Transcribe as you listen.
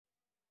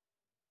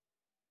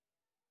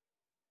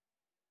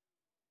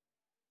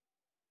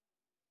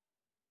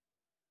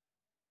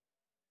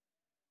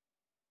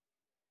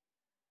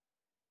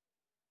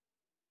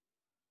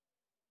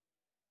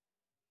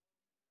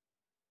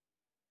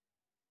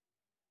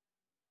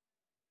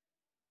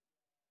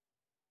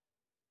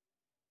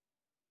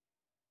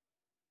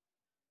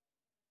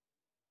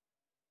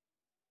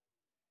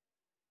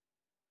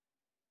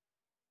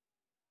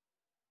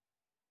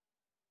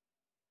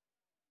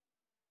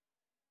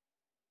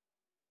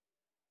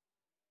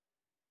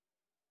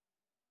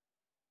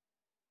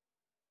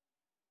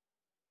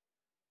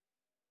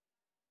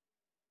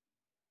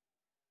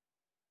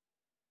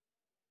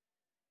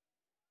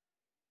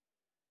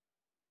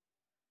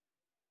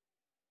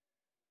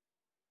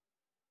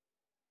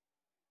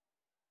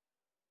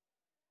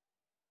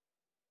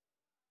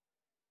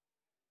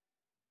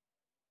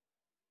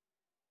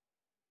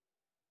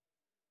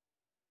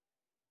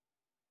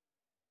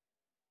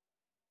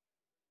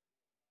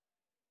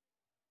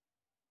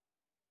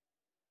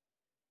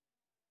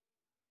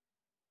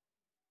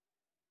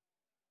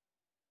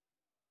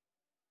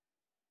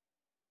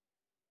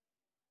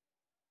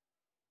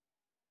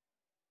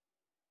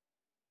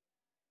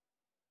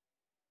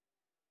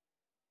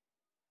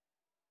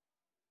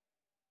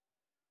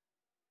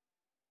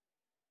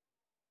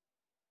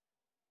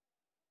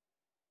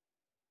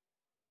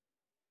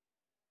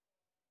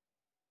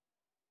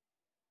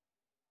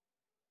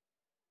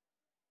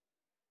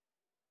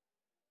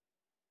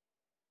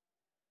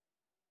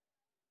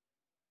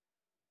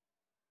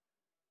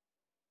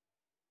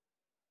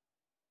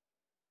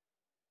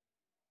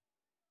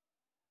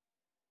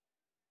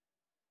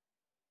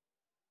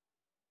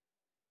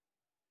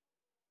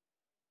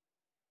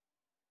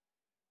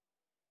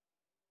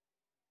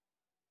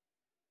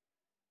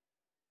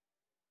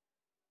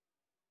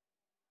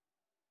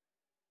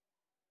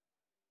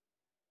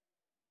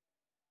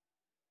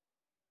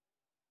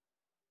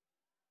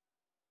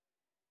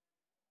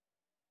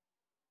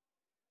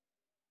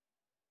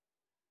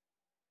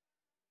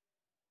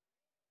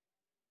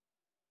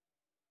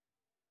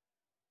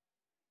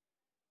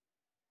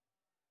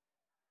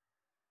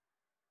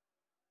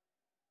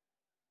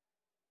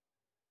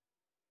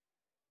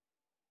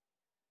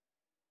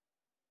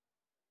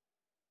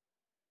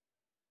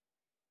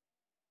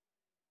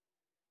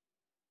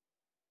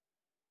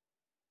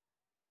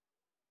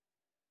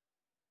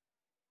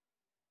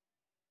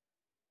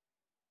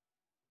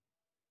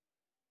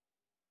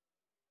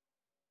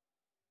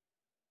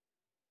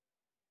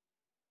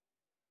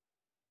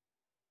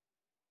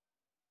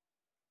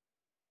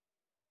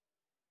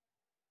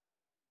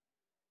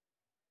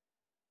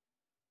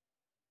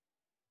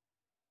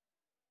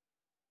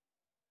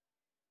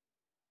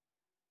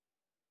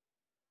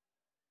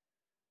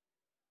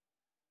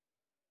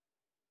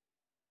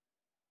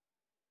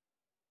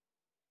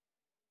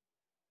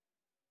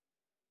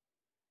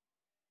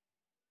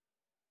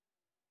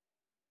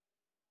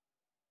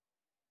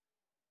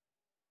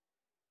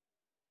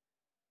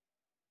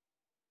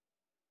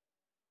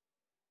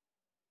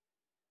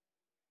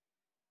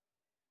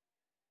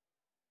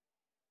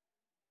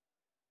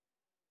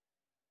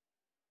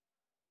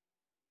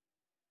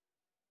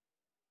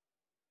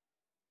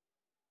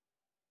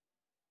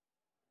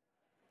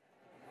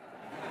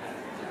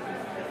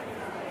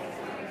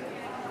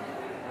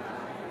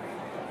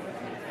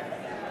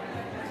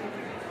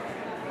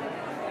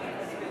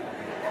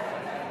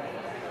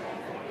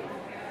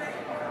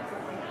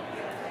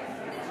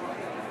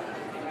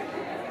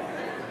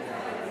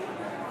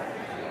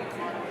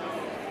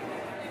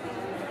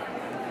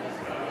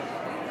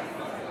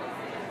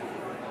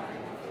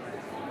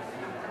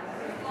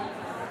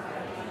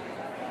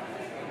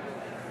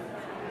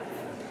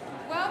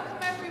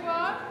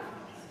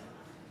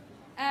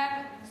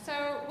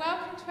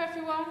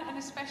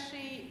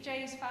especially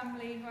Jay's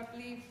family, who I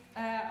believe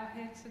are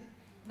here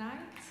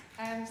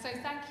tonight. So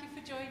thank you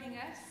for joining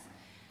us.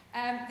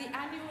 The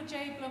annual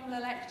Jay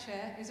Blumler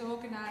lecture is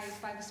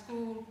organised by the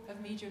School of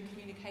Media and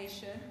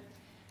Communication.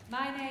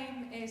 My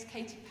name is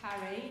Katie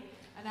Parry,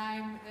 and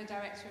I'm the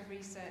Director of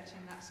Research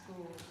in that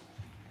school.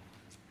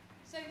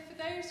 So for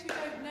those who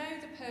don't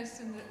know the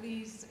person that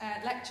these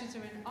lectures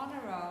are in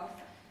honour of,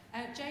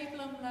 Jay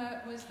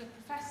Blumler was the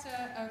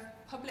Professor of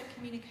Public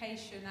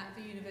Communication at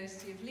the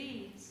University of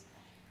Leeds.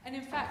 And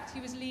in fact,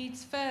 he was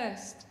Leeds'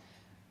 first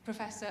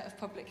Professor of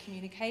Public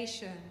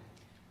Communication,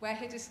 where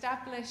he'd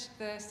established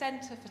the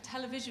Centre for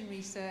Television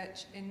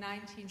Research in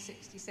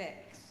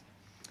 1966.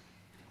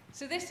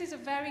 So this is a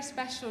very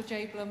special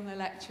Jay Blumler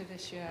lecture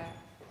this year.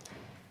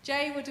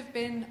 Jay would have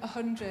been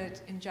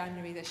 100 in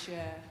January this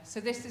year, so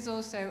this is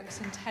also a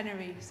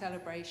centenary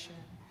celebration.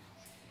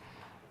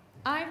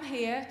 I'm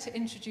here to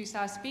introduce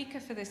our speaker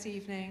for this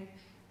evening,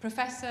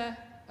 Professor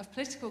of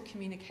Political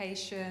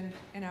Communication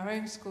in our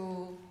own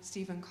school,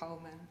 Stephen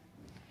Coleman.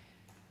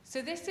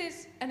 So this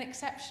is an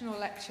exceptional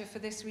lecture for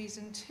this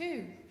reason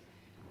too.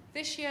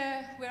 This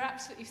year, we're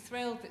absolutely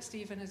thrilled that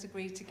Stephen has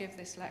agreed to give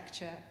this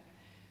lecture,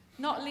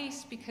 not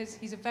least because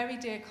he's a very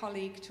dear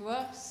colleague to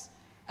us,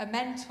 a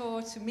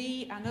mentor to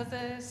me and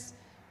others,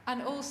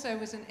 and also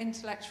was an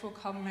intellectual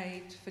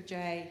comrade for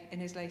Jay in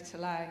his later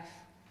life.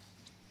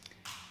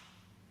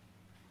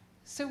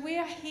 So we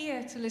are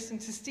here to listen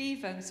to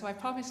Stephen, so I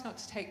promise not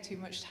to take too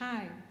much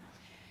time.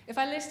 If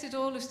I listed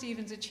all of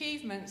Stephen's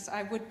achievements,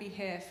 I would be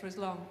here for as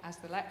long as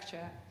the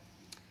lecture.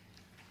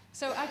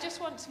 So I just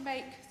want to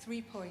make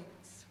 3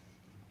 points.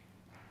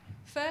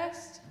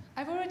 First,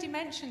 I've already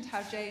mentioned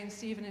how Jay and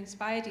Stephen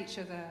inspired each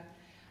other,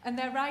 and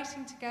their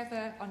writing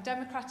together on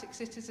democratic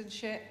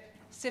citizenship,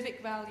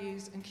 civic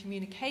values, and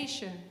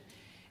communication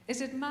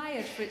is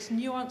admired for its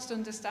nuanced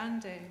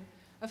understanding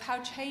of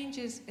how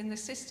changes in the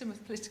system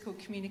of political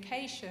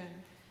communication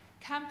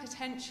can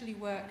potentially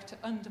work to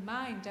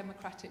undermine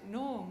democratic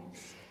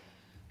norms,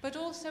 but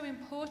also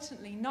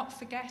importantly not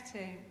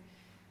forgetting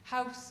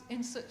how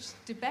in such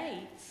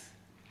debates,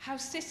 how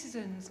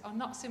citizens are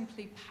not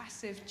simply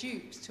passive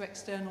dupes to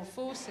external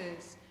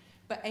forces,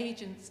 but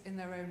agents in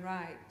their own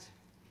right.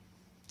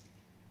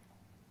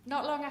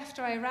 Not long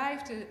after I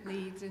arrived at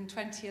Leeds in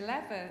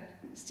 2011,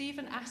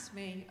 Stephen asked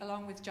me,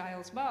 along with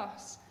Giles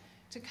Moss,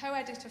 to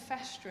co-edit a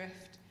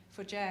festschrift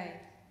for Jay,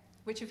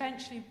 which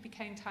eventually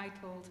became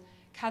titled,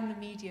 Can the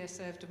Media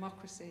Serve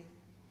Democracy?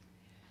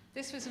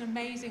 This was an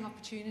amazing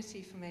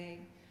opportunity for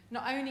me,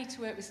 not only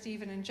to work with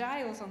Stephen and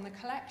Giles on the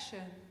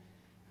collection,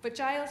 but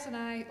Giles and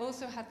I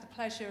also had the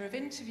pleasure of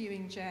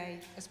interviewing Jay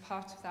as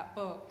part of that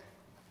book.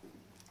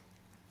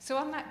 So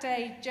on that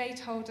day, Jay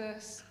told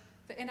us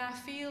that in our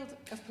field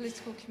of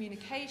political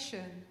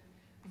communication,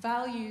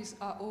 values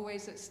are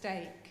always at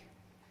stake,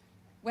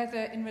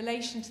 whether in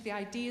relation to the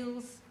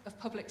ideals of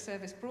public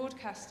service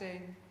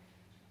broadcasting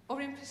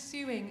or in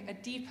pursuing a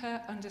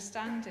deeper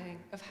understanding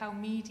of how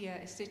media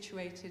is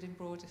situated in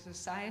broader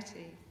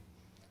society.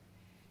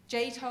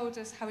 Jay told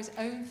us how his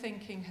own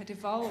thinking had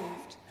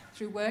evolved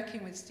through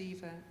working with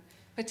Stephen,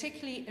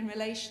 particularly in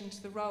relation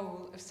to the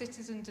role of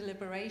citizen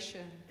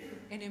deliberation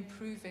in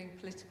improving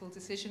political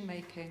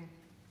decision-making.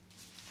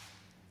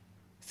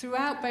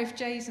 Throughout both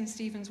Jay's and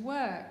Stephen's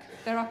work,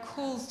 there are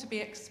calls to be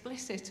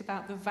explicit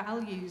about the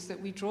values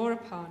that we draw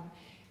upon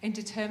in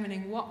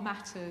determining what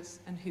matters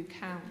and who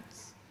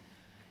counts.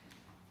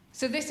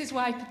 So this is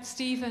why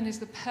Stephen is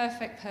the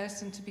perfect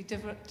person to be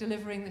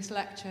delivering this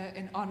lecture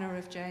in honour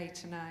of Jay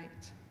tonight.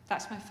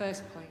 That's my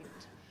first point.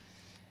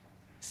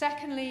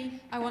 Secondly,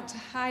 I want to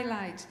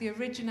highlight the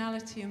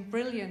originality and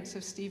brilliance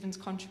of Stephen's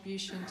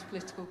contribution to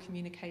political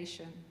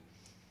communication.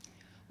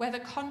 Whether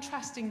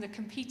contrasting the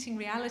competing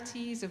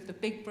realities of the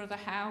Big Brother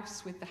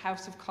House with the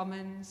House of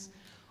Commons,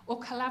 or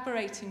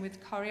collaborating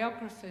with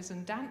choreographers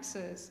and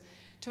dancers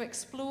to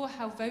explore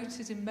how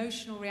voters'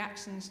 emotional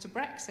reactions to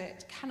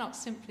Brexit cannot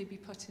simply be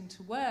put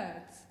into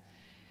words,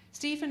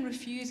 Stephen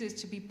refuses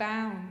to be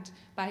bound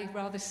by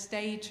rather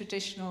staid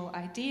traditional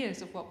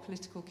ideas of what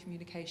political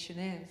communication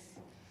is.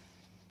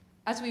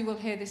 As we will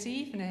hear this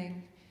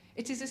evening,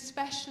 it is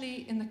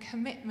especially in the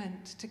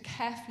commitment to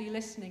carefully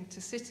listening to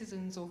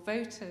citizens or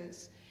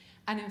voters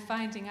and in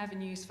finding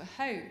avenues for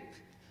hope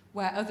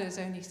where others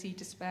only see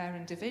despair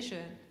and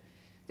division.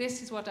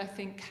 This is what I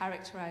think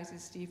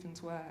characterises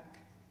Stephen's work.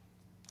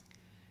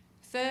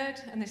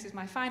 Third, and this is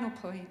my final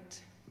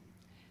point,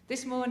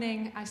 this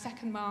morning I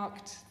second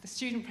marked the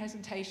student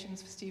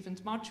presentations for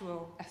Stephen's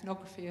module,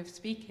 Ethnography of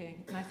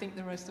Speaking, and I think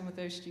there are some of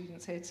those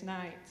students here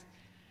tonight.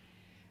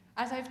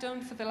 As I've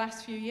done for the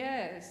last few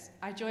years,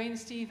 I joined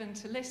Stephen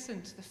to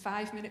listen to the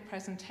 5-minute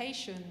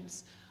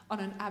presentations on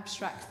an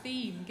abstract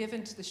theme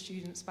given to the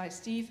students by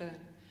Stephen,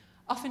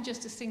 often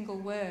just a single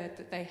word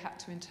that they had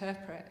to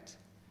interpret.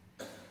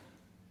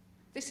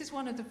 This is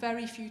one of the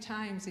very few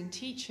times in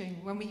teaching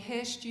when we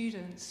hear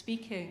students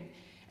speaking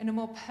in a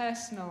more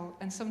personal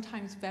and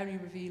sometimes very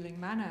revealing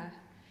manner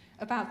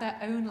about their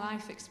own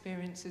life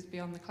experiences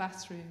beyond the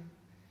classroom.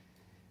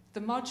 The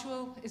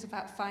module is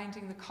about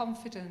finding the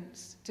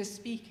confidence to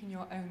speak in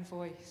your own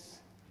voice.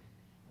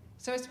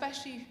 So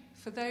especially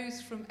for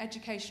those from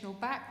educational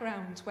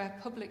backgrounds where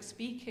public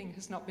speaking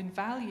has not been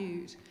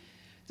valued,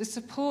 the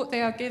support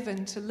they are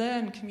given to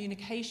learn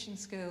communication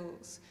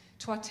skills,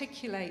 to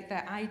articulate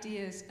their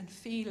ideas and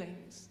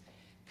feelings,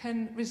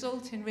 can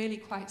result in really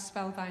quite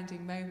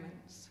spellbinding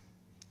moments.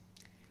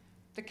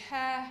 The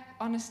care,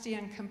 honesty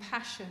and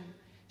compassion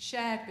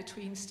shared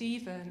between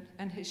Stephen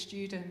and his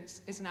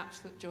students is an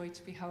absolute joy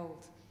to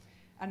behold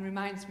and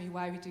reminds me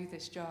why we do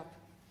this job.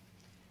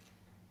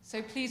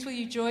 So please will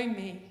you join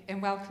me in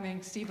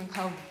welcoming Stephen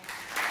Coleman.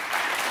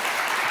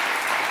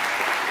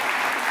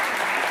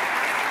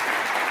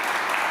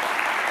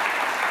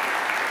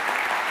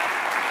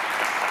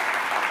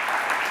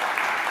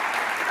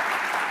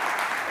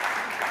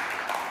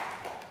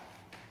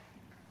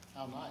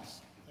 How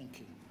nice, thank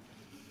you.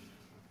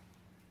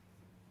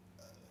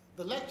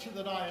 The lecture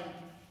that I am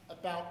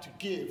about to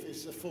give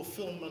is the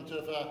fulfillment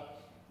of a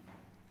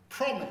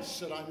promise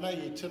that I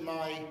made to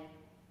my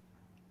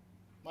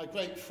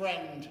great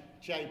friend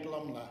Jay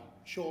Blumler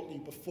shortly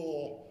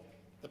before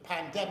the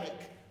pandemic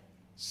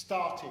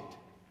started.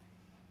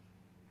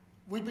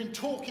 We've been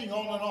talking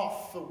on and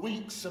off for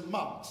weeks and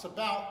months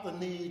about the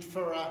need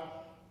for a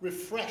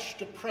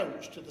refreshed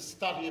approach to the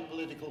study of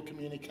political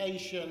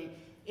communication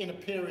in a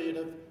period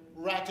of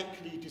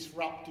radically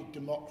disrupted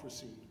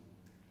democracy.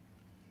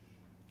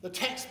 The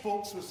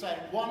textbooks were saying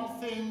one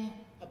thing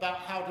about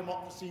how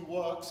democracy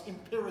works,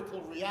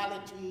 empirical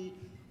reality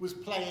was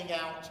playing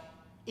out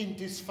in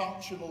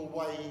dysfunctional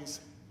ways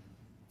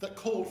that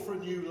called for a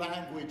new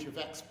language of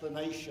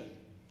explanation.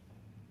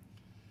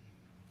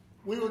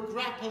 We were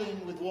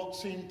grappling with what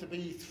seemed to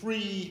be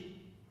three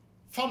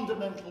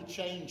fundamental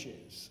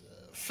changes.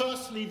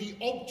 Firstly, the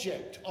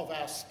object of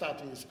our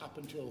studies up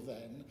until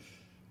then,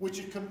 which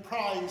had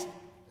comprised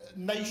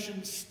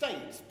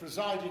nation-states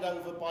presided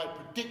over by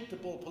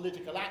predictable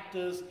political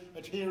actors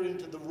adhering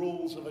to the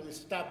rules of an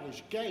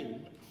established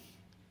game,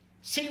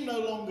 seemed no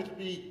longer to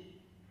be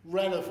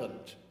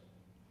relevant.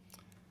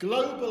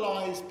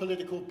 Globalized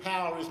political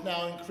power is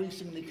now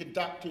increasingly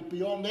conducted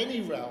beyond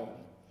any realm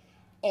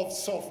of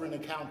sovereign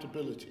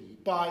accountability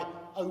by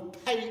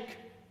opaque,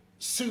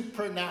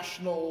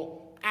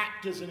 supranational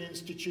actors and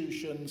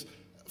institutions,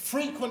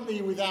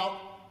 frequently without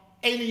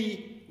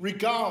any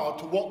regard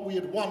to what we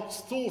had once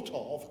thought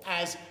of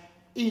as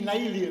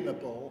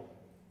inalienable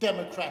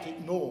democratic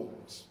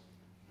norms.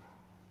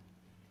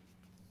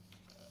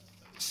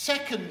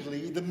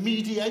 Secondly, the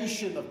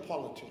mediation of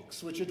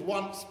politics, which had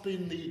once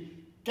been the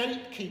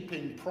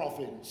gatekeeping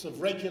province of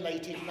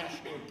regulating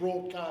national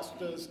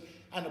broadcasters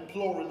and a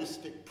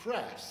pluralistic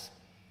press,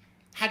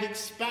 had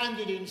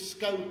expanded in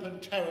scope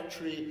and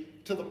territory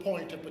to the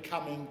point of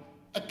becoming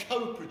a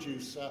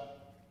co-producer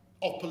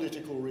of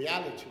political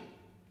reality.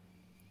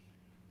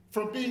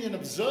 From being an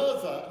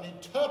observer and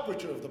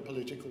interpreter of the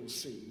political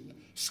scene,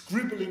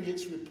 scribbling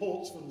its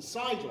reports from the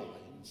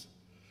sidelines,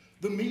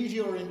 the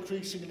media are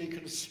increasingly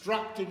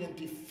constructing and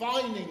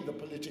defining the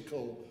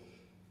political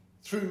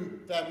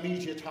through their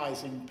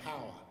mediatizing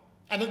power.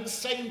 And at the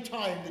same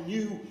time, the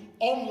new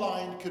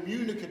online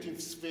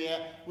communicative sphere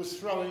was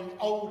throwing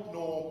old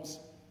norms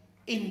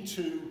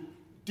into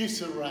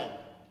disarray.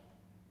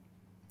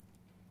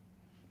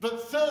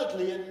 But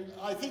thirdly, and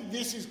I think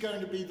this is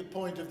going to be the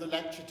point of the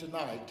lecture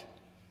tonight,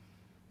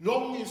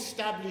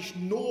 long-established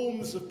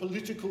norms of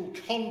political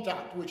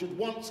conduct which had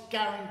once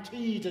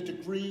guaranteed a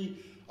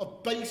degree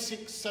of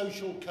basic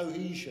social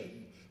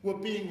cohesion were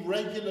being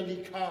regularly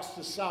cast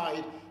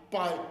aside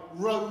by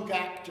rogue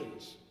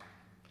actors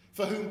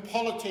for whom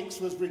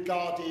politics was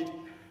regarded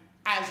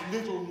as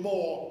little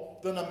more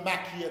than a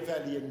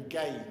Machiavellian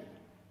game.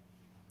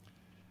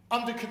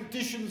 Under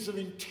conditions of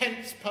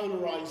intense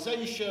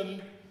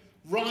polarization,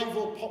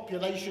 rival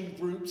population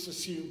groups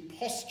assumed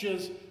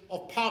postures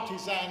of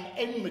partisan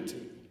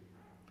enmity,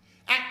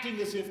 acting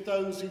as if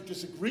those who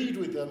disagreed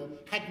with them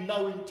had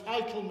no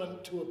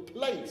entitlement to a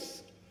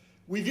place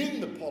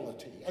within the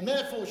polity and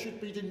therefore should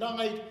be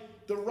denied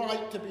the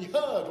right to be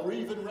heard or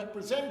even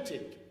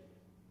represented.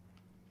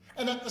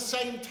 And at the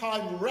same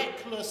time,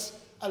 reckless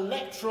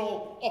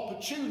electoral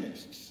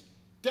opportunists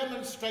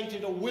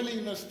demonstrated a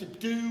willingness to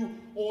do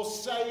or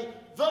say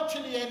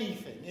virtually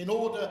anything in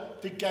order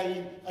to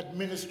gain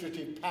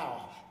administrative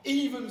power,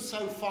 even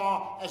so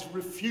far as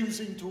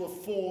refusing to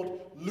afford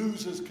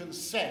losers'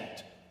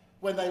 consent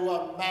when they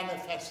were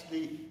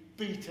manifestly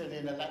beaten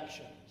in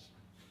elections.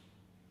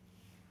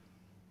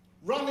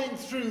 Running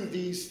through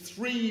these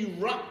three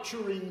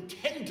rupturing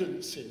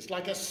tendencies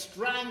like a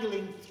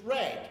strangling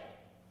thread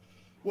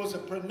was a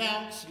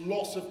pronounced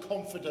loss of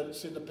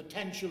confidence in the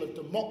potential of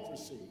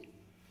democracy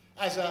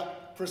as a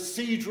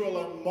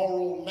procedural and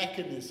moral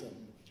mechanism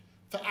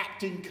for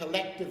acting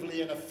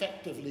collectively and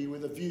effectively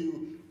with a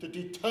view to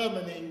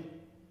determining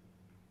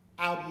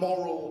our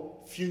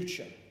moral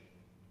future.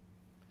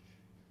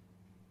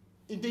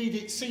 Indeed,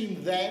 it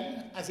seemed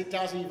then, as it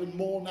does even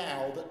more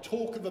now, that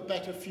talk of a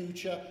better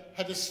future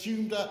had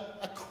assumed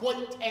a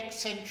quaint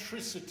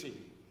eccentricity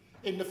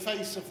in the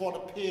face of what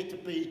appeared to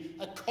be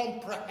a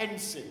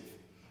comprehensive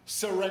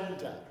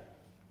surrender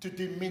to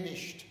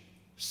diminished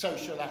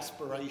social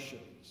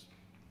aspirations.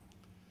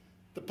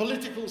 The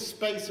political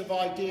space of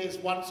ideas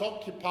once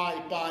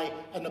occupied by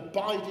an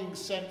abiding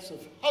sense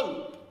of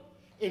hope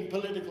in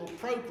political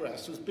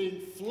progress was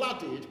being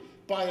flooded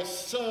by a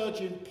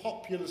surge in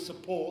popular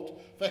support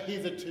for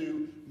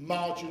hitherto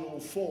marginal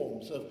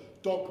forms of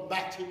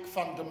dogmatic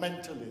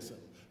fundamentalism,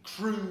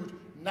 crude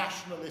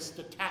nationalist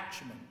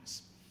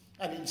attachments,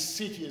 and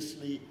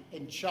insidiously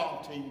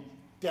enchanting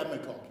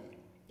demagogy.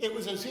 It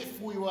was as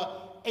if we were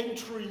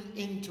entering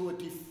into a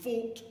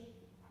default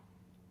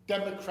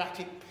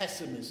democratic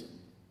pessimism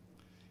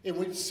in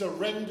which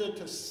surrender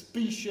to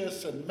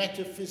specious and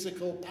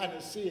metaphysical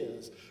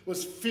panaceas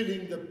was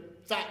filling the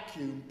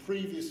vacuum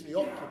previously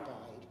occupied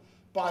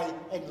by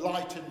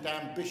enlightened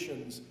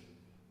ambitions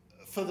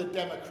for the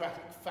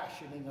democratic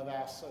fashioning of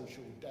our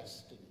social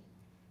destiny.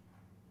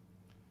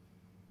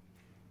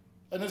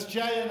 And as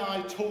Jay and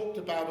I talked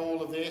about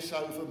all of this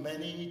over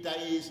many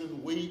days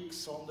and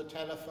weeks on the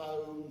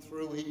telephone,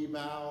 through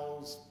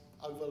emails,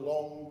 over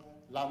long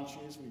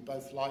lunches, we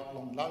both like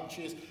long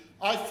lunches,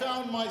 I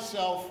found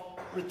myself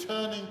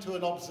returning to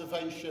an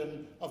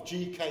observation of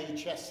G.K.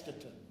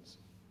 Chesterton's.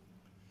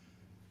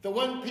 That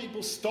when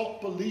people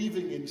stop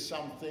believing in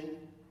something,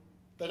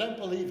 they don't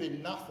believe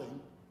in nothing,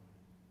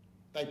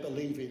 they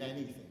believe in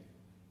anything.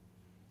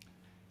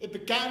 It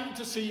began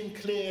to seem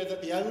clear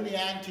that the only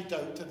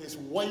antidote to this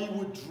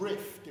wayward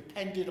drift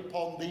depended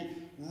upon the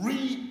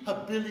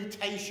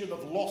rehabilitation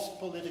of lost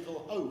political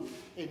hope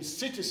in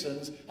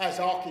citizens as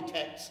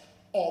architects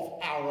of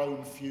our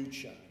own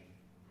future.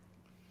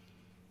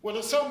 Well,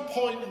 at some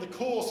point in the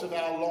course of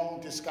our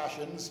long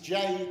discussions,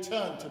 Jay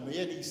turned to me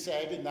and he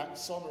said, in that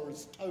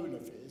sonorous tone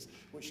of his,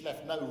 which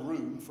left no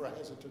room for a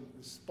hesitant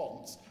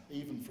response,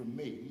 even from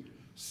me,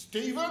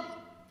 "Stephen,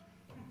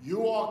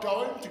 you are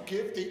going to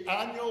give the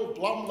annual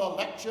Blumler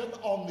lecture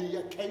on the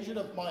occasion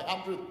of my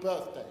 100th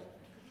birthday.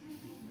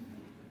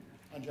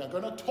 And you're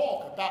going to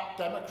talk about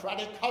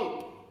democratic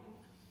hope.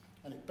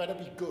 And it better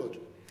be good."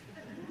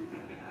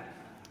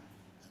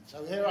 And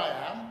so here I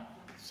am,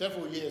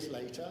 several years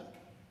later,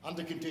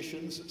 under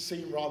conditions that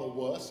seem rather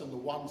worse than the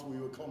ones we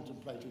were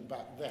contemplating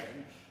back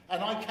then.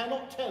 And I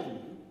cannot tell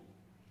you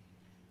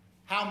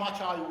how much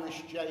I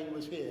wish Jay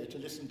was here to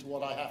listen to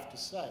what I have to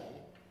say,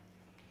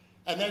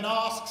 and then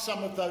ask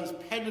some of those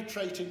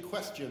penetrating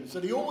questions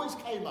that he always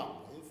came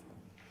up with,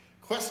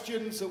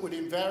 questions that would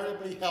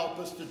invariably help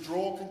us to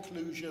draw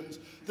conclusions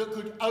that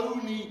could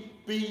only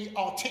be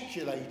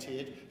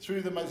articulated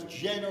through the most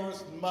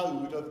generous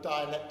mode of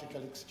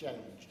dialectical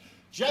exchange.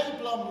 Jay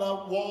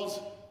Blumler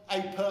was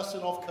a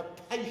person of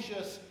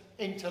capacious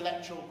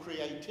intellectual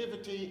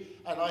creativity,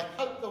 and I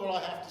hope that what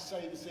I have to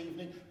say this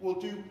evening will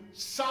do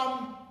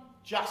some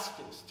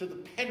justice to the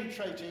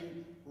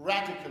penetrating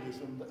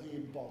radicalism that he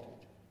embodied.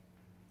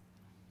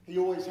 He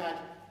always had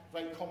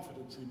great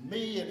confidence in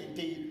me, and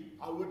indeed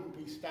I wouldn't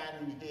be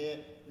standing here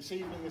this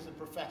evening as a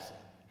professor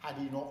had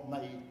he not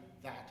made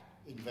that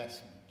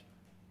investment.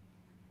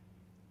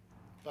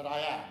 But I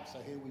am,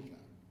 so here we go.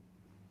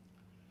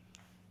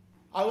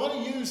 I want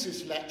to use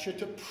this lecture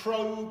to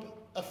probe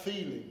a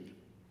feeling.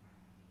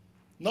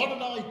 Not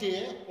an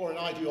idea or an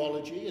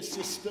ideology, a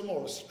system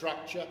or a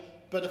structure,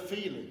 but a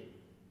feeling.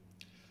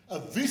 A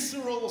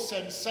visceral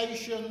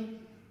sensation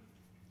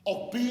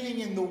of being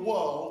in the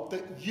world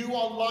that you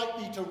are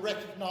likely to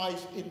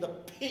recognize in the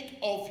pit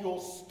of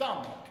your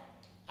stomach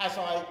as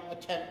I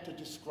attempt to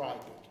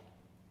describe it.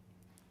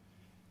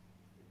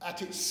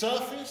 At its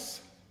surface,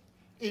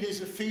 it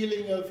is a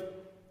feeling of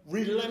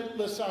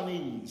relentless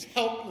unease,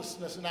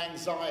 helplessness and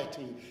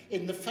anxiety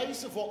in the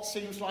face of what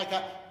seems like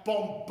a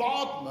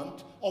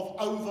bombardment of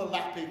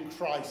overlapping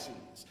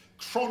crises,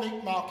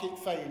 chronic market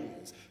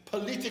failures,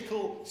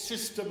 political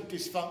system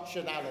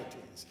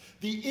dysfunctionalities,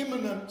 the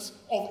imminence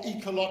of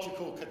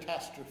ecological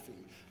catastrophe,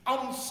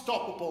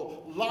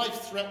 unstoppable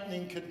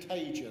life-threatening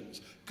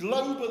contagions,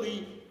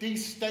 globally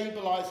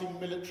destabilizing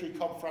military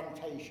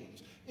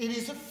confrontations. It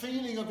is a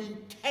feeling of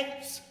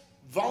intense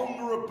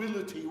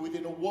vulnerability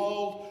within a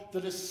world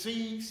that has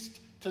ceased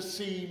to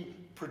seem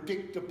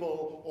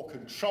predictable or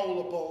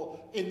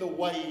controllable in the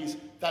ways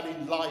that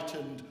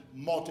enlightened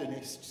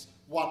modernists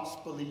once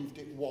believed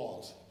it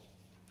was.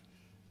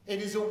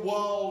 It is a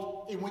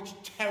world in which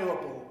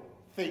terrible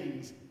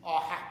things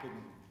are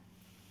happening.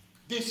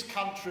 This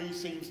country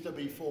seems to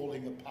be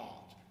falling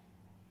apart,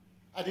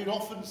 and it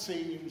often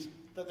seems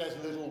that there's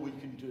little we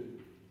can do.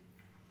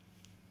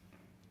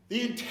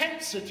 The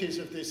intensities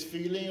of this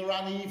feeling are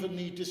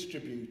unevenly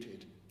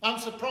distributed,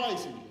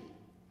 unsurprisingly,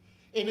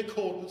 in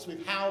accordance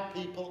with how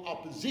people are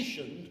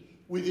positioned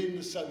within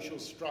the social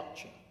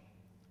structure.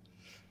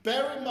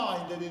 Bear in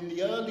mind that in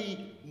the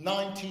early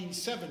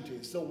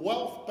 1970s, the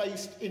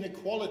wealth-based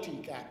inequality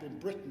gap in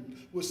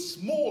Britain was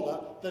smaller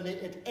than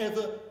it had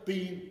ever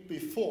been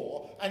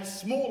before, and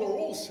smaller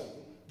also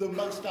than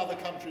most other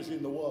countries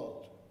in the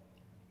world.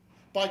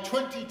 By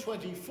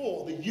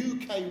 2024, the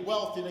UK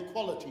wealth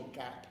inequality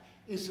gap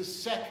is the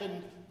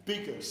second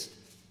biggest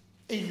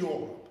in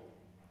Europe.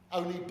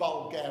 only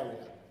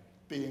Bulgaria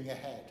being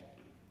ahead.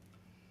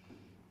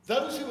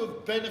 Those who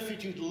have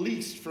benefited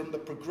least from the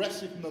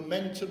progressive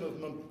momentum of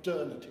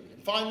modernity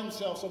and find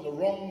themselves on the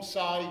wrong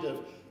side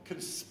of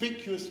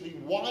conspicuously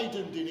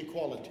widened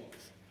inequalities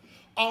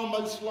are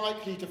most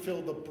likely to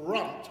feel the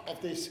brunt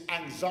of this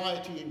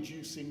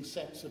anxiety-inducing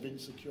sense of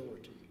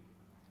insecurity.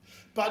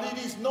 But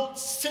it is not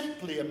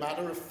simply a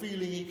matter of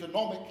feeling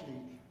economically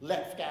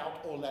left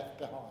out or left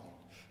behind.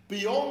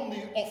 Beyond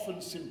the often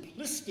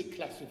simplistic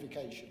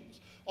classifications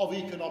of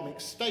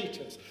economic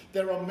status,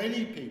 there are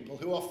many people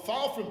who are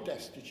far from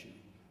destitute,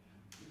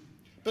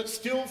 but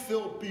still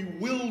feel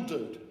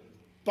bewildered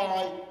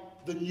by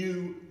the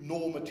new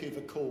normative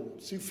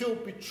accords, who feel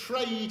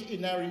betrayed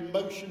in their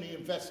emotionally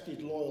invested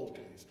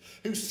loyalties,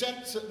 who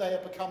sense that they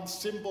have become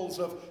symbols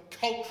of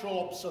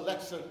cultural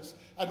obsolescence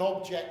and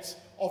objects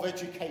of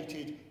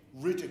educated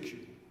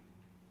ridicule,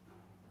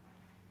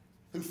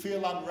 who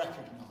feel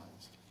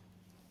unrecognised,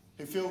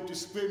 who feel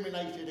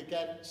discriminated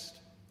against,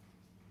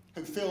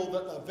 who feel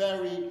that the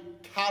very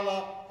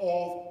colour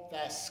of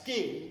their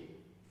skin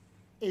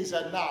is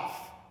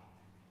enough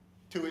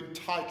to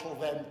entitle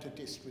them to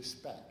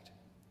disrespect.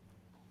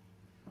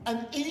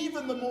 And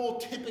even the more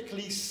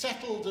typically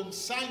settled and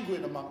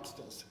sanguine amongst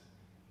us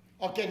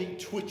are getting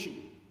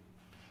twitchy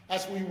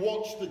as we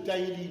watch the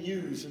daily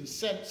news and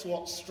sense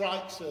what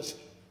strikes us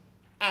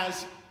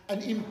as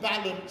an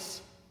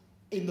imbalance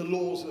in the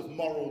laws of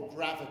moral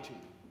gravity.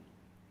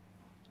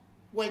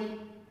 When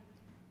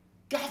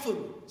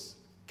governments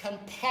can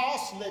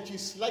pass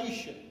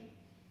legislation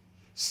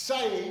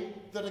saying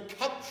that a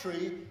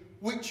country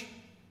which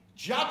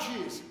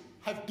judges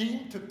have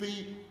deemed to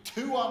be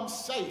too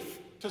unsafe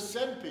to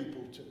send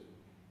people to,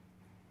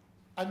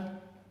 and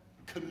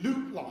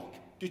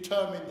Canute-like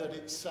determine that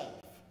it's safe.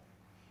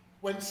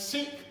 When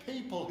sick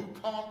people who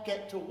can't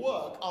get to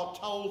work are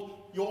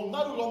told you'll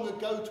no longer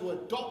go to a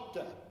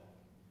doctor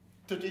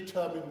to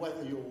determine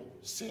whether you're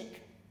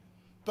sick,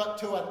 but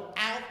to an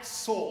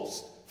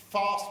outsourced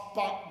fast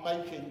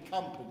buck-making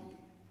company.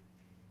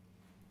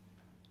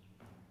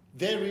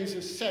 There is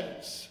a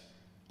sense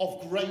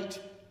of great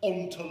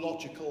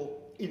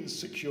ontological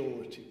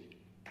insecurity.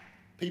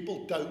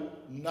 People don't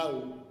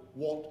know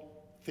what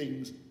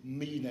things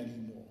mean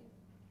anymore.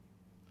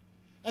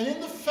 And in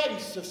the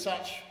face of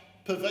such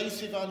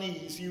pervasive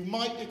unease, you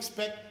might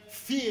expect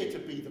fear to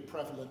be the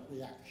prevalent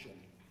reaction.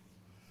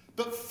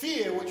 But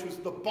fear, which was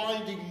the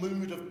binding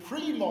mood of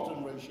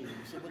pre-modern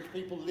regimes in which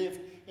people lived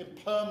in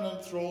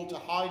permanent thrall to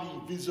highly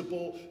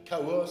visible,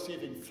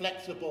 coercive,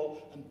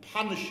 inflexible, and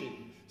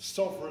punishing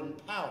sovereign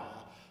power,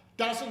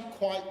 doesn't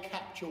quite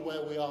capture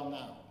where we are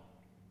now.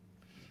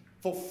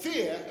 For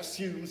fear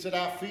assumes that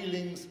our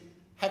feelings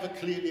have a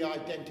clearly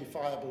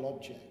identifiable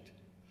object,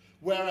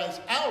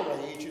 whereas our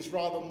age is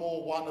rather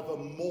more one of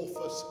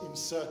amorphous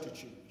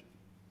incertitude,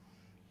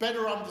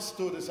 better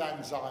understood as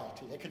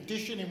anxiety, a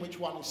condition in which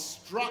one is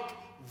struck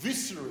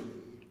viscerally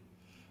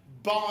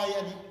by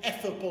an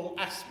ineffable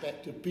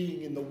aspect of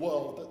being in the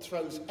world that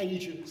throws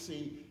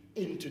agency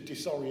into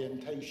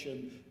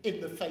disorientation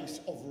in the face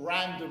of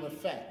random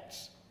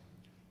effects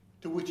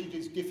to which it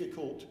is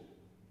difficult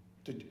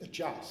to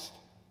adjust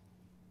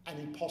and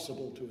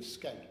impossible to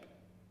escape.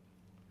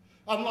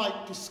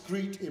 Unlike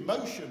discrete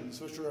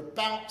emotions, which are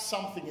about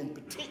something in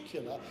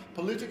particular,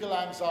 political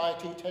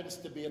anxiety tends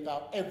to be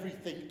about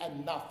everything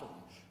and nothing.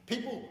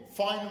 People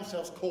find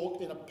themselves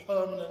caught in a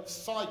permanent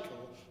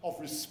cycle of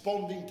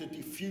responding to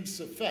diffuse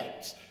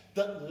effects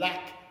that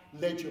lack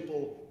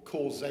legible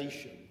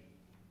causation.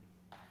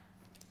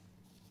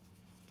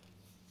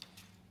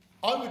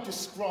 I would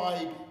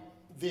describe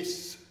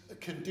this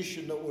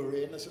condition that we're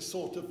in as a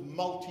sort of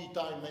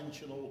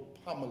multi-dimensional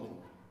pummeling,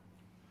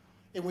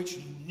 in which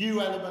new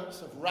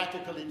elements of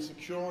radical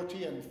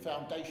insecurity and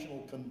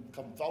foundational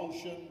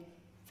convulsion,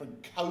 from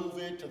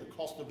COVID to the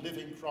cost of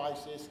living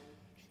crisis,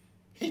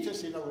 hit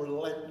us in a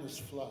relentless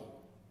flow,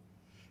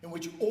 in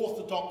which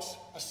orthodox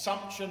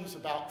assumptions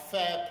about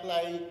fair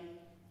play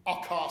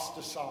are cast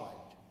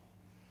aside,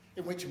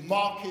 in which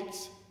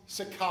markets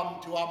succumb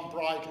to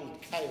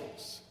unbridled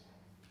chaos,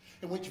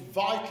 in which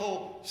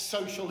vital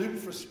social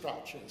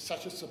infrastructures,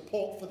 such as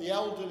support for the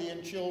elderly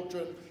and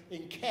children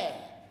in care,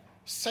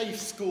 safe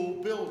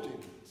school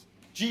buildings,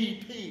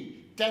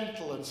 GP,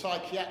 dental and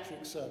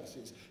psychiatric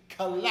services,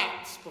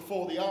 collapse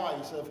before the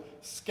eyes of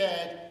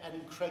scared and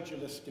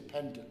incredulous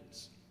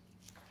dependents,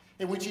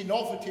 in which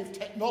innovative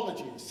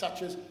technologies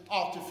such as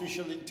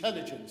artificial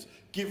intelligence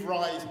give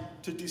rise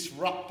to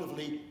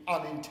disruptively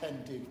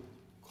unintended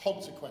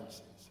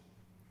consequences,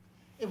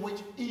 in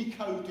which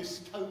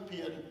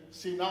eco-dystopian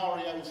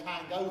scenarios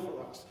hang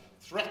over us,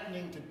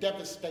 threatening to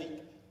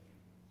devastate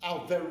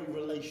our very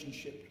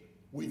relationship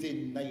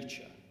within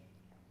nature,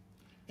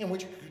 in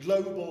which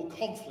global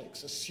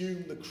conflicts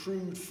assume the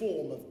crude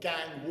form of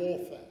gang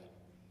warfare,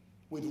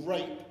 with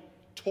rape,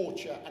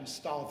 torture and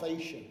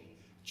starvation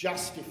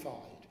justified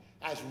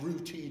as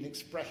routine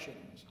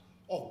expressions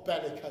of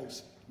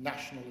bellicose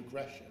national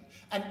aggression.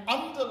 And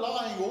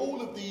underlying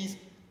all of these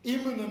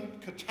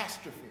imminent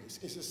catastrophes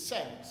is a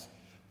sense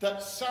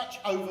that such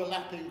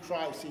overlapping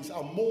crises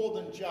are more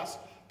than just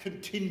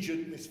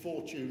contingent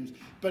misfortunes,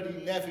 but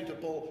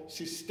inevitable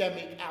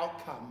systemic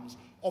outcomes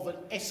of an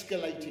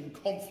escalating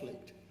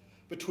conflict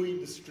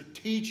between the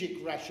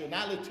strategic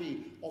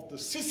rationality of the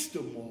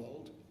system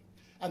world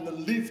and the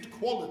lived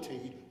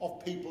quality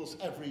of people's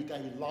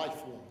everyday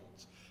life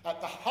worlds. At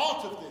the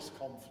heart of this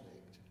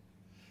conflict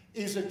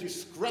is a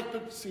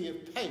discrepancy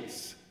of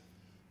pace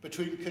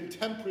between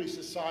contemporary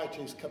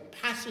society's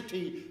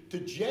capacity to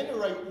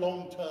generate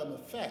long-term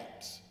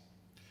effects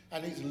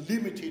and its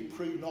limited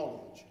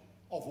pre-knowledge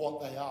of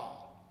what they are.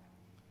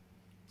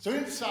 So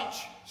in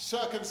such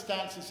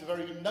circumstances, the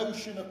very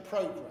notion of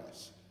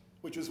progress,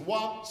 which was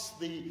once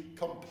the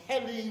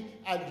compelling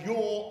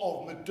allure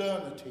of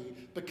modernity,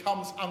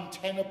 becomes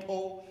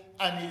untenable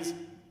and is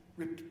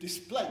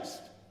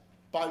displaced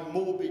by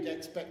morbid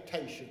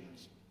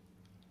expectations.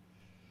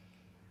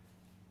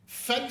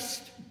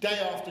 Faced day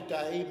after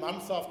day,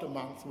 month after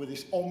month, with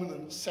this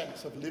ominous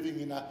sense of living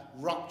in a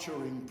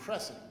rupturing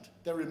present,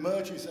 there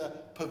emerges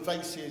a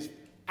pervasive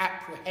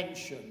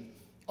apprehension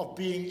of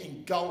being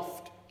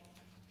engulfed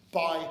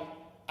by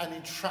an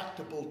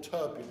intractable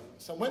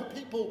turbulence. And when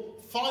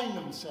people find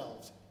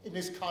themselves in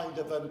this kind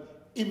of an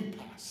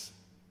impasse,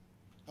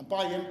 and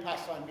by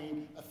impasse I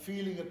mean a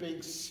feeling of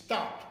being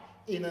stuck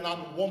in an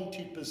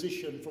unwanted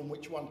position from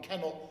which one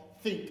cannot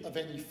think of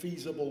any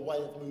feasible way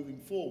of moving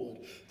forward,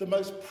 the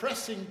most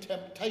pressing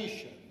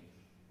temptation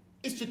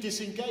is to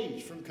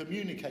disengage from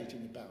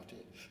communicating about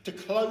it, to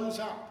close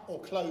up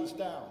or close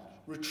down,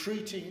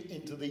 retreating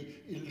into the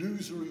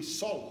illusory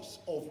solace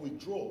of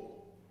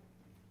withdrawal.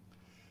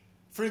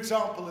 For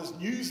example, as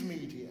news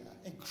media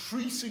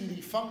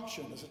increasingly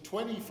function as a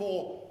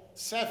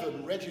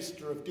 24/7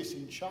 register of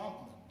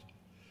disenchantment,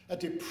 a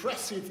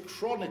depressive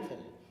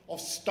chronicle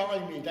of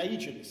stymied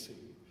agency,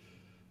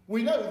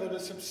 we know that a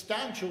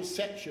substantial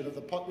section of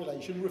the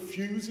population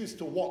refuses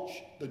to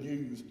watch the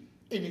news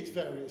in its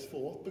various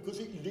forms because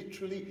it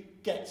literally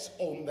gets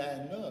on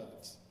their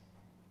nerves.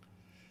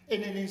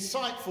 In an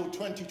insightful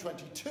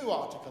 2022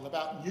 article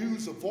about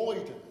news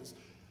avoiders,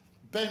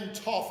 Ben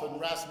Toff and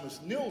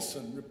Rasmus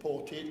Nielsen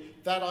reported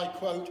that, I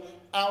quote,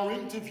 "Our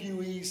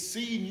interviewees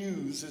see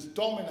news as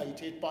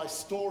dominated by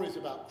stories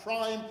about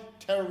crime,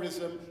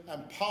 terrorism,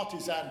 and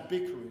partisan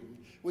bickering,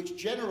 which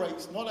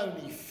generates not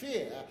only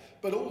fear,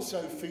 but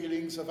also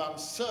feelings of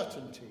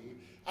uncertainty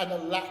and a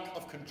lack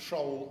of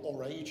control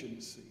or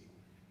agency."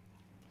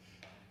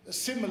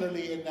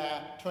 Similarly, in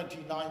their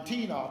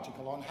 2019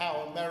 article on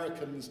how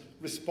Americans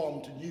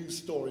respond to news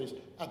stories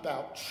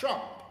about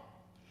Trump,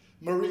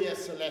 Maria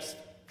Celeste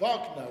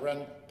Wagner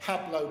and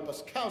Pablo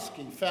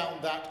Boskowski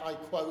found that, I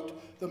quote,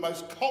 "the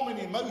most common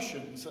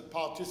emotions that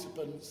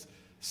participants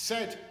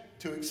said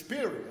to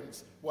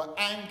experience were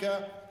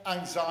anger,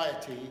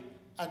 anxiety,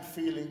 and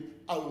feeling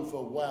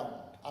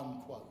overwhelmed,"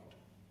 unquote.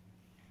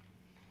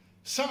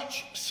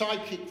 Such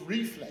psychic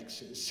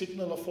reflexes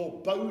signal a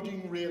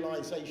foreboding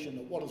realization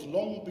that what has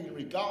long been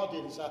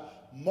regarded as a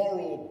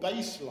moral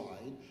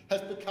baseline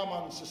has become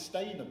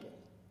unsustainable,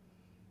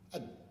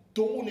 a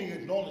dawning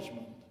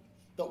acknowledgement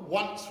that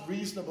once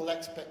reasonable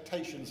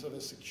expectations of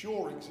a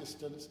secure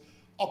existence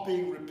are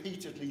being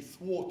repeatedly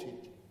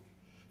thwarted,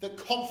 that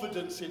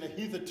confidence in a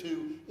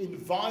hitherto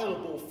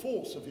inviolable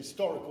force of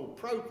historical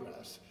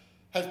progress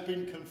has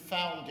been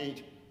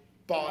confounded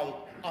by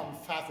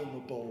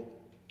unfathomable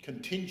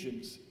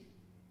contingency.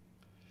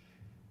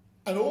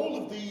 And all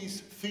of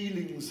these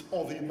feelings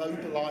of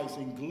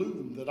immobilizing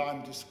gloom that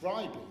I'm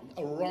describing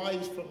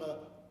arise from a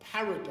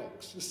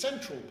paradox, a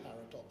central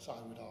paradox, I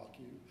would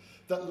argue,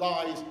 that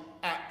lies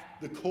at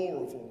the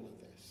core of all of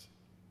this.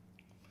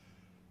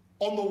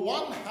 On the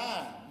one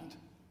hand,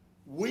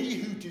 we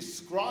who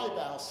describe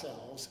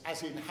ourselves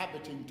as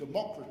inhabiting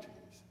democracies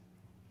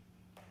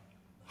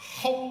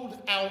hold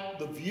out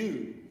the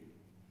view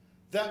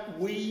that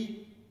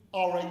we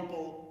are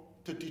able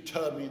to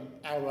determine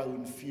our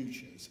own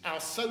futures. Our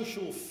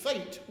social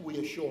fate, we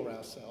assure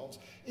ourselves,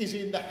 is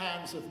in the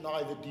hands of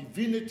neither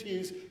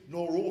divinities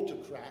nor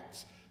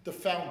autocrats. The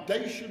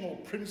foundational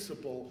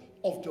principle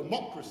of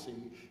democracy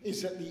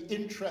is that the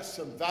interests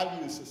and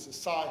values of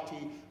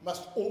society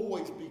must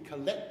always be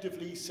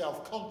collectively,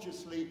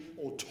 self-consciously,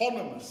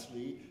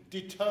 autonomously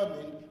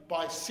determined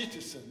by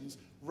citizens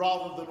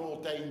rather than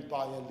ordained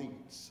by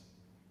elites.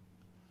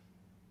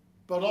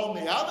 But on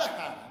the other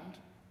hand,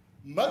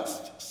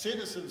 most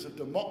citizens of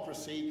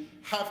democracy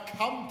have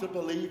come to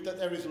believe that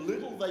there is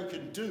little they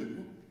can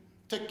do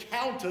to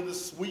counter the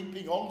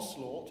sweeping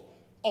onslaught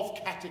of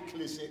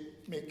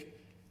cataclysmic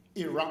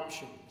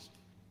eruptions.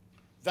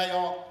 They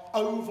are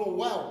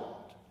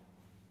overwhelmed.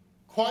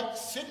 Quite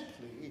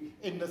simply,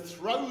 in the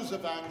throes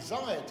of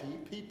anxiety,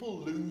 people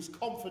lose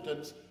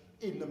confidence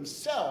in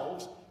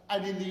themselves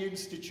and in the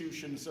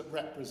institutions that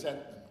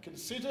represent them.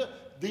 Consider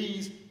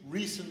these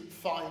recent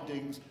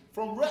findings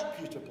from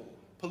reputable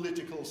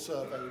political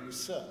survey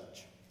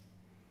research.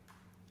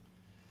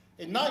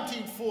 In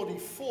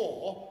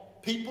 1944,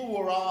 people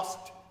were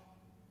asked,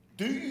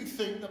 "Do you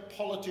think that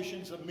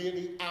politicians are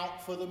merely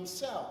out for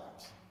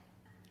themselves?"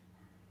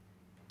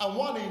 And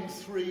 1 in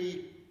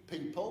 3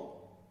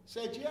 people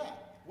said, yeah,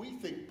 we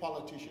think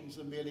politicians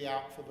are merely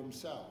out for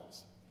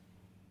themselves.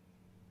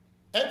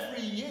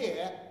 Every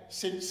year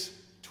since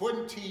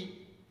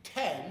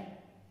 2010,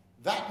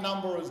 that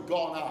number has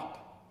gone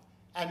up,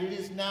 and it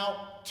is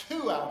now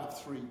 2 out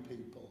of 3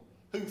 people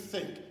who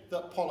think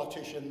that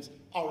politicians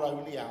are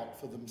only out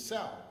for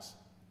themselves.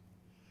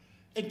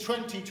 In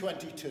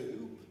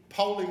 2022,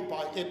 polling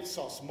by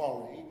Ipsos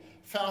Mori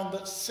found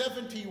that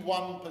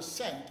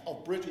 71%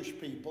 of British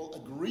people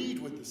agreed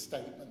with the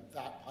statement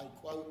that, I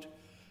quote,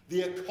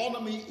 "the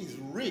economy is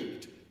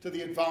rigged to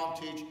the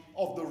advantage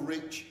of the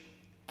rich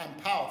and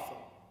powerful."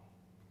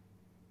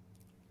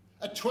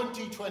 A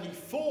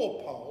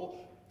 2024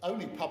 poll,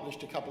 only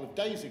published a couple of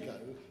days ago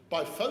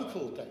by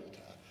Focal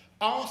Data,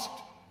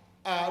 asked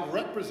a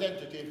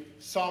representative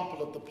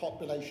sample of the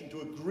population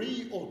to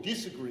agree or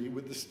disagree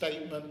with the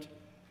statement,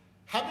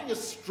 "having a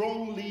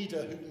strong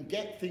leader who can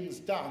get things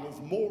done is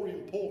more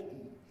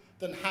important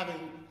than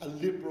having a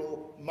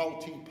liberal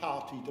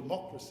multi-party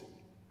democracy."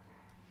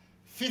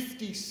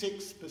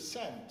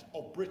 56%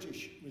 of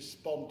British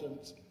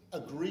respondents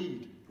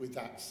agreed with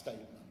that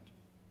statement.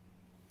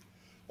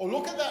 Or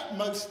look at that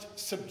most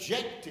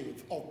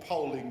subjective of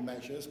polling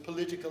measures,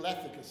 political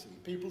efficacy,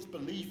 people's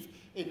belief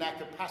in their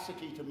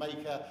capacity to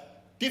make a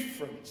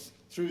difference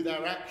through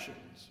their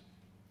actions.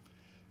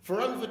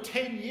 For over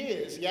 10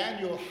 years, the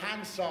annual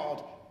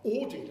Hansard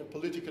audit of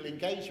political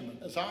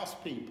engagement has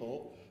asked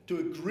people to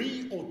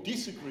agree or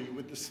disagree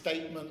with the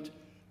statement,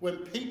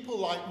 "when people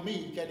like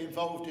me get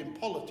involved in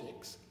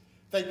politics,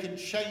 they can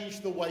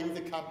change the way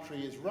the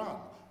country is run."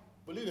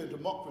 Well, in a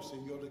democracy,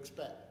 you'd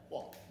expect,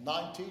 what,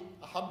 90,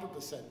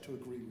 100% to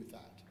agree with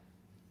that.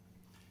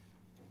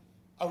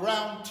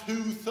 Around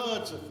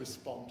 2/3 of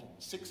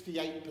respondents,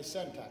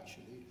 68%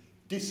 actually,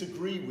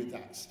 disagree with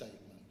that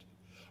statement,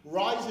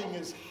 rising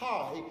as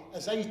high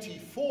as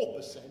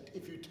 84%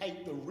 if you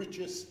take the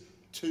richest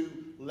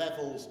 2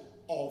 levels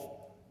of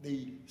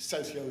the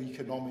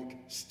socio-economic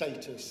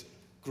status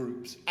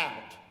groups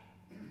out.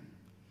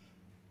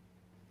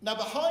 Now,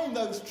 behind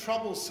those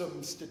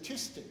troublesome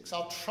statistics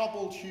are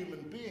troubled human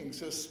beings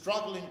who are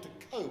struggling to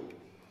cope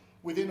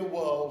within a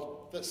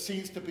world that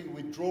seems to be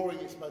withdrawing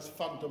its most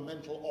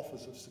fundamental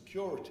offers of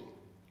security.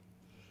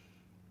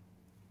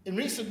 In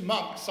recent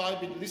months, I've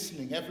been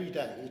listening every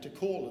day to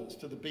callers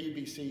to the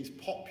BBC's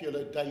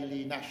popular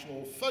daily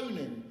national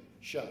phone-in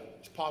show.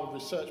 It's part of a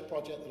research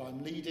project that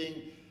I'm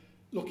leading,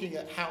 looking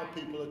at how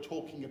people are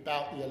talking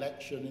about the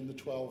election in the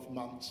 12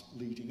 months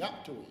leading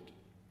up to it.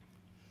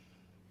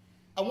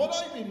 And what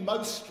I've been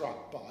most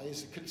struck by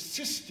is the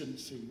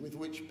consistency with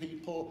which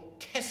people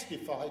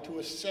testify to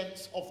a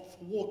sense of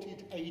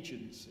thwarted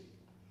agency,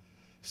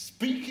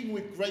 speaking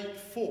with great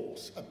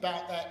force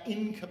about their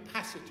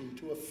incapacity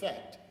to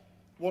affect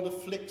what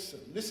afflicts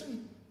them.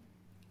 Listen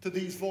to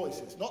these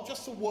voices, not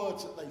just the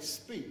words that they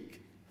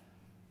speak,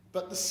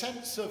 but the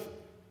sense of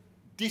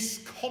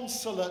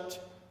disconsolate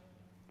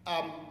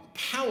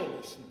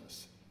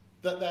powerlessness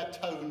that their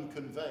tone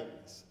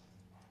conveys.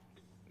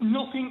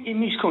 Nothing in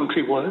this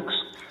country works.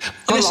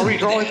 I'm a lorry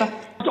driver.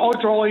 I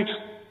drive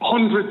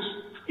hundreds,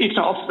 if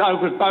not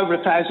over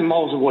 1,000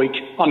 miles a week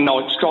on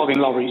nights driving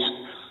lorries.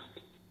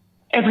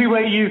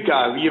 Everywhere you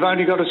go, you've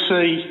only got to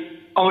see,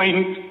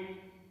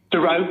 the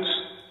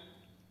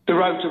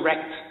roads are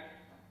wrecked.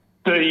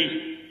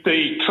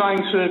 The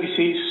train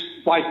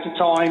services waste of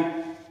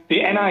time.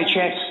 The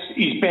NHS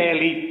is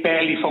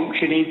barely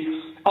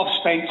functioning. I've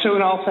spent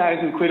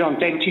 £2,500 on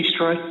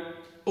dentistry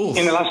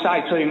in the last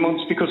 18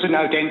 months because of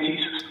no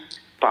dentists.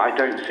 But I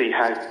don't see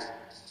how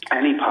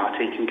any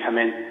party can come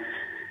in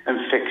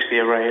and fix the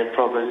array of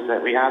problems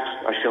that we have.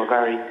 I feel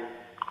very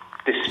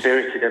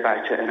dispirited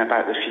about it and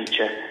about the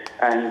future,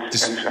 and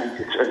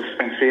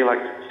feel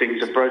like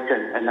things are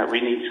broken and that we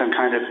need some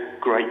kind of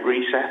great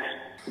reset.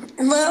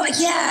 Well,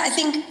 yeah, I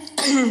think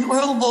we're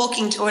all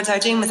walking towards our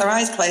doom with our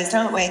eyes closed,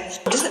 aren't we?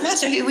 It doesn't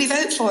matter who we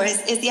vote for.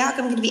 Is the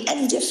outcome going to be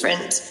any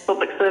different?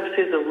 Public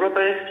services are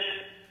rubbish,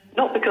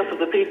 not because of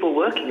the people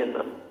working in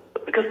them,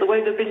 but because of the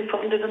way they've been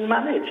funded and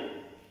managed.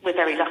 We're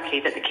very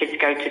lucky that the kids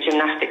go to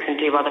gymnastics and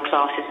do other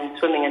classes and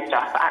swimming and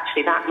stuff, but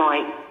actually that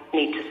might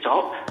need to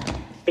stop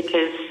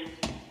because,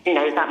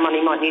 that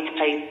money might need to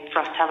pay for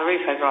us to have a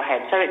roof over our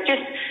head. So it's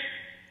just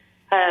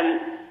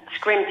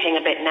scrimping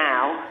a bit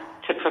now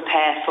to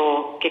prepare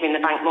for giving the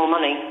bank more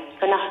money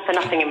for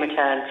nothing in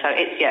return. So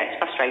it's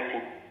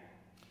frustrating.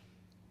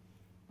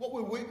 What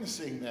we're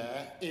witnessing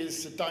there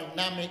is the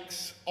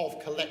dynamics of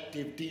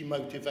collective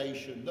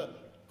demotivation, the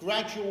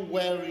gradual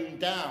wearing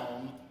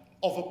down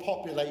of a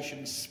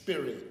population's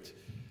spirit.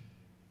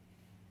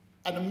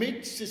 And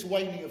amidst this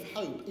waning of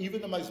hope,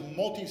 even the most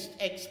modest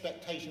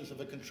expectations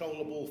of a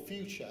controllable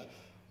future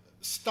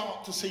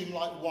start to seem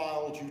like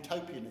wild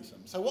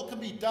utopianism. So what can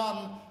be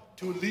done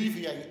to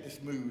alleviate this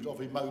mood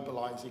of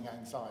immobilising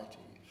anxiety?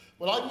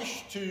 Well, I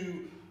wish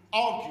to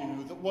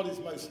argue that what is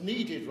most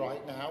needed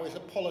right now is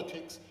a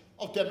politics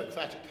of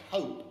democratic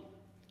hope,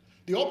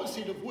 the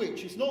opposite of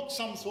which is not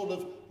some sort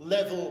of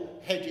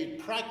level-headed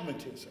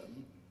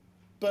pragmatism,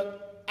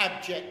 but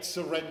abject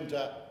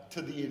surrender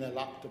to the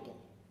ineluctable.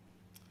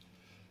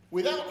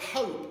 Without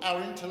hope,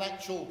 our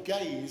intellectual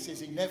gaze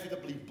is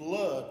inevitably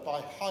blurred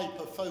by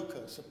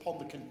hyper-focus upon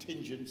the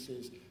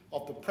contingencies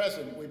of the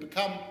present. We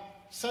become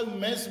so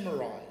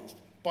mesmerised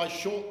by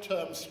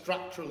short-term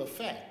structural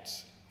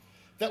effects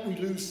that we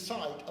lose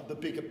sight of the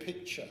bigger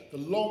picture. The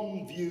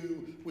long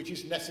view which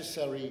is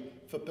necessary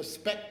for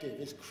perspective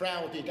is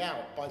crowded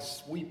out by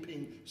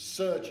sweeping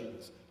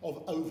surges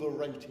of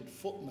overrated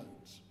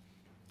footnotes.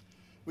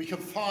 We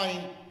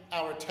confine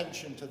our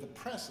attention to the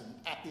present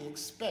at the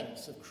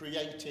expense of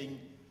creative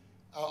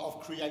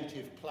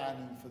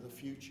planning for the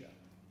future.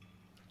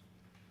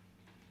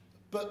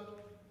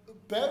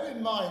 But bear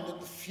in mind that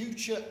the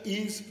future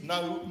is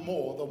no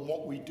more than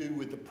what we do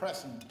with the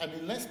present, and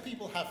unless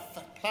people have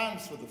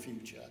plans for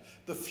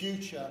the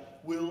future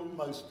will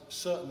most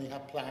certainly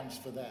have plans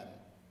for them.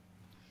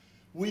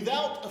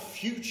 Without a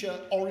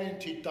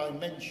future-oriented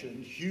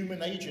dimension,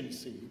 human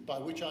agency, by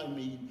which I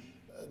mean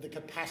the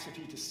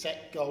capacity to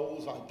set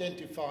goals,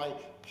 identify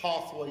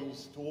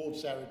pathways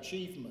towards their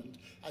achievement,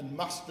 and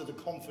muster the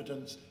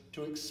confidence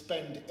to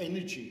expend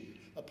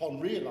energy upon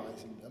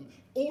realising them,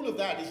 all of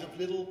that is of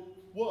little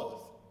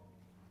worth.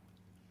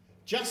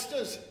 Just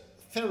as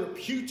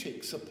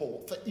therapeutic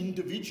support for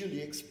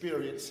individually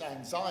experienced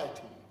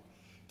anxiety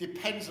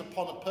depends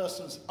upon a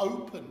person's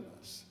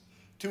openness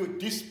to a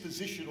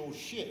dispositional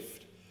shift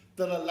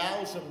that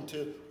allows them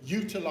to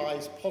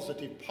utilise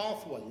positive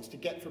pathways to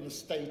get from a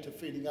state of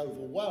feeling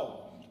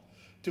overwhelmed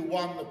to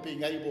one of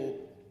being able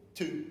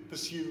to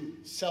pursue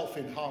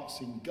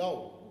self-enhancing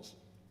goals,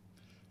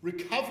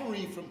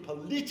 recovery from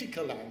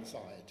political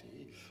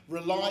anxiety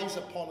relies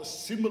upon a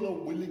similar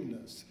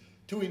willingness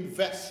to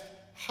invest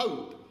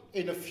hope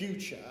in a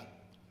future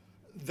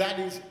that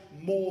is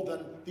more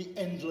than the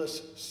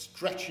endless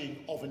stretching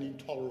of an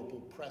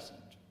intolerable present.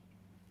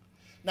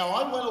 Now,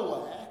 I'm well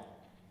aware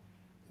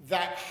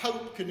that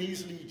hope can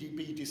easily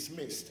be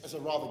dismissed as a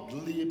rather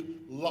glib,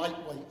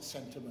 lightweight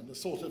sentiment, a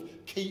sort of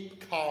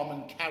keep calm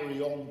and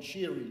carry on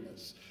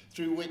cheeriness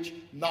through which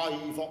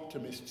naive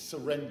optimists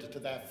surrender to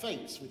their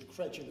fates with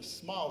credulous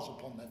smiles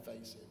upon their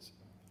faces.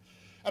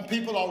 And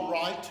people are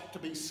right to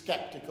be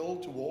sceptical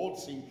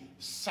towards the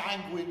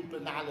sanguine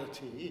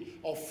banality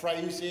of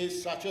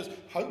phrases such as,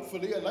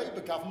 hopefully a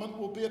Labour government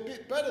will be a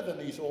bit better than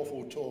these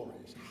awful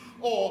Tories,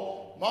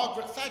 or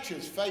Margaret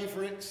Thatcher's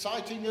favourite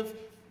citing of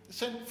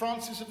St.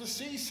 Francis of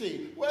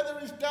Assisi, where there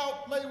is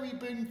doubt, may we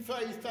bring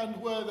faith, and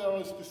where there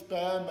is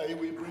despair, may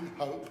we bring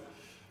hope.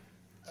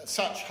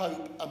 Such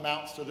hope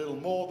amounts to little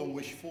more than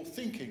wishful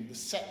thinking, the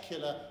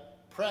secular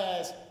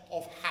prayers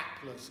of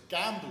hapless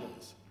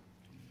gamblers.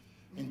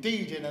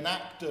 Indeed, in an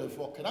act of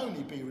what can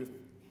only be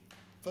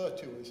referred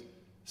to as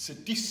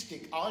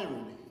sadistic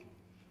irony,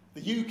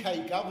 the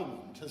UK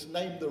government has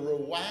named the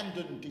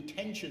Rwandan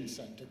detention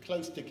centre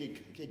close to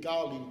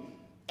Kigali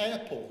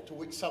airport, to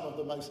which some of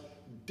the most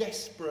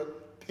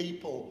desperate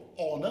people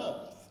on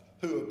earth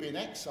who have been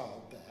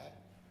exiled there,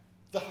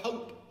 the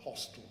Hope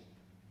Hostel.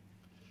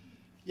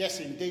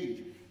 Yes,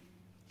 indeed,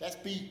 let's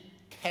be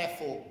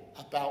careful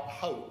about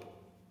hope.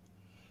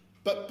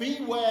 But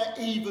beware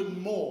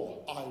even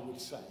more, I would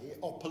say,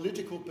 of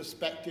political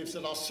perspectives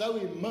that are so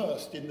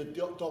immersed in the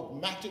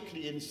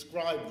dogmatically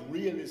inscribed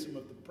realism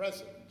of the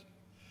present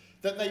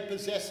that they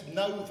possess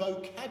no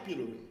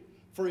vocabulary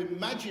for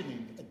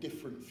imagining a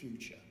different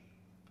future.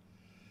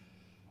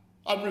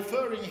 I'm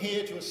referring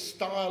here to a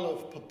style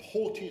of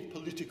purported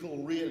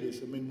political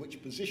realism in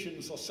which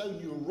positions are so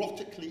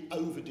neurotically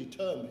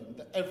overdetermined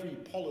that every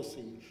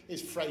policy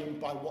is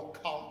framed by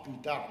what can't be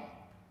done.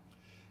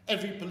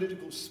 Every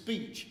political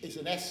speech is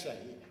an essay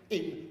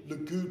in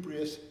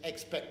lugubrious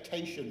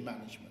expectation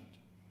management.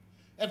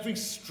 Every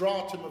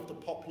stratum of the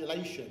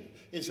population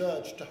is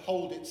urged to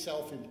hold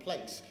itself in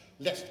place,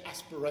 lest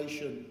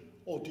aspiration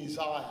or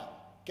desire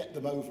get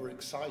them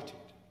overexcited.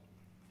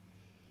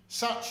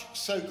 Such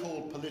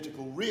so-called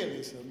political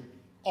realism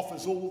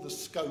offers all the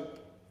scope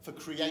for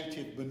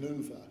creative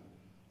manoeuvre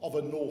of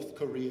a North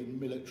Korean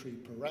military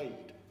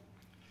parade.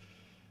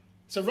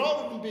 So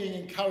rather than being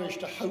encouraged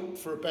to hope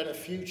for a better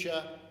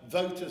future,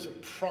 voters are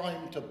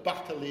primed to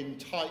buckle in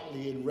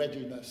tightly in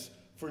readiness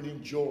for an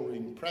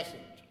enduring present.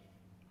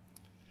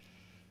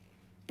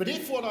 But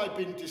if what I've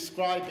been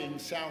describing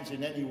sounds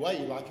in any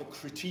way like a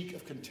critique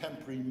of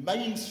contemporary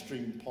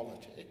mainstream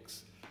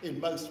politics in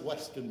most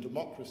Western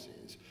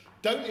democracies,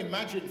 don't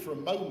imagine for a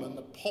moment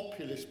that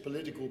populist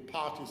political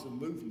parties and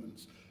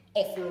movements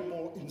offer a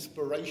more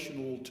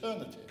inspirational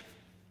alternative.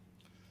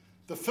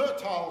 The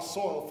fertile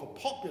soil for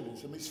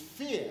populism is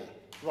fear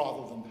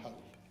rather than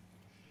hope.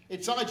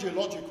 Its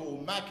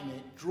ideological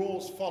magnet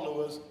draws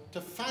followers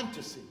to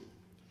fantasy,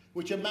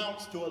 which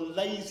amounts to a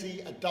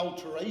lazy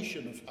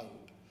adulteration of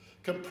hope,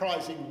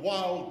 comprising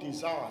wild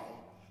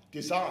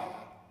desire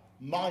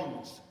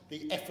minus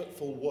the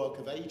effortful work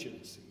of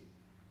agency.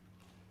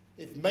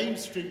 If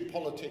mainstream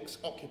politics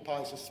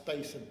occupies a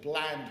space of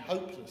bland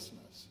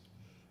hopelessness,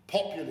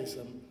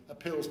 populism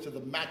appeals to the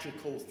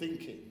magical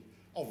thinking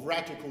of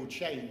radical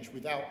change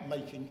without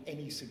making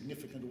any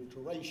significant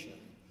alteration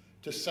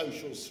to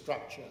social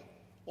structure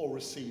or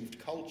received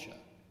culture.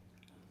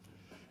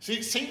 See,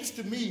 it seems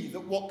to me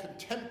that what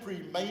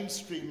contemporary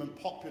mainstream and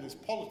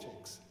populist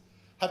politics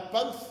have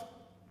both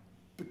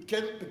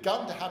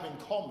begun to have in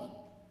common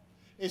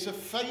is a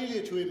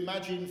failure to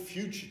imagine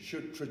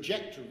future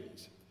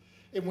trajectories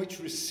in which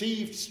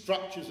received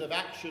structures of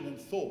action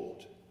and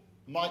thought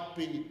might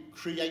be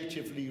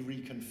creatively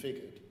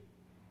reconfigured.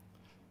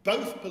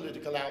 Both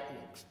political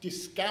outlooks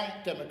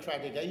discount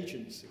democratic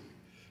agency,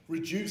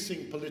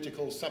 reducing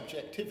political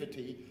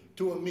subjectivity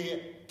to a mere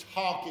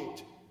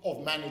target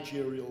of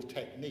managerial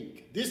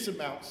technique. This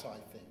amounts, I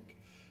think,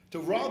 to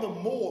rather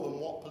more than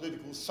what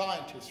political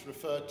scientists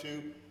refer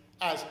to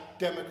as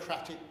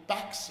democratic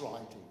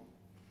backsliding.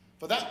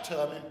 For that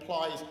term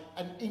implies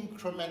an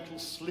incremental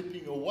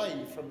slipping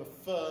away from a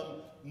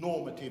firm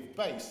normative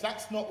base.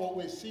 That's not what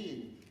we're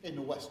seeing in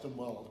the Western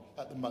world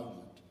at the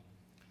moment.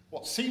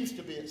 What seems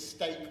to be at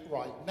stake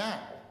right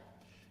now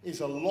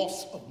is a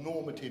loss of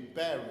normative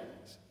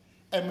bearings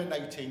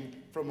emanating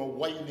from a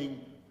waning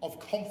of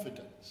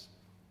confidence.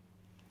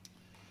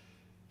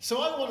 So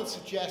I want to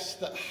suggest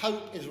that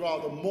hope is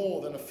rather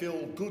more than a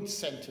feel-good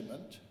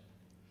sentiment.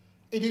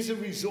 It is a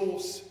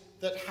resource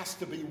that has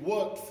to be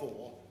worked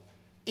for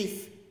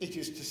if it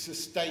is to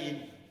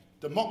sustain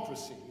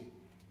democracy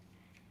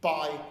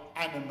by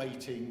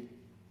animating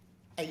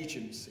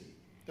agency.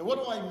 Now,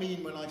 what do I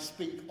mean when I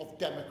speak of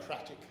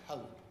democratic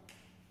hope?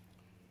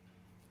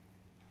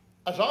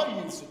 As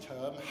I use the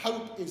term,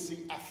 hope is the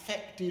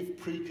affective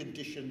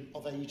precondition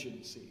of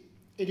agency.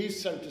 It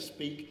is, so to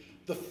speak,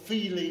 the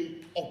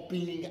feeling of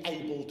being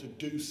able to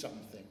do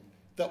something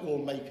that will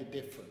make a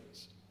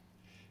difference.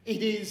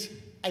 It is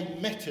a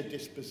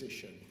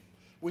meta-disposition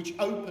which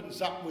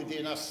opens up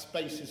within us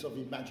spaces of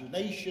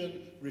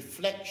imagination,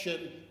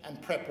 reflection,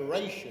 and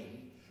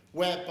preparation,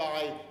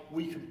 whereby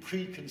we can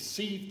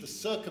preconceive the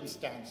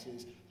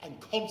circumstances and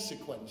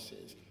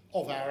consequences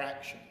of our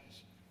actions.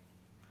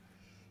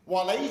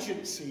 While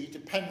agency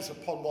depends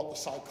upon what the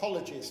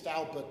psychologist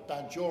Albert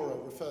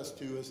Bandura refers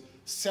to as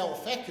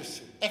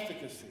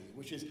self-efficacy,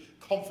 which is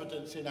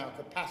confidence in our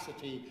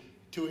capacity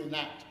to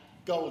enact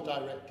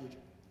goal-directed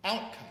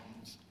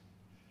outcomes,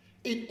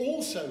 it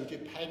also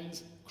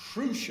depends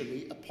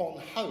crucially upon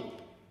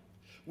hope,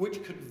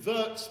 which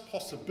converts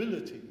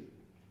possibility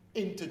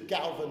into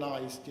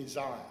galvanized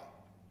desire.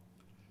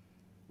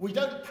 We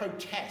don't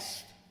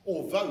protest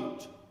or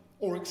vote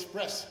or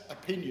express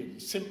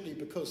opinions simply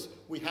because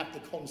we have the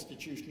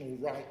constitutional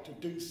right to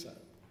do so,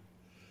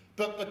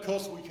 but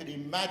because we can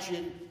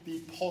imagine the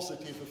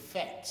positive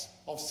effects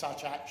of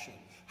such action.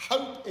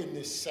 Hope, in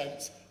this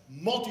sense,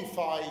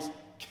 modifies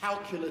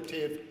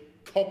calculative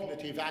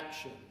cognitive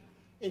action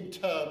in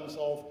terms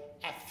of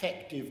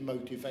affective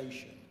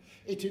motivation.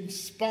 It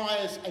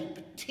inspires a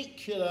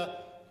particular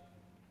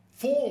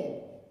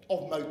form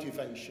of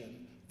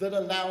motivation that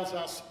allows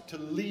us to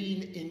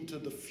lean into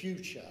the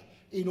future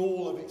in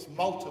all of its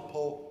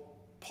multiple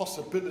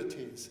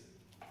possibilities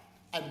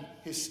and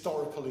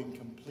historical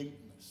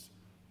incompleteness.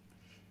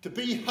 To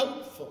be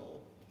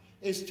hopeful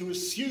is to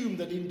assume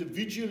that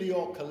individually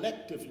or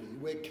collectively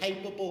we're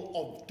capable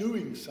of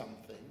doing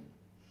something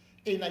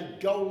in a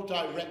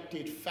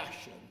goal-directed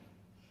fashion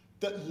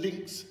that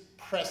links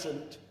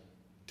present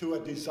to a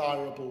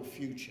desirable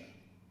future.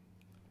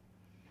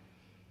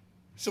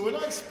 So when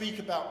I speak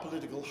about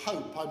political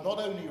hope, I'm not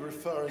only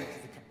referring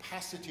to the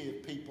capacity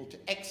of people to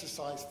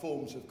exercise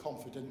forms of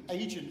confident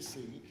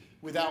agency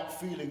without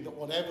feeling that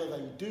whatever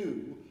they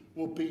do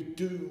will be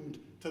doomed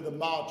to the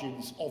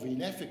margins of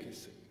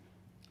inefficacy,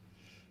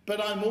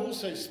 but I'm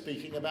also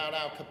speaking about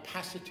our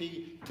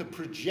capacity to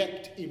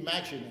project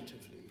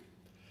imaginatively.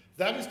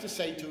 That is to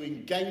say, to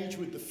engage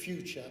with the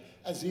future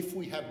as if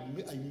we have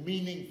a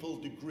meaningful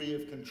degree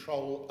of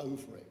control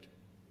over it.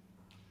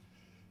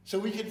 So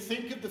we can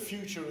think of the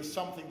future as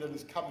something that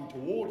is coming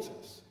towards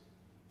us,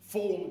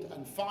 formed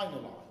and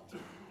finalised,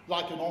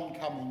 like an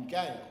oncoming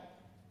gale,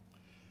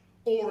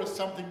 or as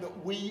something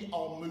that we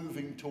are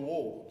moving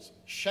towards,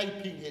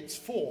 shaping its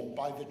form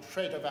by the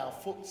tread of our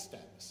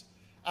footsteps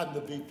and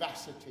the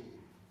vivacity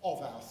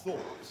of our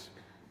thoughts.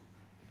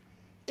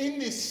 In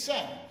this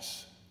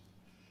sense,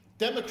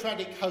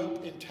 democratic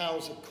hope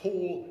entails a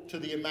call to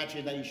the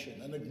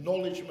imagination, an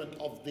acknowledgement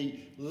of the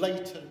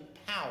latent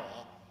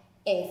power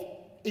of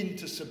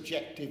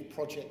intersubjective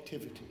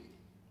projectivity.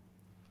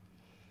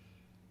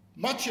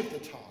 Much of the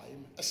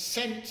time,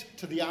 assent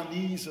to the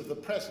unease of the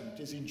present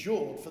is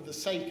endured for the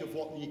sake of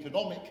what the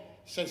economic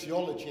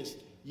sociologist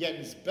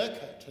Jens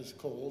Beckert has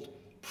called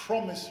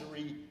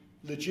promissory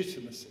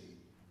legitimacy,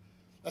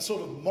 a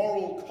sort of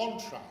moral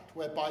contract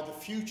whereby the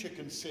future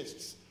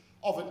consists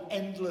of an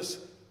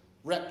endless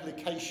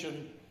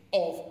replication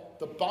of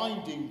the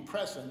binding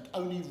present,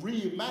 only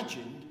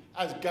reimagined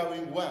as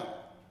going well.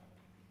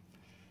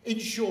 In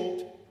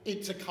short,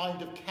 it's a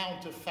kind of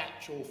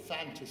counterfactual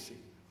fantasy.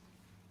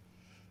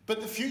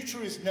 But the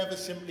future is never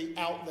simply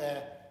out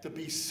there to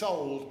be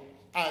sold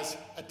as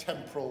a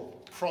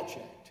temporal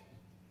project.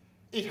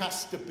 It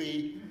has to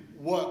be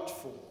worked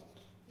for.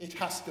 It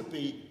has to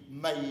be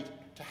made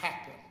to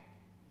happen.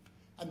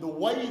 And the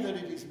way that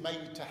it is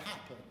made to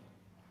happen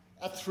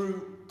are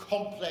through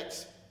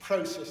complex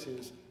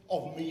processes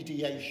of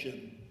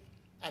mediation,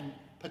 and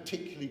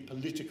particularly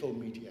political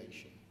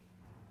mediation.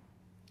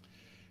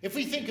 If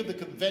we think of the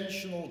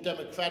conventional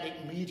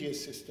democratic media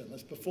system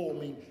as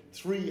performing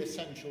three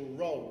essential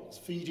roles,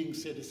 feeding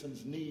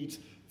citizens' needs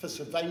for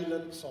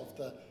surveillance of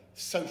the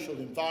social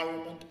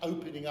environment,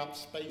 opening up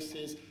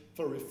spaces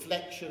for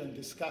reflection and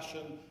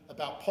discussion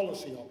about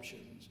policy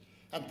options,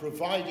 and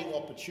providing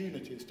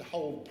opportunities to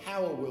hold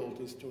power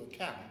wielders to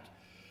account,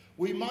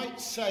 we might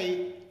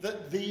say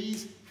that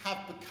these have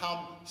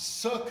become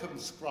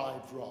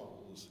circumscribed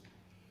roles,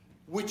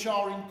 which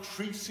are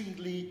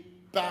increasingly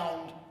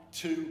bound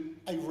to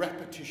a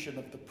repetition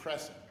of the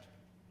present.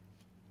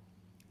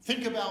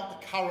 Think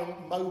about the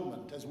current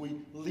moment as we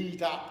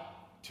lead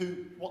up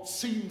to what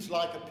seems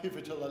like a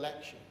pivotal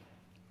election.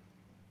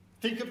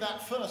 Think of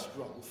that first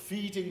role,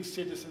 feeding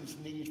citizens'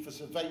 need for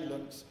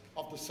surveillance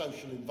of the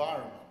social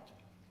environment.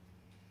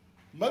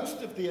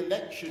 Most of the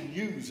election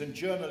news and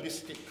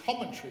journalistic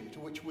commentary to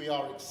which we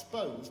are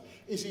exposed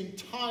is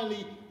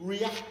entirely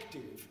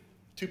reactive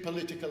to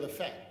political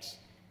effects.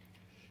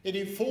 It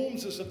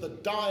informs us of the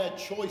dire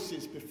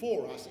choices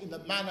before us in the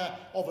manner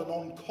of an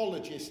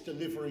oncologist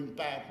delivering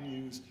bad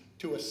news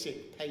to a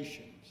sick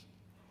patient.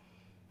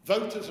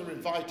 Voters are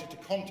invited to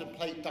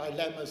contemplate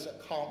dilemmas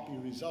that can't be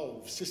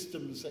resolved,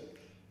 systems that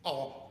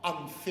are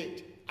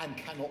unfit and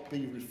cannot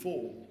be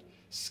reformed,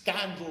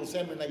 scandals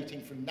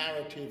emanating from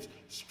narratives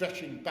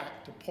stretching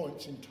back to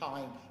points in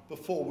time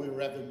before we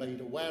were ever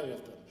made aware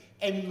of them,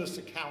 endless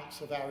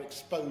accounts of our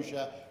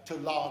exposure to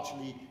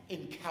largely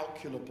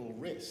incalculable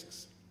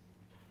risks.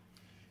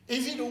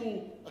 Is it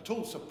at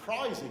all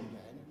surprising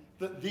then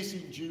that this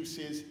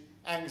induces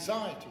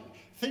anxiety?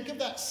 Think of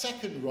that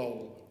second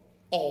role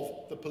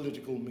of the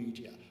political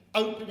media,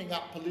 opening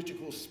up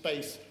political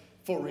space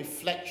for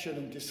reflection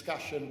and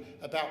discussion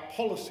about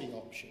policy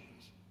options.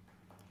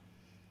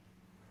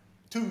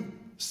 To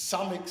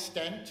some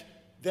extent,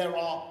 there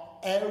are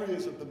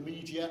areas of the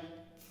media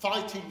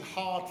fighting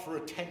hard for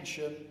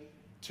attention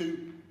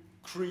to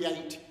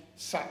create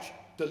such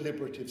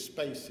deliberative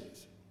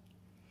spaces.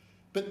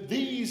 But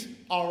these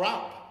are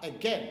up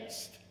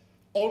against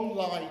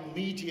online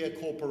media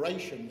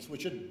corporations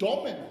which are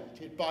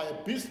dominated by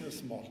a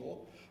business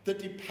model that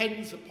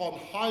depends upon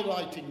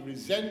highlighting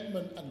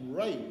resentment and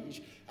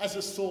rage as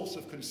a source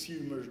of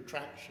consumer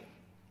attraction.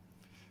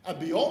 And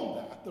beyond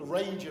that, the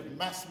range of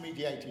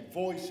mass-mediated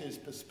voices,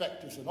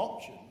 perspectives and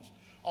options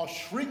are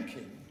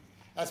shrinking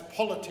as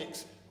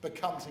politics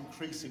becomes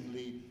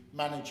increasingly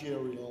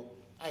managerial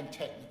and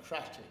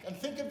technocratic. And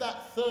think of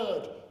that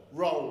third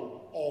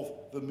role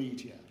of the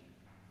media,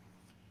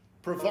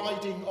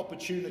 providing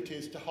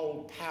opportunities to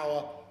hold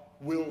power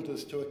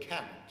wielders to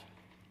account.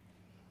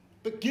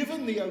 But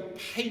given the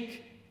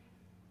opaque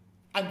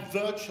and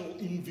virtual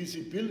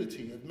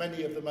invisibility of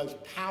many of the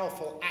most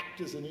powerful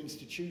actors and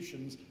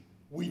institutions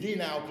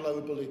within our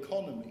global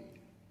economy,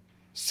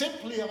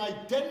 simply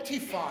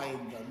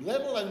identifying them,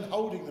 let alone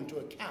holding them to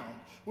account,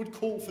 would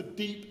call for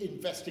deep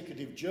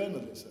investigative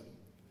journalism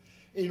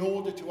in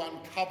order to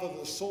uncover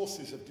the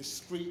sources of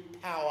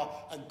discrete power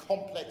and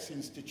complex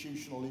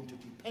institutional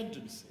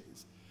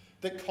interdependencies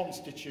that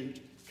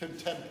constitute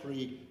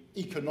contemporary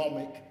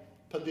economic,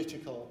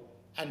 political,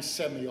 and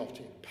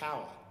semiotic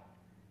power.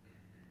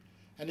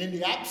 And in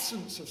the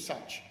absence of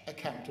such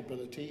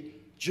accountability,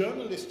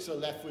 journalists are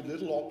left with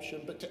little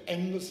option but to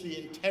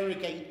endlessly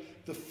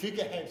interrogate the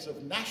figureheads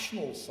of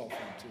national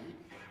sovereignty,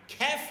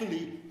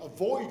 carefully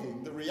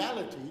avoiding the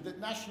reality that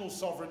national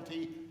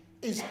sovereignty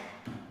is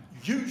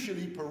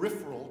usually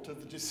peripheral to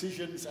the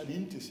decisions and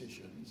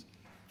indecisions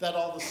that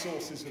are the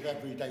sources of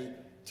everyday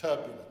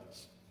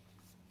turbulence.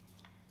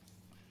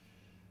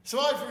 So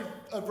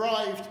I've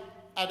arrived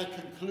at a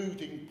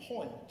concluding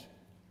point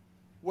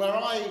where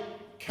I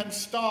can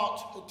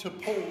start to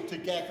pull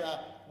together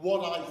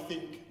what I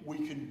think we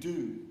can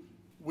do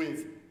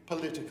with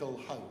political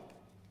hope.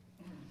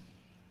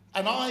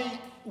 And I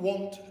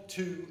want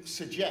to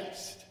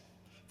suggest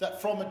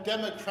that from a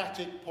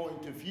democratic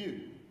point of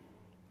view,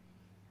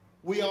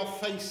 we are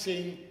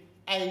facing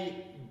a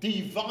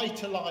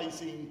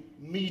devitalising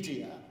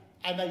media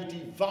and a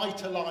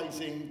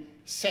devitalising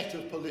set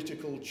of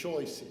political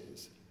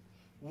choices,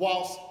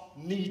 whilst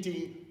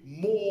needing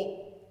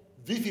more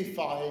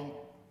vivifying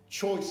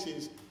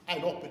choices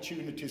and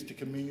opportunities to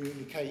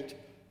communicate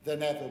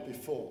than ever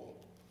before.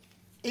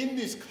 In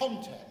this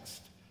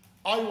context,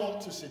 I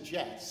want to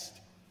suggest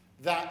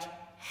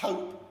that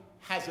hope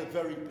has a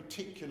very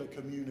particular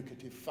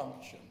communicative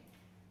function.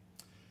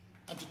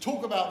 And to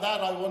talk about that,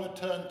 I want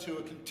to turn to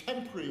a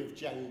contemporary of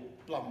Jay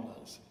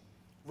Blumler's,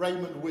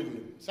 Raymond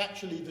Williams.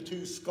 Actually, the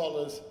two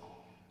scholars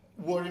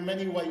were in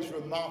many ways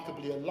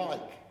remarkably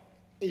alike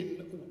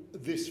in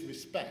this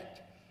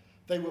respect.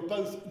 They were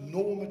both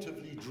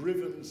normatively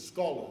driven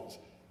scholars,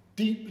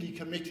 deeply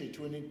committed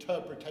to an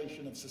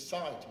interpretation of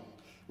society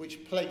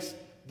which placed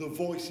the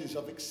voices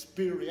of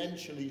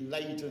experientially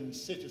laden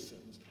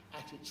citizens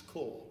at its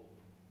core.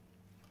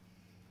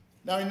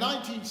 Now, in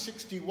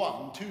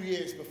 1961, 2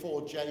 years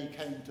before Jay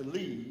came to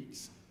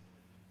Leeds,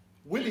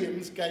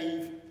 Williams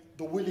gave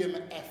the William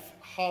F.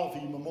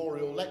 Harvey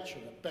Memorial Lecture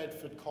at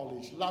Bedford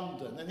College,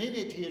 London, and in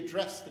it he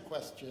addressed the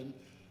question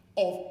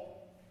of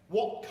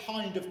what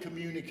kind of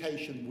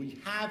communication we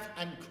have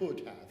and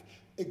could have.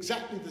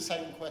 Exactly the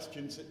same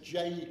questions that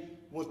Jay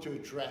was to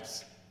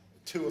address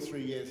 2 or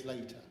 3 years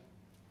later.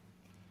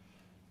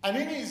 And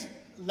in his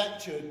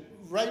lecture,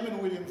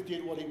 Raymond Williams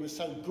did what he was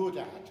so good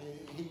at.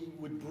 He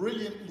would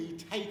brilliantly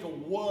take a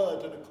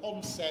word and a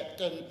concept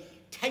and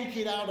take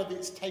it out of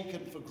its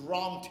taken for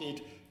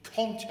granted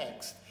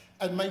context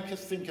and make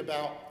us think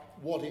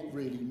about what it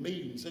really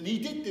means. And he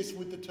did this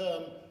with the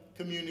term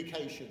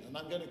communication, and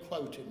I'm going to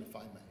quote him if I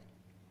may.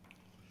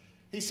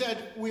 He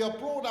said, "We are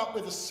brought up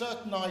with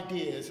certain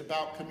ideas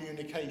about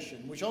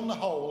communication, which on the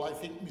whole I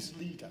think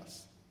mislead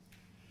us.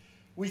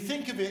 We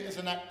think of it as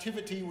an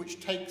activity which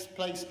takes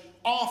place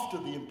after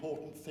the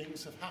important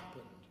things have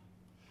happened.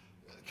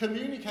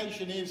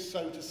 Communication is,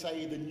 so to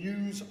say, the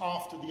news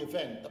after the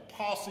event, the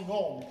passing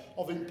on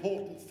of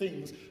important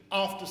things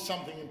after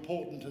something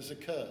important has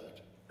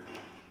occurred.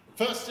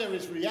 First there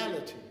is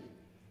reality,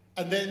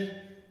 and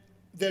then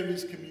there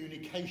is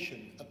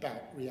communication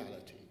about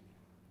reality."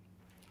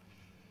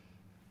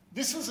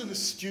 This is an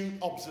astute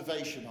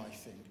observation, I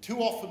think. Too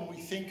often we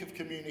think of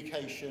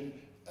communication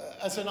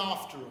as an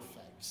after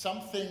effect,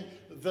 something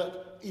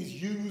that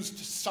is used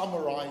to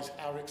summarize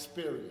our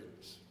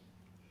experience.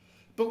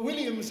 But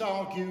Williams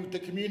argued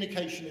that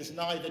communication is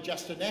neither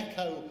just an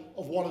echo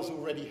of what has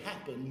already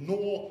happened,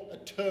 nor a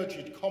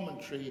turgid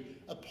commentary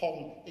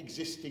upon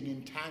existing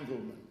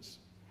entanglements.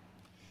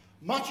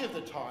 Much of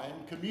the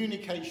time,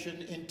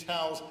 communication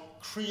entails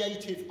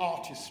creative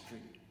artistry,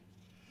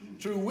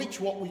 through which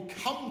what we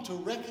come to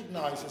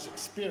recognize as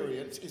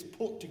experience is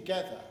put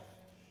together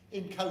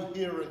in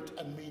coherent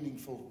and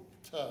meaningful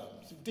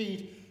terms.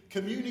 Indeed,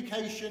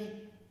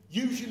 communication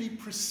usually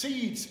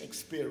precedes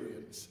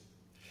experience,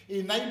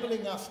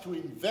 enabling us to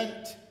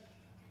invent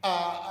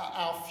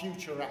our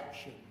future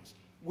actions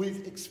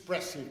with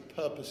expressive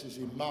purposes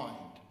in mind.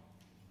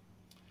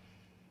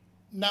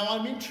 Now,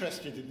 I'm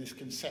interested in this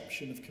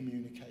conception of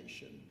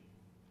communication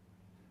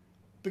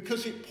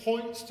because it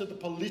points to the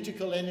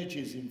political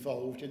energies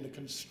involved in the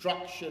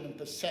construction and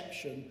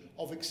perception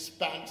of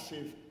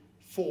expansive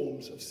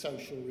forms of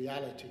social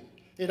reality.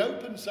 It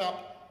opens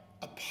up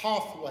a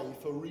pathway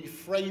for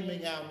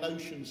reframing our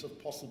notions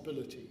of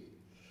possibility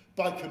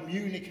by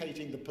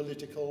communicating the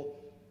political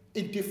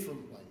in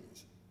different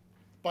ways,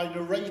 by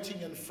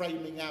narrating and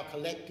framing our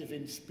collective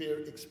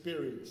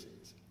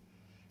experiences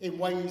in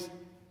ways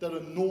that are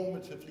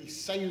normatively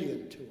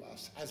salient to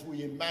us as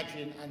we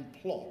imagine and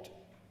plot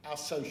our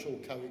social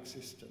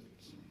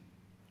coexistence.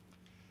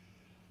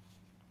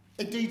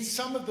 Indeed,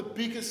 some of the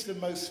biggest and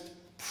most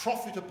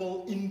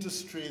profitable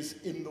industries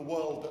in the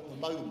world at the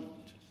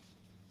moment,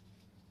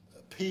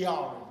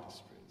 PR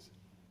industries,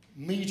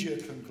 media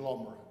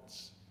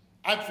conglomerates,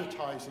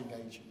 advertising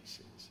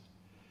agencies,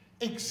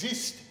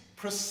 exist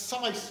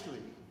precisely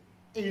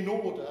in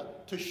order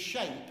to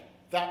shape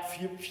that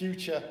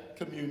future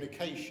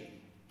communication,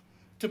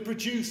 to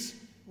produce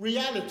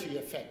reality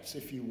effects,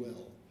 if you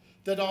will,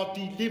 that are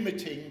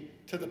delimiting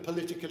to the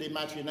political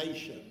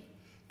imagination,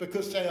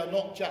 because they are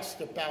not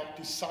just about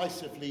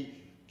decisively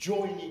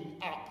joining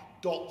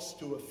up dots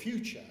to a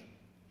future,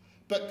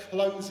 but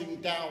closing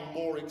down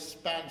more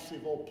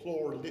expansive or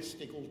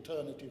pluralistic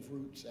alternative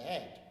routes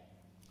ahead.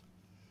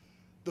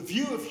 The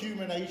view of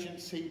human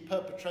agency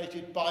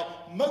perpetrated by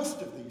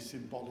most of these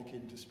symbolic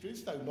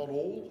industries, though not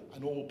all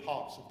and all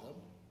parts of them,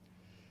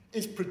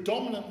 is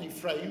predominantly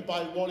framed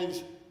by what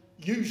is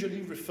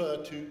usually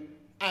referred to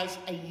as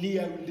a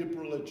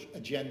neoliberal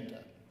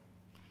agenda,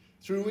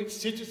 through which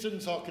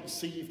citizens are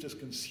conceived as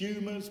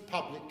consumers,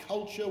 public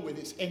culture with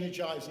its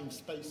energizing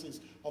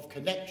spaces of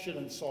connection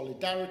and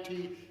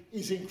solidarity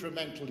is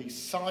incrementally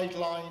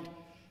sidelined,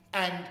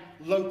 and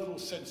local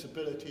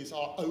sensibilities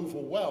are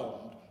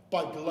overwhelmed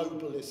by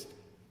globalist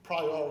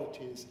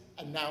priorities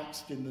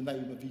announced in the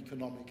name of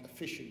economic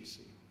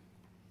efficiency.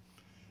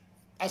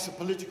 As the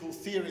political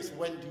theorist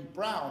Wendy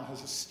Brown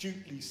has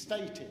astutely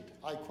stated,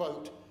 I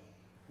quote,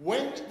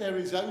 "When there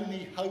is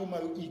only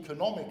homo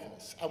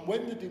economicus, and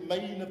when the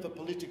domain of the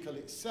political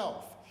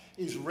itself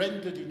is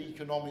rendered in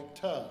economic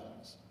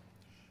terms,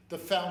 the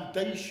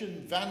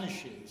foundation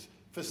vanishes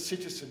for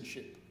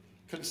citizenship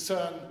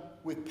concerned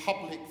with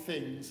public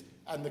things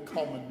and the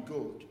common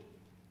good."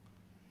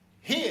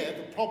 Here,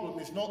 the problem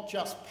is not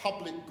just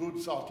public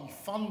goods are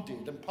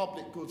defunded and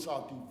public goods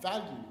are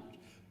devalued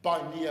by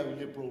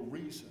neoliberal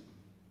reason,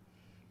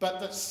 but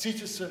that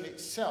citizen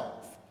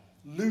itself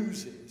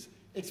loses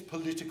its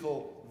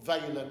political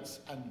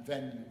valence and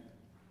venue.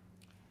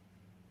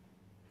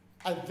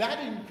 And that,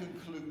 in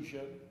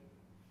conclusion,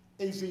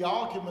 is the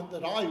argument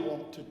that I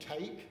want to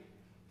take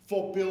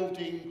for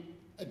building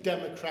a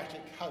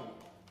democratic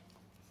hope.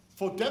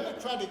 For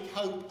democratic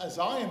hope, as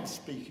I am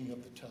speaking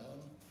of the term,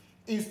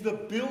 is the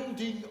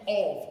building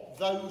of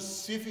those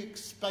civic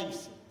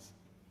spaces,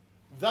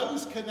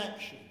 those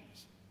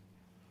connections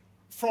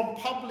from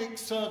public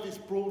service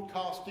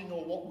broadcasting,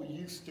 or what we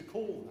used to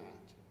call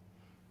that,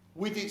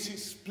 with its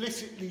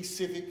explicitly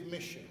civic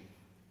mission,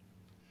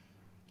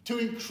 to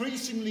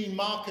increasingly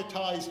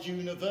marketised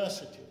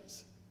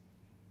universities,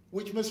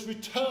 which must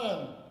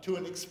return to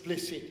an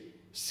explicit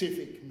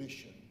civic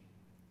mission,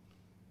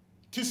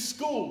 to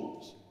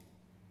schools,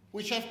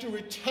 which have to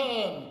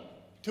return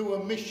to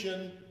a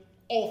mission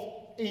of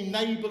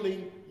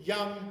enabling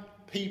young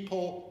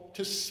people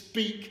to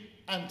speak,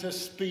 and to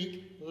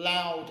speak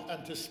loud,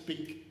 and to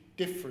speak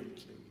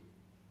differently,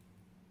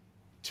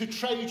 to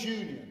trade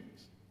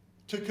unions,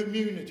 to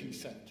community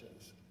centres,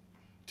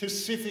 to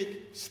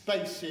civic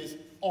spaces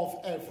of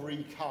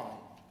every kind.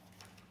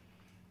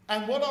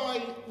 And what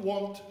I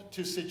want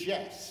to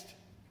suggest,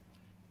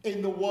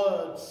 in the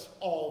words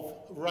of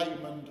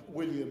Raymond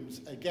Williams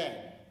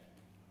again,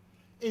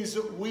 is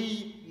that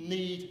we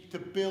need to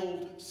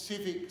build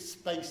civic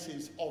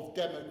spaces of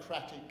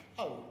democratic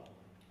code,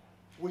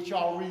 which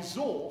are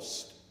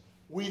resourced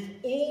with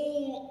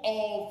all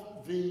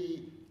of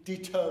the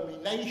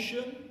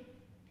determination,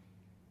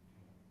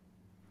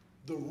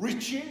 the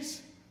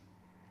riches,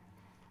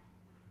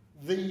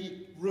 the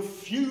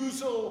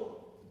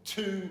refusal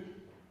to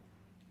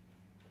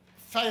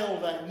fail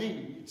their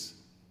needs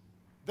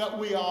that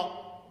we are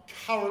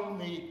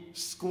currently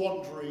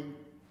squandering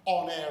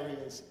on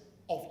areas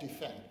of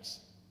defence.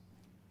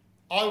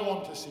 I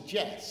want to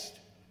suggest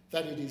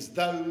that it is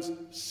those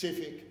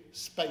civic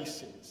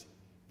spaces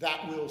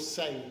that will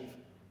save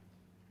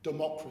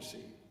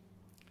democracy.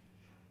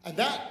 And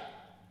that,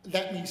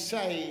 let me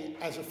say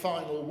as a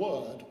final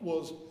word,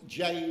 was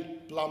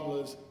Jay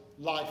Blumler's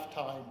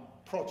lifetime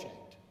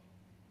project.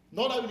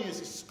 Not only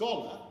as a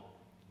scholar,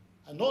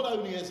 and not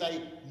only as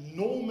a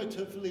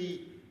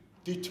normatively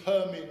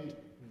determined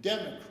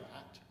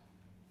Democrat,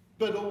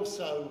 but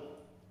also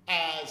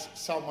as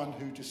someone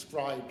who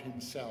described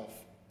himself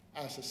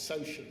as a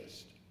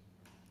socialist.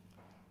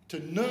 To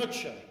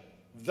nurture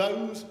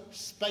those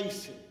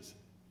spaces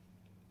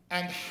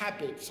and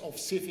habits of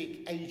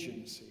civic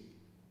agency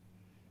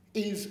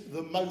is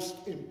the most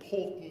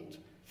important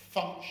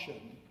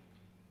function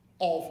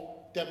of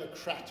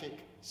democratic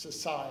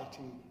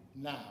society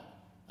now.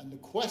 And the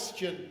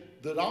question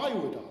that I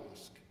would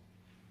ask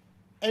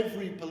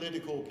every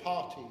political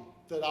party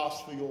that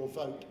asks for your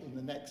vote in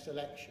the next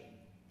election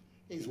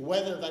is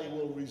whether they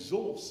will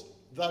resource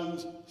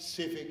those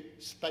civic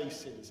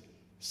spaces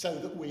so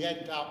that we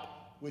end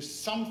up with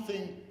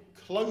something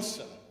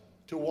closer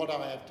to what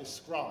I have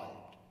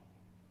described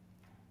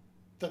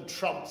than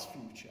Trump's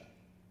future,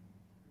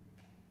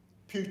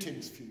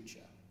 Putin's future,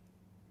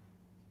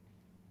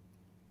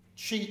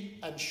 cheap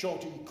and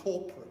shoddy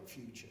corporate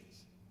futures,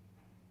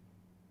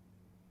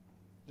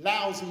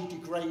 lousy,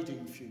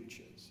 degrading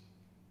futures,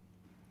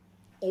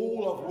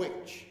 all of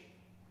which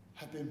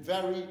have been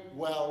very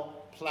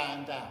well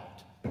planned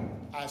out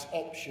as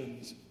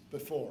options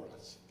before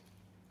us.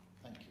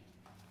 Thank you.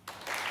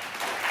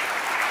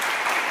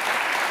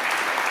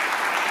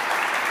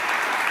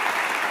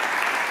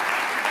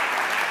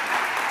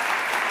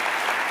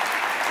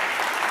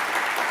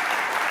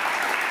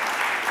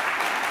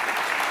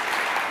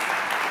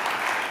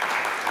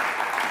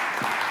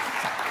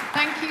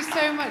 Thank you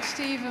so much,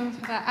 Stephen,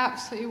 for that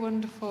absolutely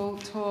wonderful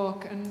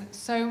talk, and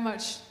so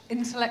much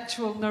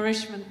intellectual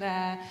nourishment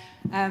there,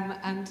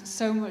 and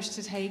so much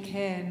to take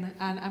in.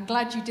 And I'm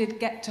glad you did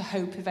get to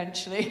hope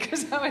eventually,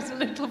 because I was a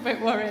little bit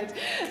worried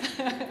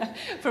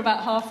for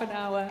about half an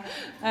hour.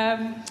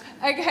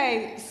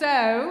 Okay,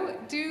 so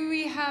do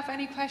we have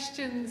any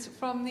questions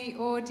from the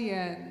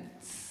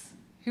audience?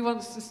 Who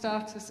wants to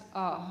start us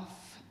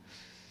off?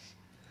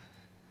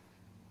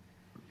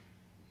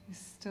 You're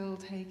still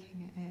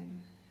taking it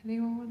in.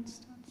 Anyone want to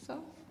start us off?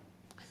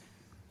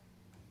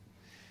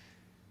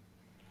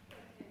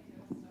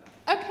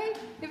 Okay,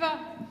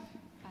 Yvonne.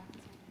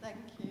 Thank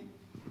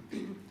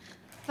you.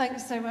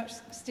 Thanks so much,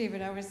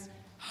 Stephen. I was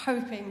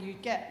hoping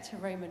you'd get to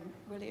Raymond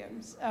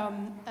Williams.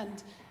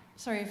 And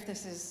sorry if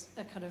this is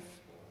a kind of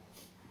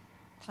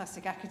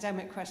classic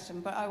academic question,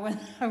 but I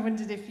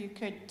wondered if you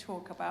could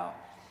talk about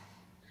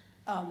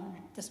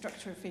the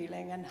structure of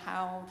feeling and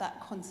how that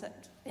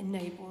concept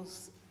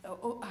enables,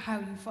 or how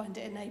you find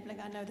it enabling.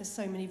 I know there's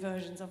so many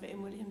versions of it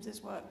in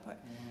Williams's work,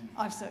 but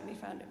I've certainly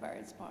found it very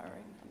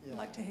inspiring. I'd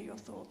like to hear your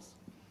thoughts.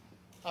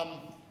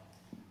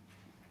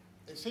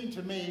 It seemed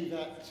to me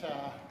that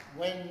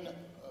when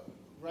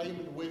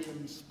Raymond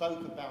Williams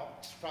spoke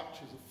about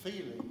structures of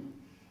feeling,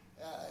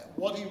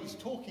 what he was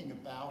talking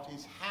about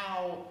is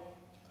how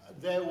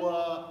there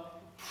were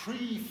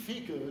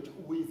prefigured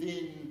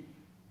within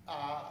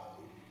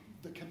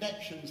the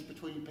connections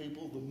between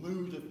people, the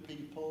mood of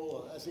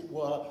people, as it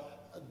were,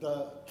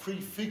 the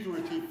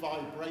prefigurative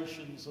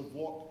vibrations of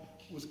what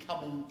was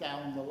coming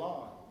down the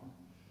line,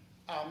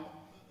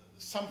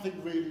 something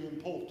really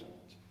important.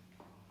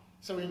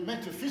 So in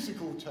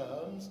metaphysical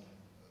terms,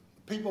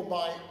 people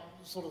might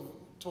sort of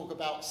talk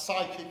about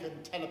psychic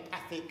and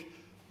telepathic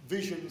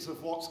visions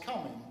of what's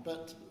coming,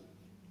 but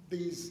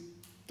these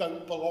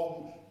don't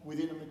belong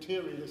within a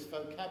materialist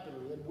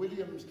vocabulary. And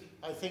Williams,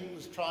 I think,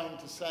 was trying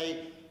to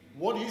say,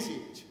 what is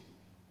it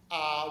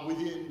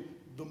within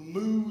the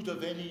mood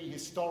of any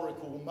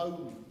historical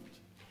moment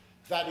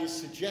that is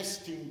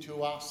suggesting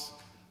to us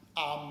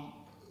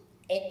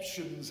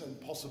options and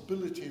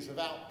possibilities of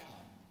outcome.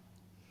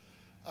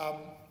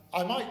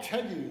 I might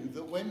tell you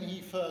that when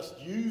he first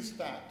used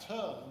that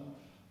term,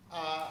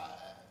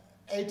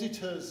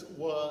 editors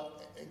were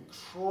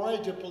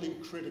incredibly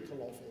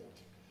critical of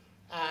it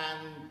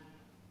and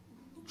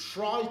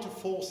tried to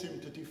force him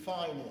to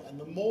define it. And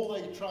the more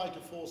they tried to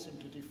force him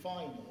to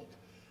define it,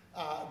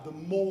 the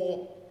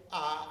more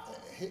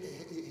he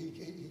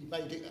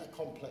made it a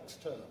complex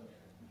term.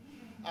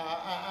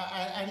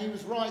 And he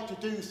was right to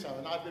do so.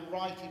 And I've been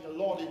writing a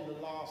lot in the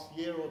last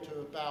year or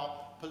two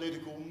about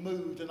political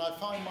mood, and I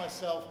find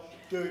myself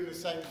doing the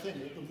same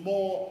thing. The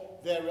more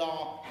there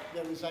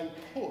is a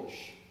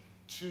push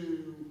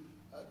to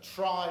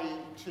try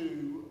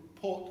to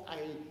put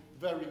a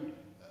very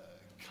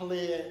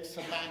clear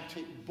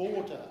semantic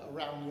border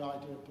around the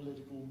idea of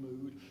political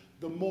mood,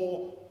 the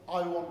more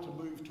I want to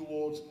move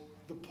towards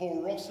the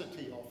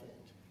porosity of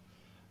it.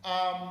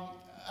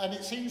 And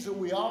it seems that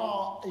we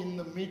are in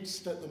the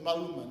midst at the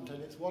moment,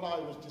 and it's what I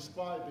was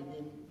describing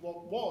in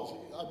what was,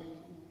 I mean,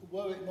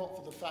 were it not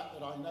for the fact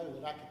that I know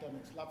that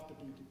academics love to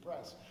be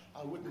depressed,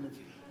 I wouldn't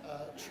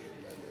have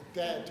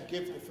dared to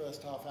give the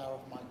first half hour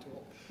of my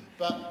talk.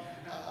 But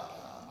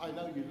I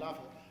know you love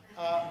it.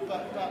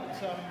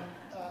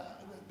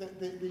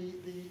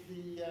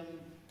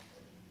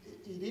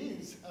 It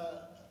is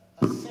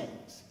a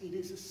sense. It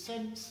is a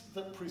sense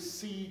that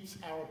precedes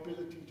our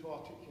ability to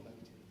articulate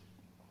it.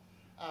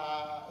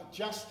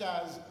 Just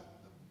as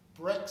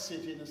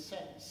Brexit, in a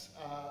sense,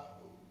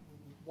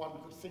 one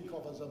could think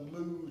of as a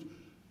mood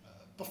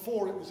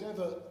before it was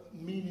ever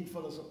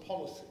meaningful as a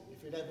policy,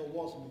 if it ever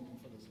was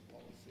meaningful as a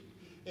policy.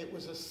 It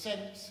was a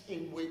sense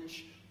in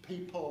which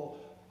people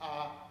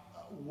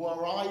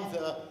were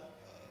either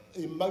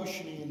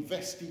emotionally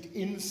invested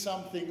in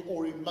something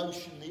or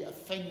emotionally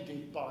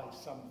offended by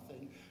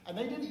something, and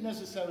they didn't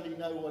necessarily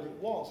know what it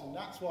was. And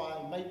that's why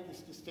I make this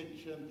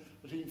distinction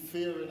between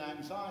fear and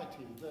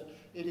anxiety, that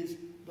it is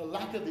the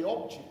lack of the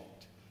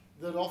object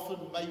that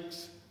often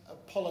makes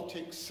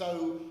politics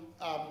so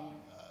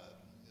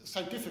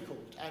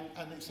difficult.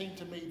 And it seemed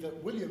to me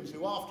that Williams,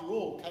 who after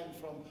all came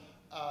from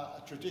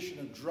a tradition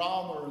of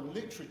drama and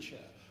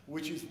literature,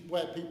 which is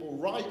where people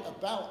write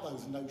about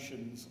those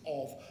notions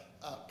of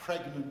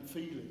pregnant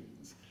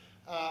feelings,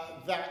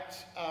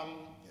 that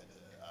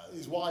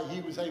is why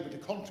he was able to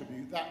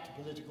contribute that to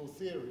political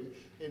theory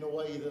in a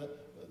way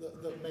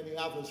that many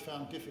others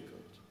found difficult.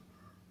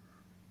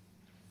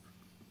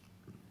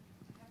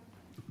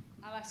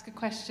 I'll ask a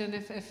question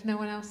if no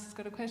one else has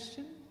got a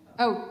question.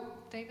 Oh,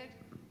 David?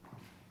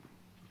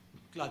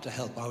 Glad to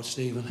help out,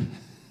 Stephen.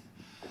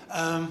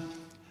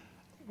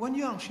 When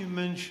you actually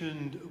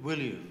mentioned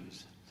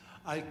Williams,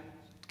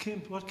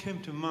 what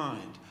came to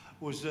mind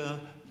was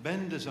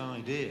Bender's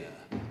idea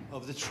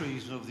of the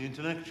treason of the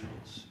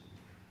intellectuals,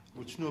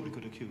 which nobody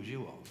could accuse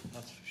you of,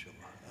 that's for sure.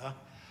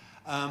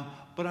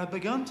 But I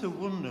began to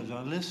wonder as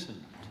I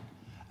listened,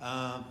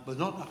 but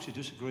not actually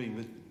disagreeing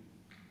with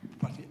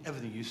practically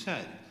everything you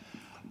said,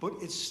 but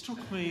it struck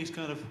me as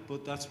kind of,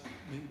 but that's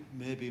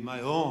maybe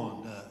my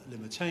own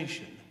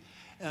limitation,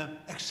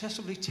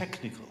 excessively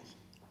technical.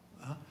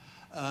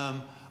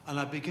 And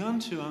I began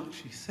to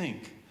actually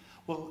think,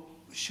 well,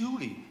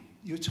 surely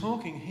you're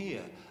talking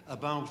here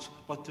about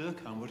what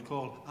Durkheim would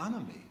call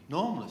anomie,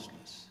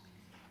 normlessness.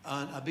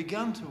 And I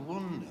began to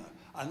wonder,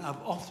 and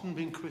I've often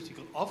been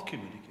critical of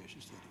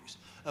communication studies,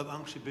 of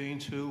actually being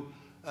too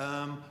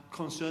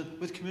concerned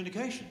with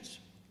communications.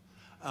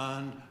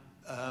 And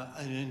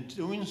in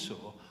doing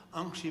so,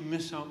 actually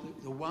miss out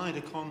the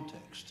wider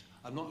context.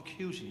 I'm not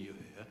accusing you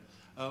here,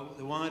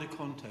 the wider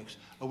context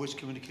of which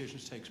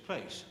communications takes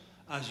place.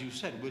 As you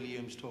said,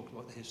 Williams talked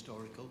about the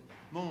historical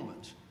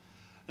moment.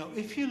 Now,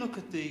 if you look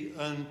at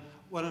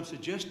what I'm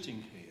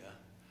suggesting here,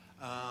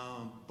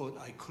 but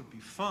I could be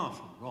far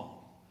from wrong,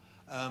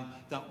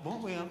 that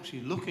what we're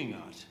actually looking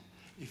at,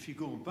 if you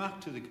go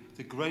back to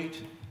the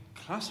great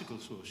classical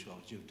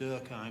sociology of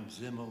Durkheim,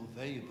 Simmel,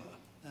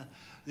 Weber,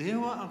 they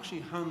were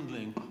actually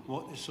handling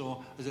what they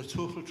saw as a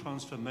total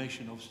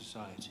transformation of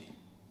society.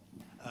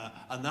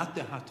 And that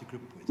they had to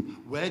grip with.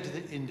 Where did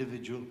the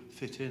individual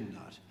fit in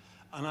that?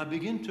 And I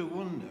begin to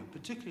wonder,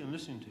 particularly in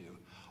listening to you,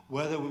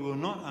 whether we were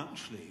not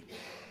actually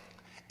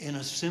in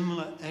a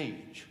similar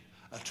age,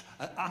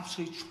 an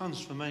absolute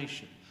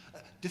transformation.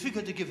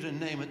 Difficult to give it a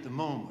name at the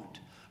moment,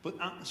 but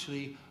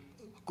actually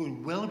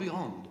going well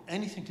beyond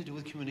anything to do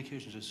with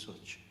communications as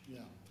such. Yeah,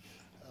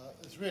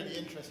 it's really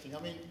interesting. I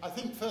mean, I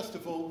think first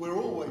of all, we're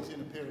always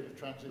in a period of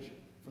transition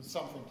from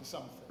something to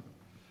something.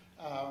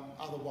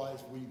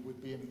 Otherwise, we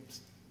would be in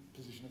a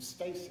position of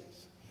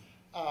stasis.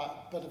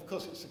 But of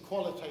course, it's the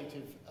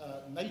qualitative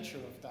nature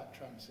of that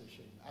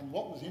transition. And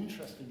what was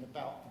interesting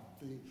about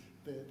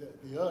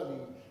the early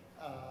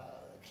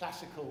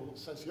classical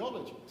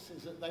sociologists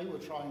is that they were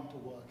trying to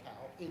work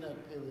out, in a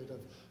period of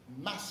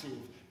massive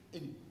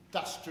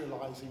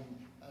industrializing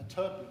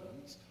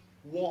turbulence,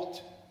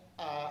 what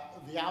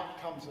the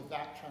outcomes of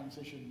that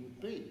transition would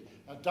be.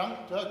 Now,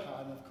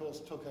 Durkheim, of course,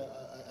 took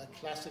a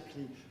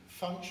classically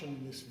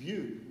functionalist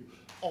view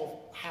of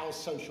how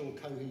social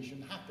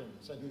cohesion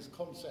happens, and his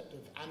concept of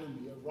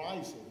anomie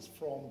arises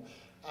from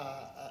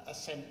a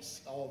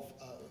sense of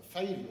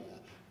failure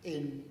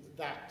in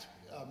that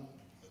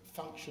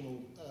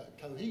functional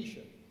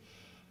cohesion.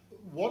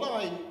 What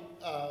I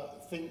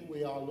think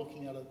we are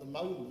looking at the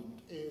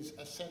moment is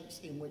a sense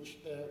in which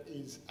there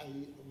is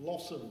a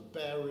loss of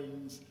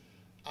bearings,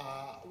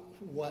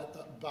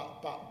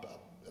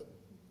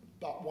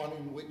 but one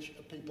in which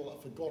people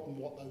have forgotten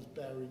what those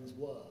bearings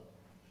were.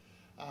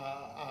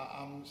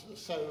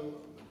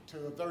 So,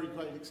 to a very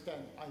great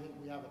extent, I think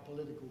we have a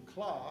political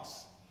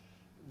class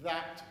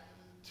that,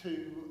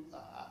 to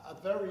a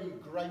very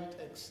great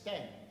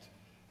extent,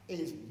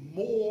 is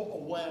more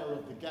aware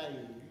of the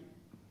game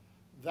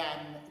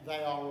than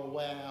they are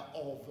aware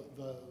of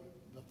the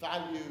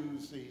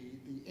values, the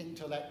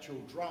intellectual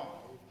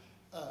drive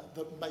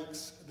that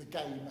makes the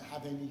game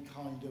have any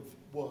kind of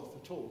worth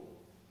at all.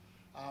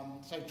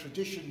 So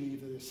traditionally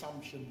the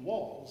assumption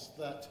was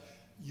that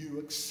you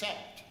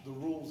accept the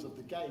rules of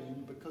the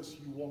game because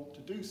you want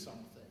to do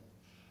something.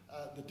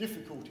 The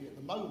difficulty at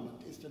the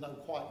moment is to know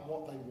quite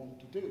what they want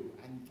to do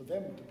and for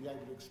them to be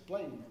able to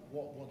explain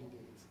what it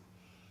is.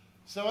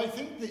 So I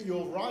think that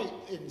you're right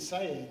in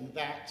saying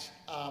that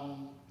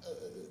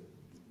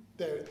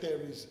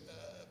there is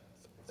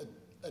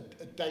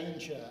a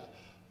danger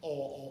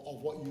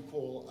of what you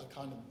call a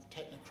kind of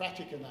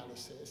technocratic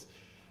analysis,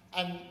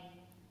 and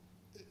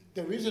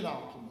there is an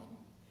argument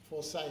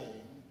for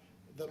saying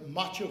that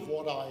much of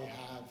what I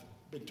have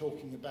been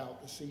talking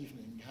about this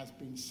evening has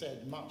been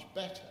said much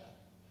better.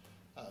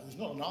 There's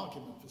not an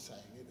argument for saying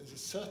it, there's a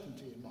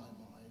certainty in my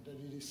mind,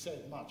 and it is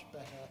said much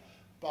better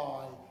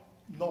by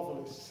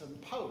novelists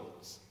and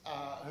poets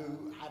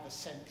who have a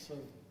sense of,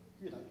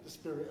 the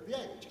spirit of the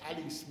age.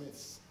 Ali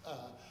Smith's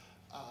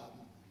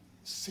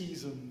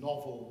season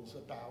novels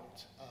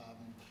about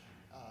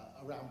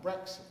around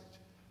Brexit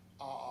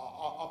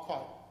are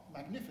quite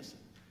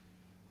magnificent,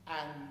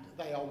 and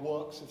they are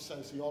works of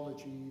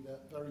sociology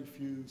that very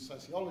few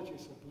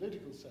sociologists or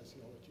political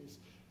sociologists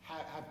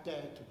have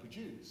dared to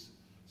produce.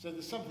 So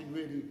there's something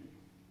really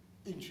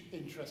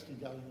interesting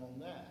going on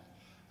there.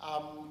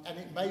 And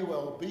it may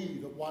well be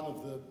that one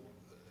of the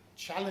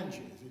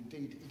challenges,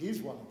 indeed it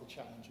is one of the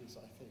challenges,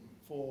 I think,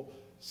 for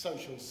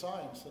social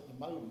science at the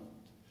moment,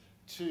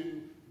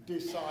 to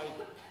decide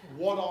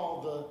what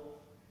are the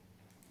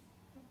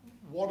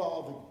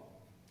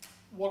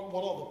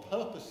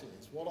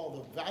purposes, what are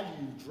the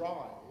value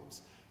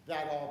drives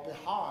that are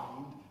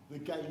behind the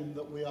game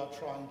that we are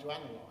trying to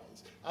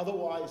analyse.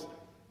 Otherwise,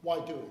 why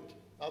do it?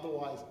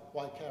 Otherwise,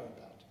 why care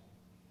about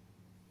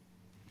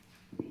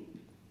it?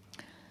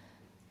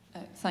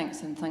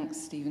 Thanks, and thanks,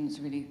 Stephen. It's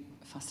a really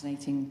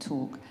fascinating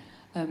talk.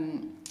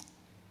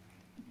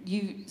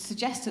 You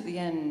suggest at the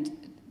end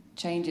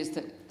changes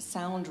that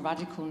sound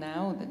radical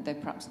now, that they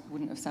perhaps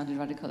wouldn't have sounded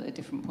radical at a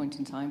different point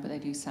in time, but they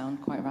do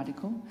sound quite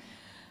radical.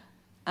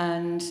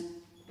 And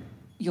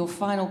your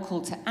final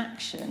call to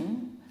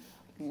action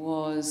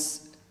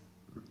was,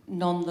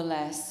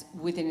 nonetheless,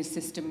 within a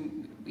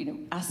system,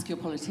 ask your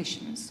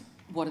politicians,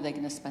 what are they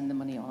going to spend the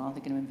money on? Are they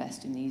going to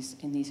invest in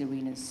these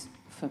arenas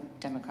for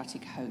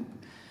democratic hope?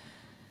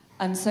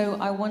 And so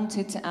I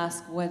wanted to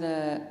ask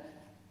whether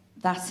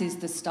that is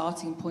the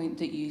starting point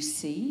that you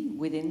see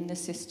within the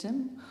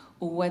system,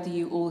 or whether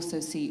you also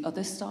see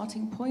other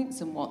starting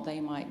points and what they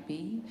might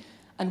be.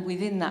 And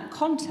within that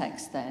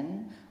context,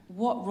 then,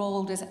 what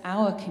role does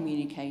our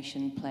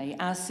communication play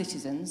as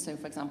citizens, so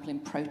for example in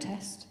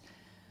protest,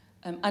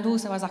 and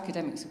also as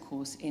academics, of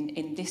course,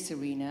 in this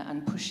arena,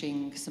 and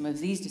pushing some of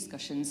these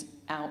discussions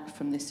out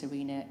from this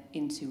arena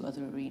into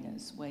other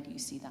arenas? Where do you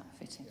see that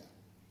fitting? Yeah.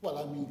 Well,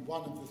 I mean,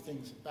 one of the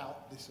things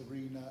about this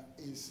arena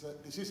is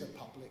that this is a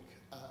public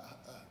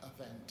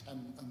event,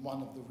 and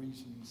one of the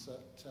reasons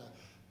that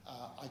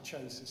I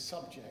chose this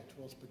subject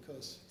was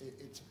because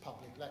it's a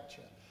public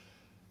lecture.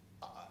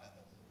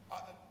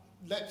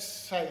 Let's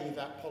say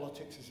that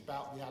politics is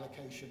about the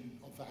allocation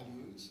of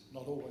values,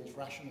 not always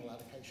rational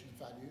allocation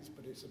of values,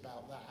 but it's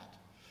about that.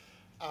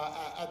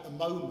 At the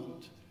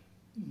moment,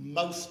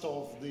 most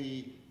of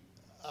the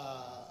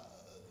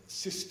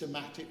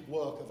systematic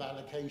work of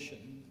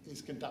allocation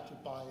is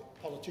conducted by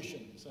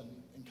politicians, and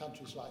in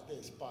countries like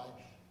this, by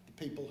the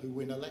people who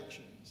win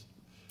elections.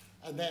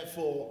 And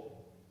therefore,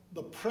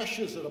 the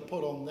pressures that are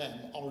put on them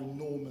are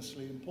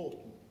enormously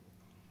important.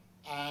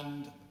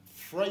 And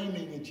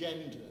framing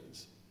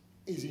agendas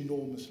is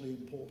enormously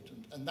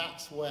important, and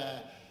that's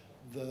where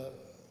the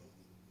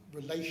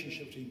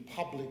relationship between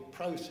public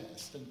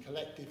protest and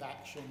collective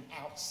action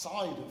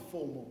outside of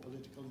formal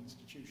political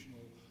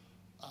institutional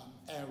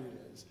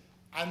areas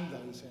and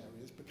those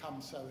areas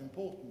becomes so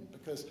important,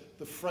 because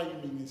the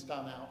framing is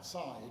done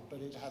outside, but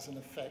it has an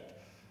effect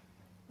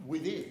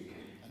within,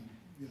 and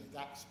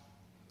that's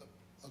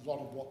a lot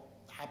of what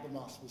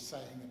Habermas was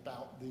saying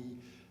about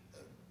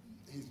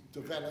his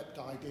developed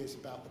ideas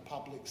about the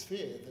public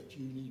sphere, that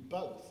you need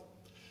both.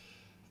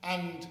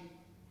 And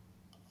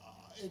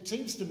it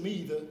seems to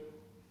me that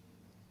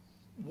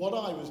what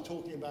I was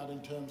talking about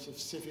in terms of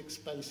civic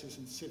spaces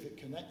and civic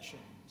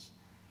connections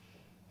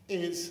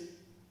is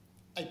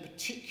a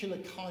particular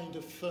kind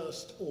of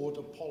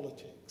first-order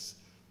politics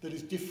that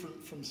is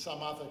different from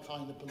some other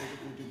kind of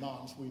political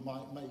demands we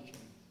might be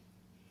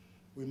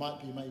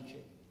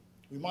making.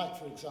 We might,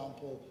 for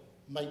example,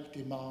 make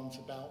demands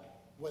about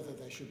whether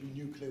there should be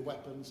nuclear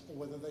weapons or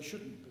whether there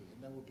shouldn't be.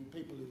 And there will be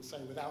people who will say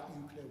without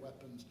nuclear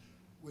weapons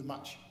we're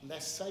much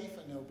less safe,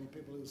 and there will be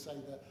people who will say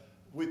that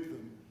with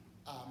them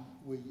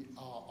we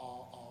are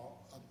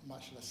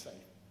much less safe.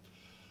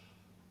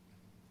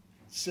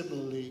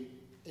 Similarly,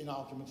 in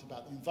arguments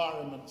about the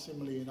environment,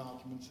 similarly in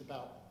arguments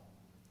about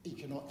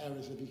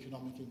areas of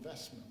economic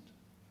investment.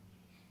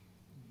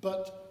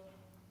 But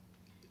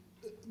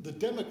the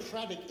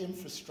democratic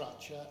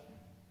infrastructure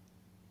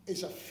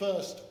is a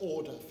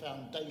first-order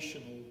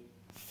foundational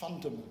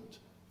fundament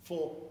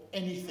for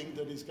anything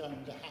that is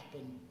going to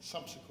happen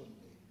subsequently.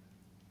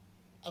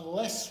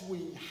 Unless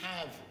we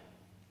have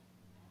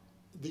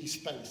these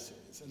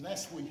spaces,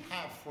 unless we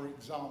have, for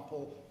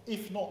example,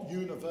 if not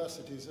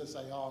universities as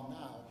they are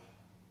now,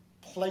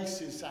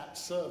 places that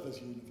serve as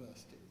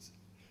universities,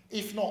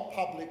 if not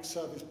public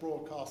service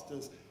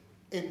broadcasters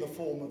in the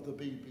form of the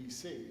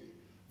BBC,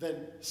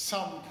 then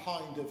some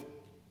kind of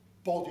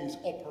bodies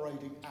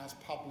operating as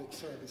public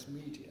service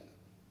media.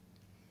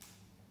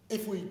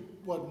 If we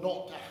were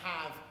not to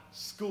have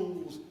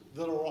schools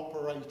that are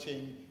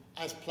operating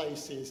as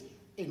places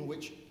in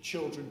which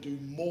children do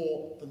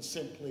more than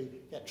simply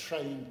get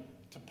trained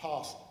to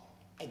pass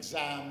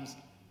exams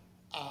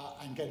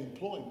and get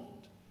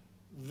employment,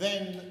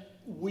 then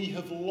we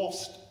have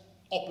lost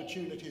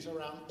opportunities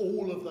around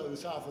all of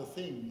those other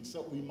things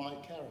that we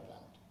might care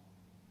about.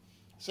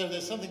 So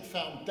there's something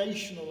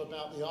foundational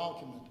about the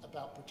argument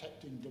about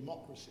protecting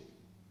democracy.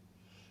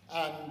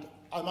 And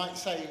I might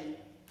say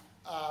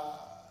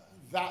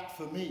that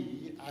for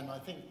me, and I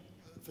think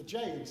for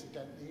Jay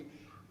incidentally,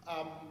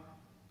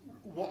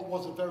 what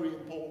was a very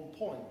important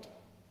point,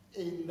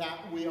 in that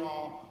we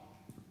are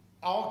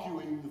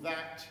arguing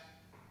that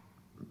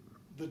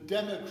the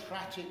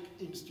democratic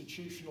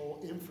institutional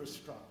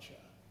infrastructure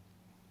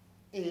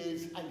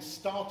is a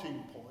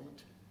starting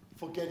point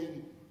for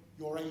getting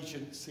your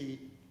agency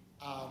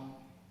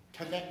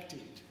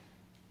connected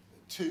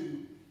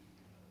to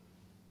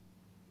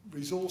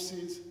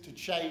resources, to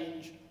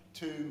change,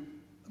 to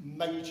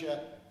major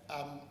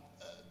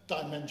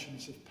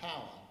dimensions of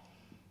power.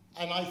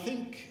 And I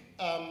think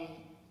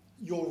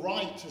you're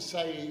right to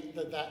say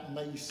that that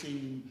may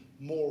seem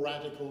more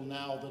radical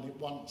now than it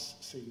once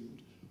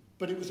seemed,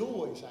 but it was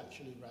always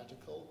actually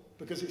radical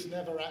because it's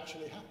never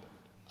actually happened.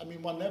 I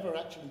mean, one never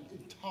actually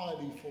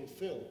entirely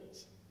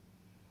fulfills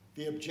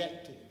the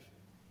objective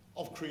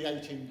of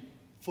creating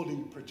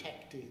fully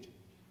protected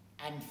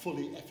and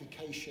fully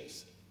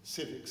efficacious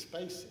civic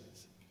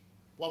spaces.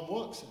 One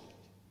works in it.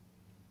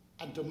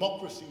 And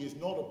democracy is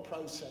not a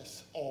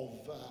process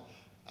of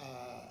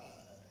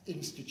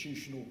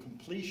institutional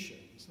completion.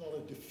 It's not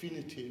a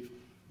definitive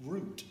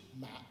route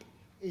map.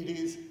 It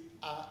is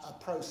a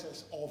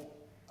process of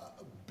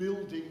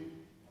building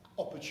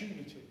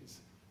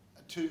opportunities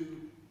to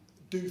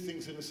do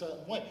things in a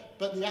certain way.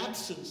 But the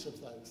absence of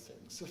those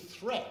things, the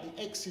threat,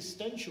 the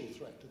existential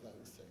threat to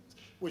those things,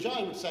 which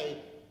I would say,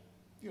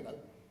 you know,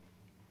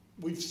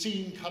 we've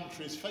seen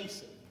countries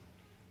facing.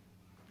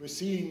 We're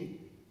seeing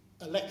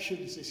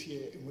elections this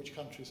year in which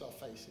countries are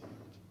facing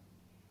it.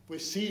 We're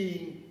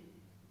seeing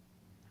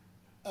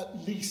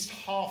at least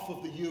half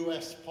of the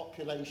US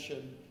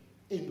population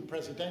in the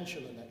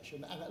presidential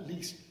election, and at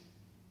least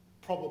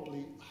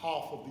probably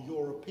half of the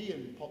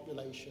European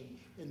population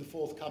in the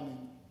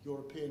forthcoming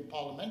European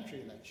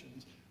parliamentary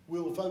elections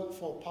will vote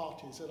for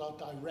parties that are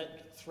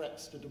direct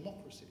threats to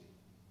democracy.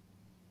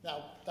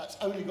 Now, that's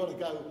only got to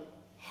go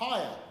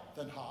higher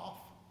than half,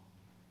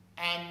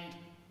 and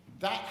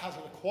that has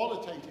a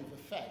qualitative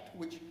effect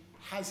which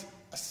has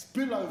a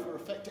spillover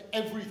effect to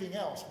everything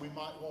else we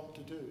might want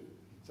to do.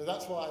 So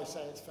that's why I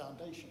say it's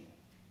foundational.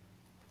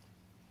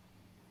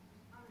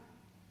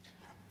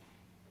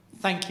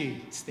 Thank you,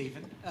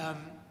 Stephen. I'm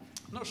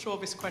not sure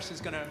if this question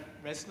is going to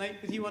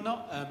resonate with you or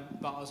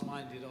not, but I was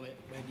minded of it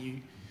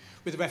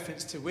with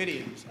reference to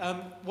Williams.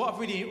 What I've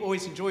really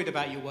always enjoyed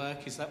about your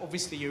work is that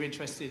obviously you're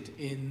interested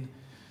in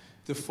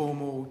the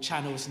formal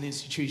channels and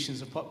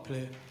institutions of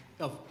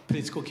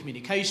political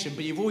communication,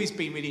 but you've always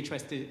been really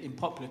interested in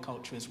popular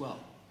culture as well,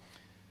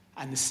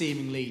 and the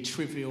seemingly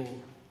trivial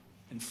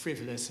and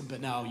frivolous,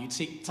 but now you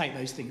take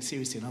those things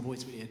seriously, and I've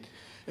always really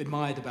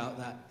admired about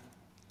that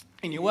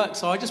in your work.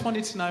 So I just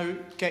wanted to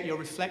get your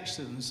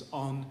reflections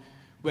on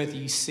whether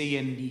you see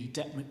any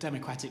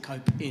democratic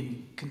hope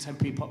in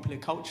contemporary popular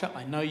culture.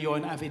 I know you're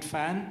an avid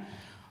fan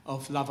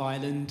of Love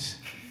Island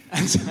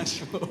and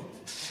such.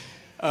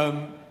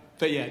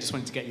 But yeah, I just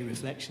wanted to get your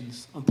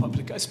reflections on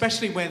popular,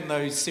 especially when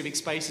those civic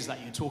spaces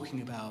that you're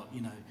talking about,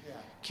 you know,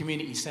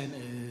 community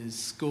centres,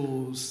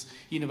 schools,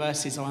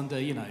 universities are under,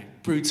 you know,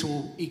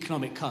 brutal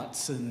economic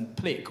cuts and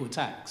political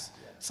attacks.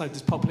 So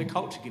does popular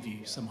culture give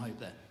you some hope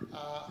there?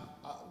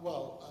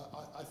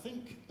 I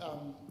think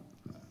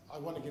I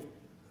want to give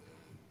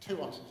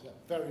two answers to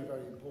that very,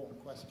 very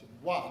important question.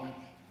 One,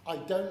 I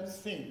don't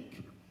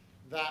think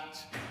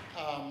that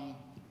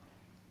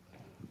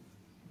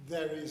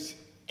there is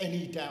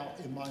any doubt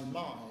in my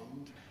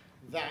mind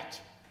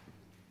that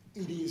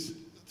it is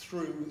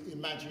through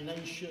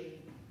imagination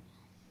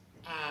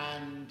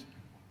and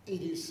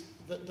it is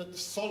that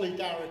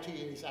solidarity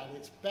is at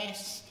its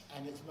best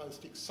and its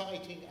most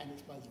exciting and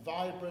its most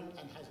vibrant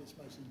and has its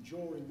most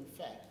enduring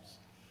effects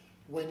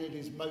when it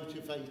is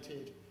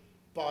motivated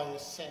by a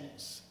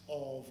sense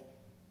of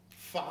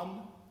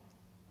fun,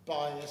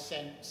 by a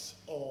sense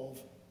of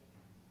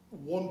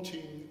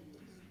wanting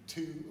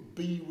to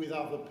be with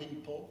other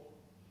people,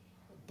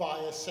 by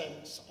a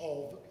sense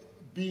of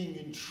being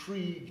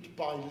intrigued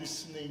by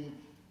listening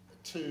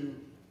to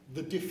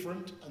the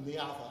different and the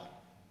other,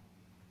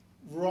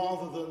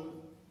 rather than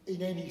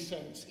in any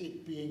sense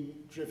it being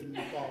driven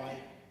by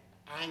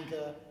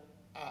anger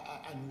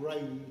and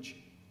rage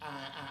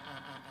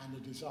and a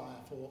desire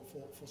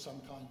for some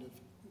kind of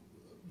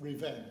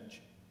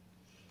revenge.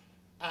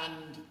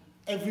 And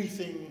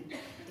everything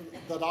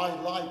that I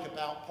like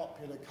about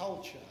popular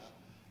culture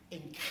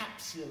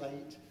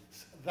encapsulates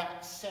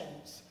that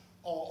sense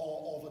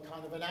of a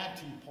kind of an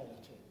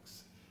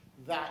anti-politics,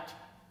 that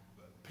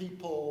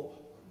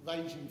people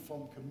ranging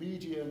from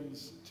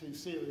comedians to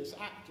serious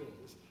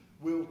actors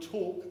will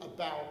talk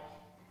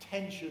about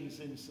tensions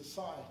in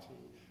society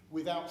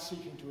without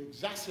seeking to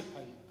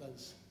exacerbate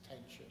those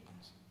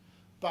tensions,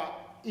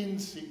 but in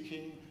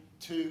seeking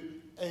to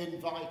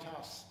invite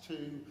us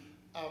to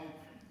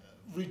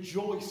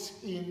rejoice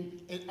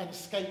in and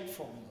escape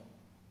from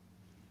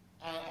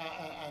them.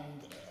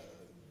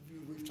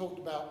 We've talked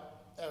about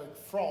Eric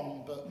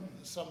Fromm, but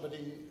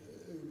somebody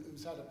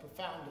who's had a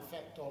profound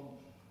effect on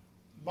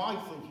my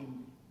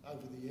thinking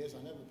over the years,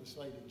 I never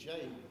persuaded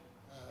Jay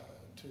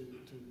to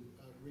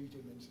read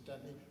him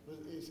incidentally,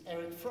 is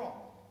Eric Fromm.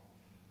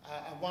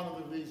 And one of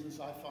the reasons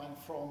I find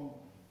Fromm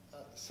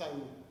so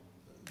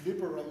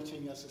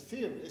liberating as a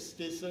theorist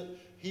is that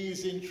he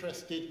is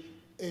interested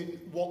in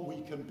what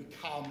we can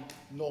become,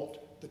 not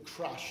the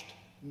crushed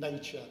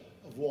nature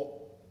of what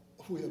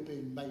we are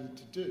being made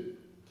to do.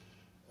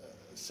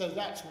 So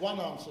that's one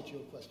answer to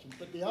your question.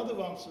 But the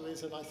other answer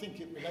is, and I think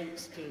it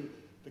relates to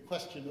the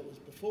question that was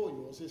before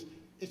yours, is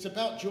it's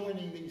about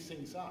joining these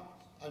things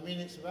up. I mean,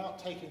 it's about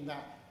taking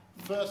that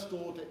first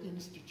order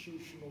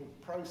institutional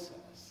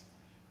process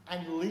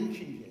and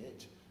linking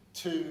it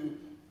to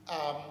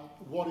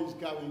what is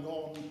going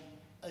on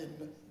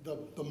in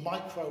the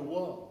micro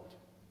world,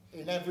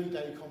 in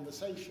everyday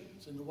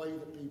conversations, in the way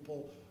that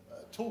people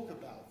talk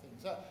about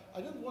things.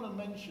 I just want to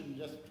mention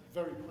just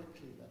very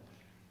quickly that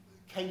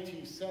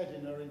Katie said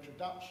in her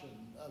introduction,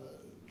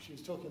 she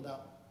was talking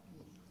about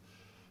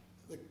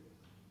the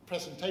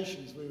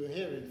presentations we were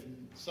hearing from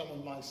some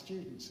of my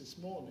students this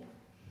morning.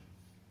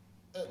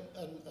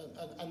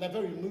 And they're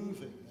very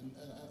moving,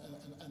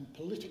 and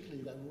politically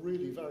they're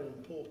really very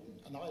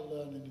important, and I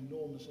learn an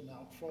enormous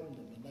amount from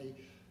them, and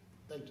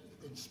they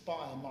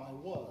inspire my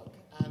work.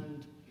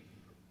 And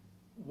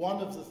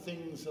one of the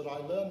things that I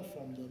learn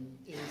from them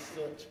is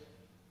that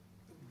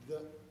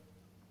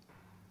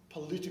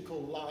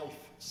political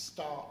life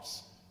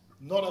starts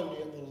not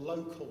only at the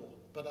local,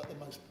 but at the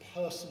most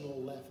personal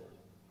level,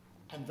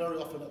 and very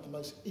often at the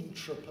most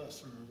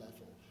intrapersonal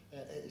level.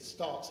 It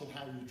starts in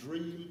how you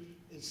dream,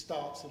 it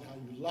starts in how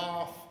you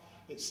laugh,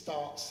 it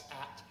starts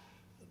at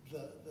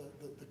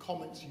the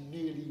comments you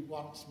nearly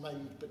once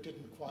made but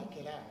didn't quite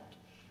get out.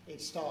 It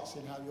starts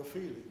in how you're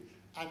feeling.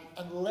 And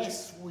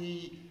unless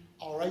we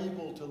are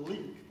able to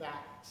link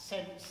that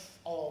sense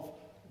of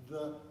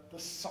the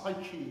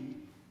psyche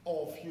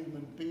of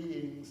human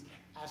beings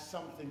as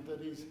something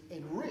that is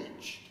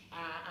enriched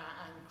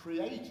and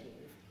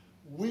creative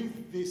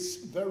with this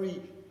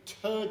very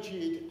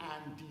turgid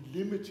and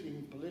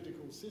delimiting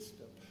political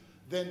system,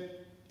 then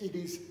it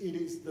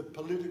is the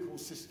political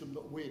system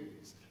that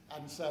wins.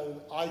 And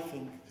so I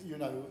think, you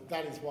know,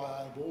 that is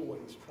why I've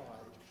always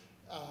tried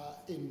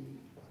in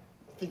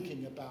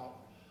thinking about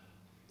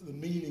the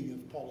meaning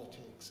of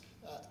politics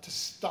to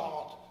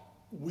start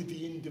with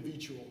the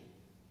individual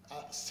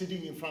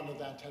sitting in front of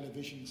that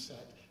television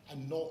set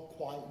and not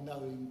quite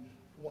knowing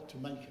what to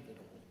make of it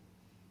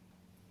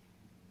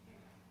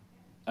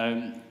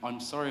all. I'm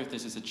sorry if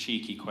this is a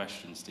cheeky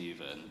question,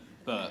 Stephen,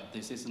 but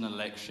this is an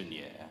election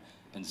year,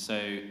 and so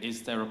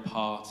is there a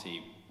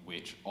party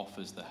which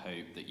offers the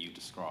hope that you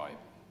describe?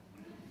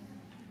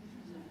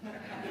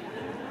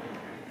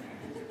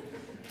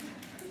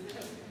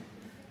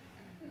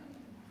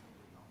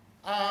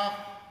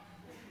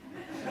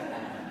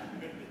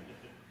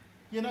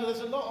 You know, there's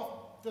a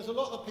lot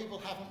that people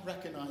haven't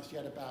recognised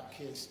yet about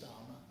Keir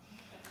Starmer.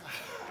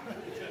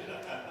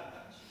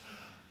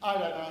 I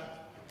don't know.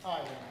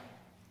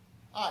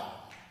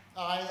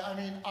 I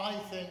mean, I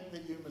think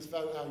that you must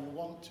vote how you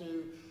want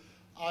to.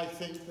 I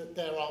think that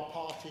there are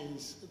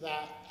parties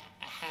that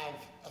have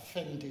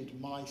offended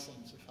my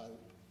sense of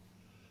hope.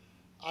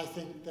 I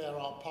think there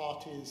are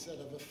parties that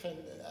have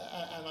offended,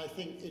 and I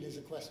think it is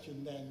a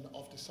question then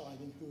of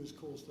deciding who has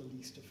caused the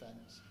least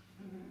offence.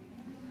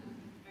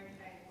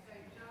 Okay, so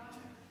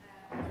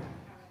John,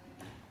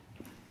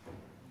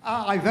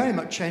 I very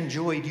much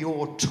enjoyed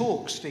your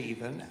talk,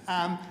 Stephen,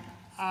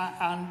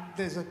 and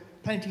there's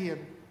plenty of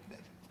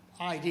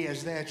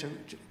ideas there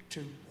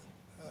to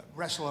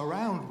wrestle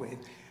around with.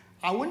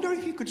 I wonder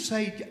if you could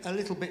say a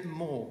little bit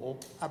more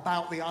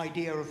about the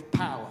idea of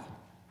power.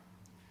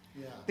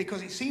 Yeah.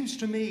 Because it seems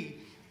to me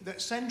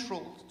that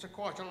central to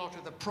quite a lot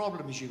of the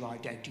problems you've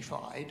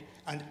identified,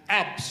 and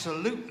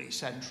absolutely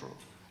central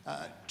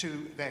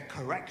to their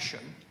correction,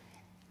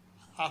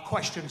 are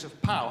questions of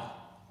power.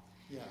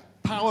 Yeah.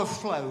 Power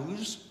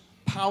flows,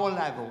 power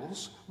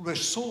levels,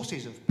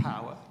 resources of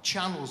power,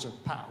 channels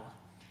of power.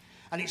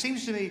 And it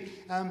seems to me,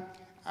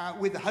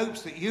 with the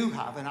hopes that you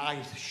have, and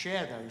I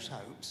share those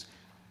hopes,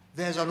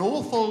 there's an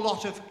awful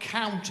lot of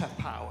counter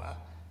power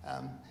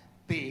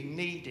being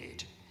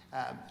needed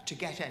to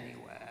get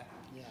anywhere.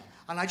 Yeah.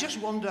 And I just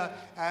wonder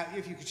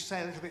if you could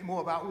say a little bit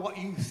more about what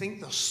you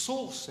think the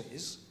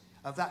sources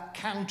of that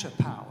counter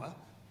power,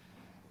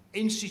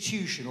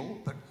 institutional,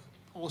 but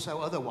also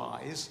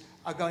otherwise,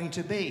 are going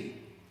to be.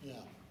 Yeah.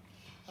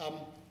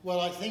 Well,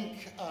 I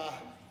think,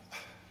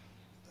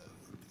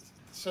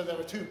 so there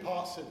are two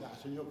parts of that,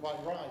 and you're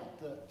quite right,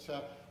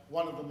 that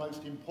one of the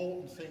most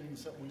important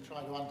things that we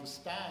try to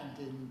understand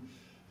in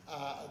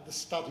the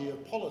study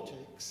of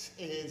politics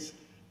is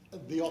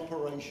the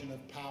operation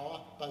of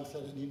power, both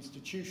at an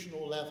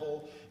institutional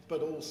level,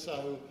 but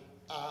also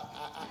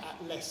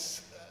at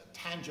less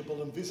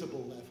tangible and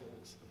visible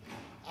levels.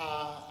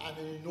 And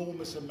an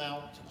enormous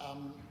amount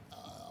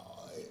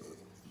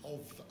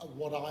of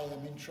what I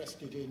am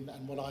interested in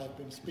and what I have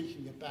been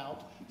speaking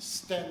about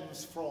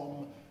stems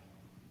from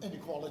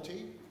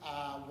inequality.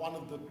 One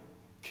of the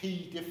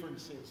key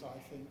differences, I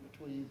think,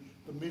 between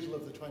the middle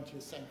of the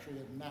 20th century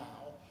and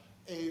now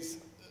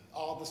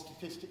are the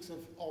statistics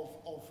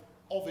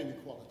of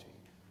inequality.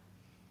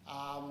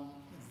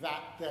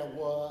 That there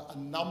were a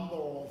number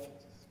of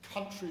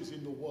countries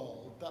in the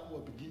world that were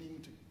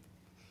beginning to,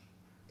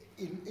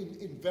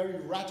 in very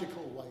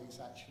radical ways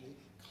actually,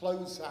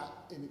 close that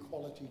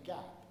inequality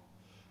gap.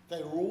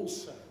 They were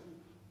also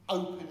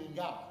opening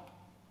up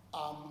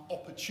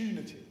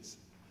opportunities.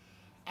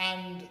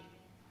 And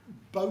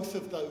both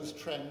of those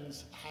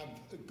trends have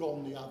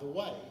gone the other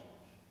way.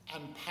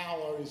 And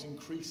power is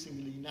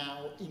increasingly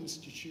now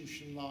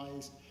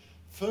institutionalized,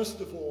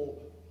 first of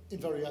all, in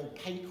very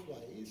opaque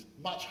ways,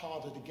 much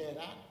harder to get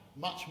at,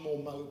 much more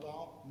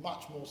mobile,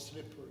 much more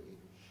slippery.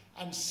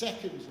 And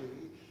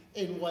secondly,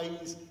 in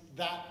ways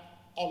that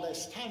are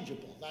less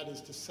tangible. That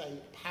is to say,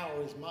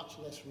 power is much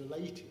less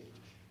related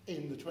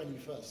in the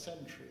 21st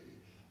century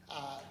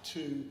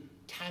to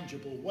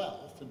tangible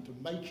wealth and to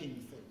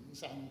making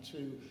things and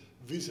to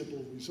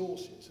visible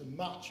resources, and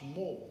much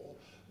more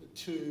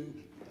to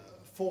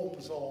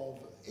forms of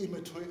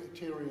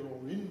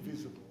immaterial or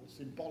invisible,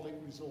 symbolic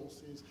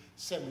resources,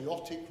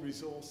 semiotic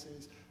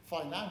resources,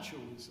 financial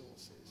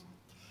resources.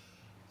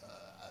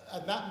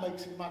 And that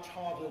makes it much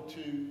harder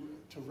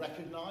to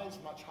recognize,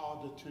 much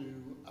harder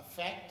to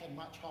affect, and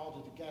much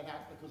harder to get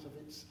at because of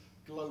its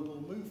global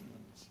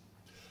movements.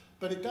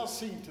 But it does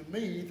seem to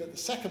me that the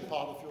second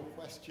part of your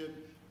question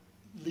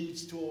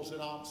leads towards an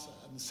answer.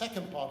 And the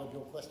second part of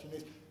your question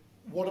is,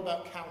 what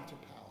about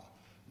counterpower?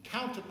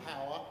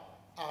 Counterpower,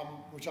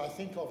 which I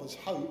think of as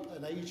hope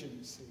and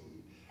agency,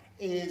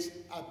 is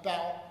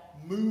about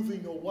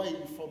moving away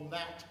from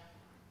that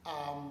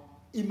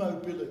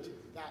immobility,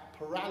 that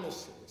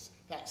paralysis,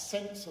 that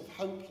sense of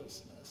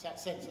hopelessness, that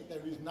sense that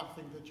there is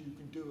nothing that you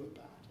can do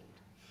about it.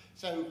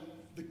 So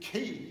the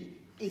key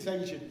is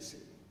agency,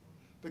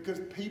 because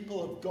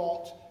people have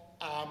got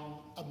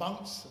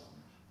amongst them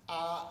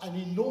an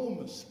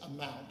enormous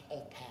amount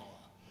of power.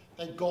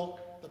 They've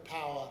got the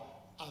power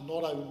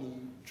not only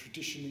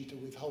traditionally to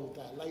withhold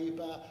their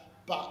labour,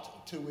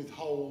 but to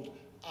withhold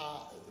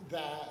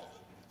their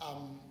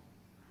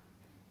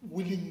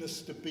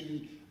willingness to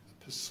be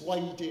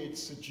persuaded,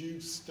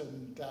 seduced,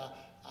 and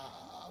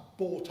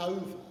bought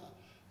over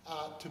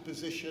to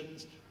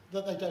positions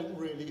that they don't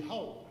really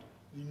hold.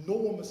 The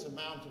enormous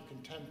amount of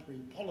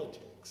contemporary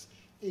politics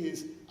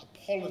is a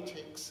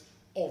politics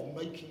of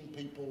making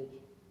people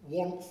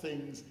want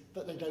things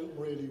that they don't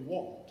really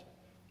want,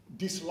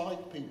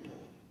 dislike people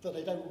that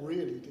they don't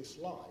really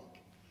dislike,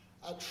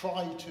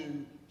 try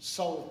to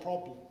solve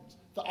problems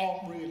that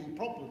aren't really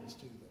problems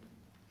to them.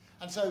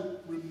 And so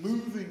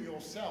removing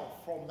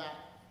yourself from that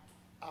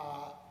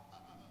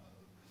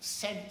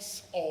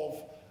sense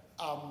of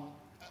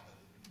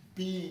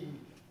being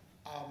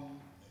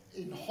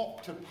in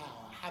hop to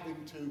power,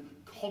 having to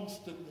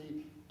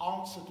constantly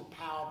answer to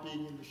power,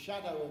 being in the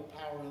shadow of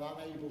power and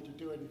unable to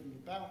do anything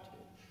about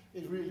it,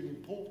 is really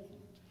important.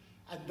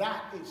 And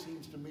that, it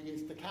seems to me,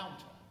 is the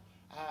counter.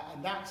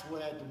 And that's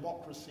where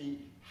democracy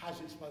has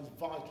its most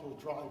vital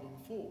driving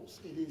force.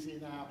 It is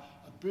in our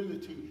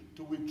ability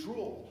to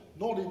withdraw,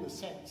 not in the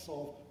sense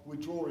of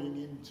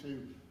withdrawing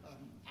into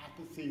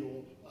apathy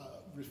or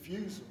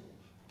refusal,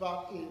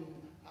 but in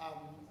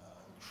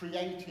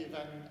creative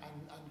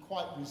and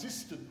quite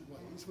resistant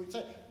ways, which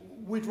say,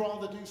 we'd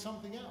rather do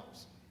something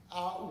else.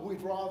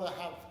 We'd rather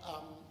have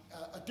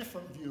a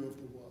different view of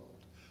the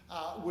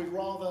world. We'd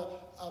rather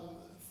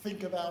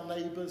think of our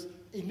neighbours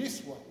in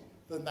this way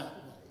than that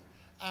way.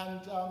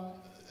 And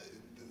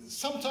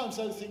sometimes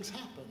those things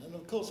happen, and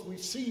of course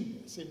we've seen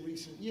this in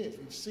recent years.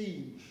 We've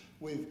seen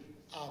with,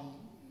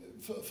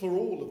 for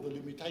all of the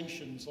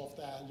limitations of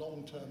their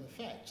long-term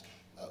effects,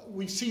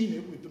 we've seen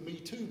it with the Me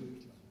Too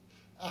movement.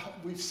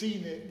 We've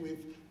seen it with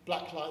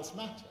Black Lives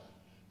Matter.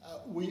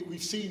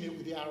 We've seen it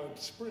with the Arab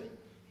Spring.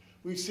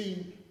 We've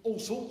seen all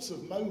sorts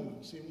of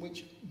moments in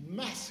which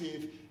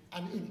massive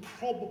and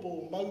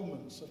improbable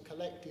moments of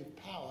collective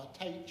power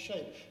take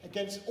shape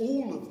against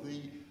all of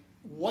the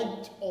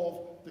weight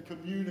of the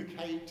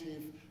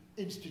communicative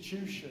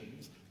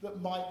institutions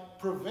that might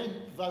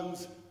prevent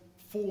those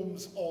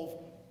forms of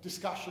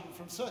discussion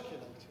from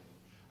circulating.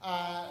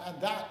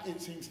 And that,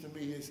 it seems to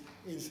me,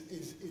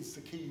 is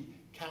the key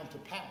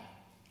counterpower.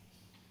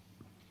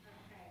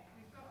 Okay,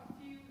 we've got a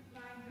few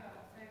lined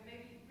up. So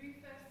maybe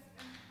Rufus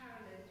and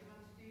Carolyn, do you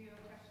want to do your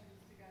questions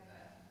together?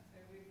 So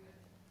Rufus.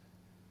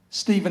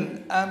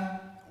 Stephen,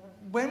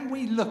 when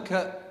we look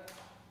at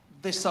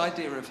this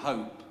idea of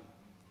hope,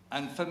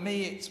 and for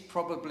me it's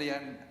probably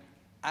an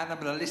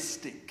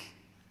animalistic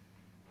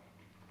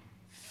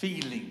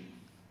feeling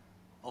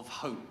of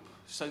hope.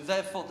 So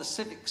therefore the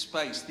civic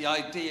space, the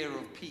idea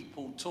of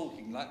people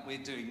talking like we're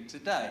doing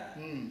today,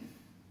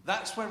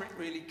 that's where it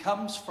really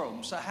comes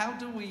from. So how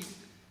do we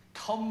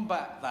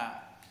combat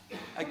that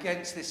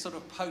against this sort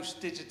of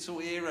post-digital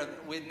era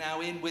that we're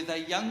now in with a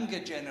younger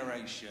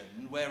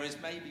generation, whereas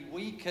maybe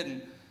we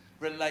can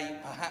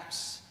relate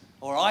perhaps,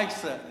 or I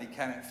certainly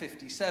can at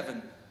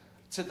 57,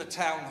 to the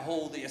town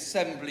hall, the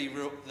assembly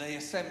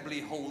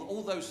hall,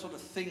 all those sort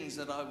of things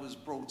that I was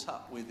brought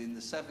up with in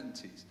the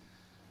 70s.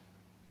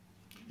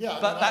 Yeah,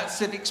 but that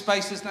civic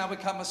space has now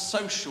become a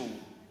social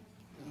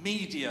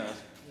media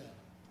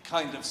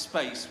kind of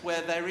space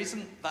where there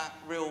isn't that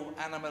real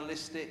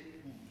animalistic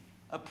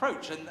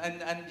approach. And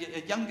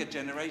a younger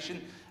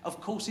generation,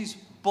 of course, is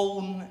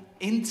born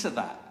into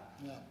that.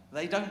 Yeah.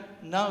 They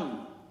don't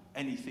know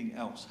anything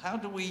else. How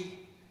do we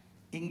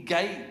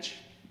engage?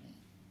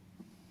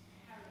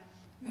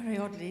 Very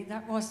oddly,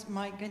 that was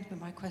going to be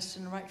my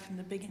question right from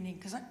the beginning,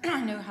 because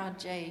I know how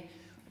Jay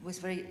was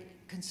very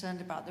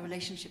concerned about the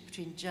relationship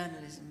between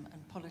journalism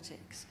and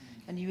politics.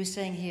 And you were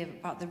saying here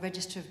about the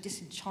register of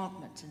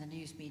disenchantment in the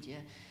news media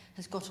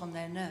has got on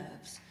their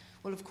nerves.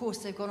 Well, of course,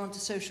 they've gone onto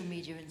social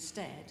media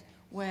instead,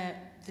 where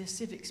the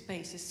civic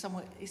space is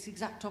somewhat, it's the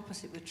exact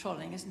opposite with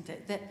trolling, isn't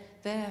it?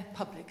 Their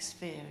public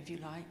sphere, if you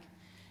like,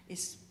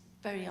 is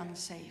very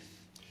unsafe.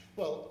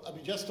 Well, I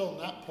mean, just on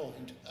that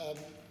point,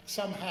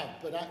 some have,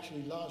 but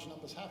actually large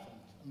numbers haven't.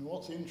 I mean,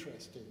 what's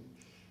interesting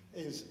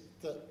is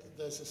that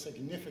there's a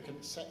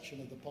significant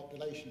section of the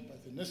population,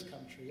 both in this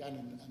country and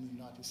in the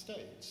United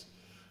States,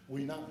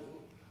 we know,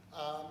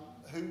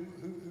 who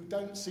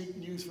don't seek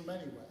news from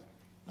anywhere.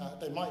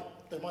 They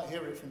might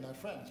hear it from their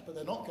friends, but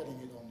they're not getting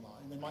it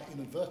online. They might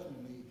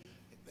inadvertently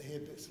hear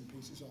bits and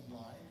pieces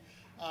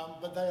online,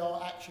 but they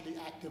are actually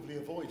actively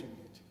avoiding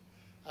it.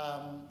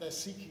 They're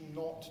seeking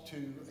not to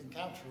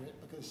encounter it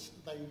because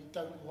they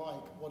don't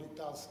like what it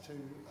does to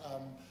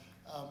them.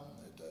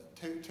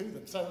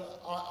 So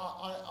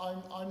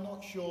I'm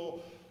not sure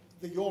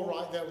that you're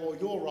right there or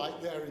you're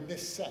right there in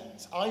this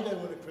sense. I don't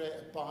want to create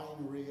a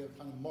binary, a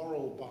kind of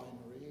moral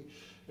binary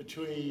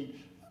between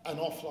an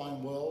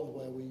offline world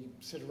where we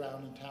sit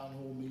around in town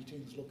hall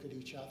meetings, look at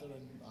each other,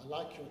 and I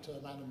like your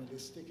term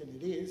animalistic, and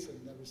it is,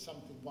 and there is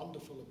something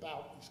wonderful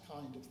about this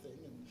kind of thing,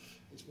 and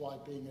it's why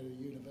being at a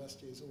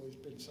university has always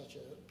been such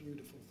a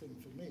beautiful thing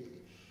for me.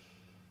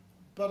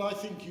 But I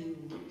think you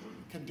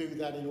can do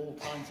that in all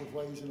kinds of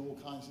ways, in all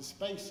kinds of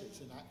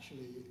spaces, and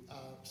actually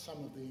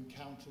some of the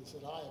encounters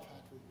that I have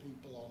had with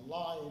people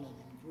online and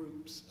in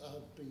groups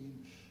have been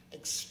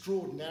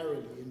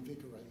extraordinarily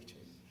invigorating.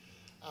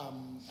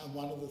 And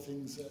one of the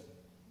things that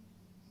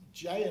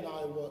Jay and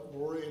I worked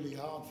really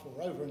hard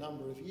for over a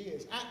number of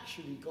years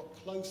actually got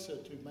closer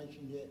to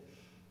making it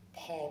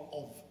part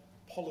of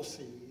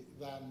policy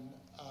than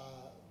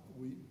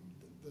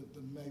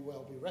that may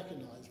well be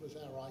recognised, was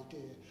our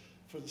idea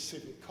for the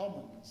civic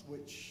commons,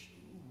 which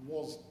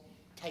was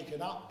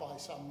taken up by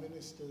some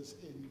ministers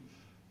in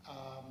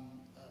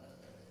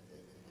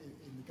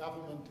the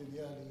government in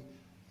the early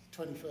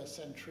 21st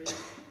century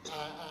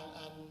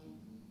and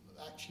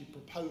actually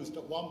proposed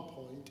at one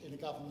point in a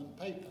government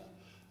paper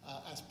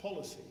as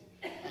policy,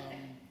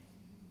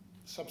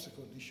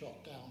 subsequently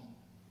shot down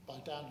by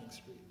Downing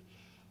Street.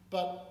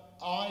 But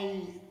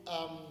I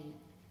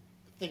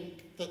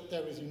think that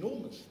there is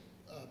enormous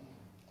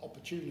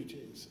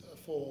opportunities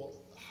for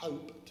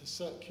hope to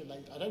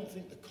circulate. I don't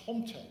think the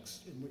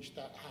context in which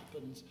that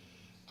happens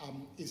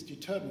is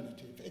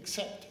determinative,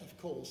 except, of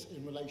course,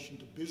 in relation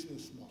to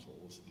business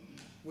models,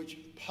 which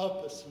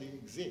purposely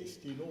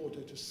exist in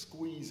order to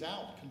squeeze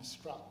out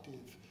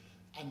constructive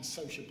and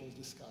sociable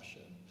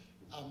discussion.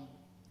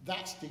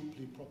 That's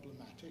deeply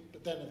problematic,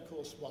 but then, of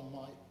course, one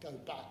might go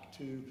back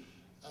to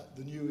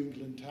the New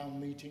England town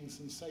meetings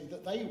and say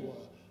that they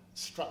were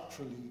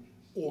structurally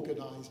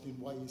organised in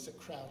ways that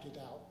crowded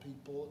out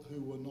people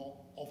who were not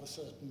of a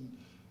certain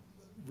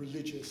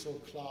religious or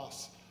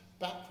class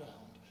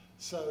background.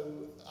 So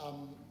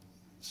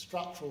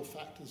structural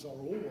factors are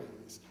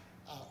always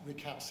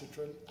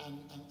recalcitrant and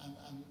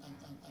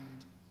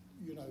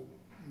you know,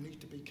 need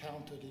to be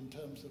countered in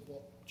terms of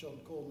what John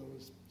Coleman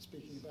was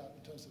speaking about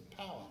in terms of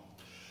power.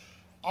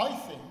 I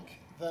think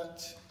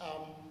that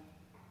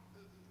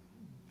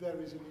there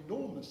is an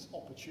enormous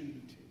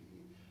opportunity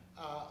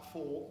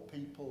for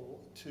people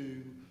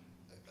to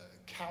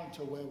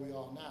counter where we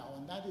are now,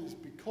 and that is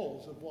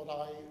because of what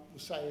I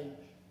was saying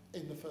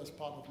in the first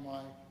part of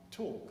my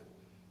talk,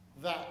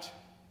 that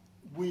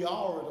we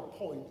are at a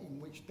point in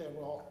which there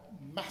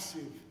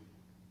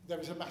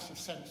is a massive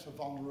sense of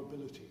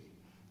vulnerability.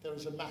 There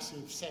is a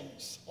massive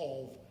sense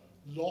of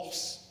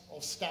loss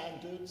of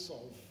standards,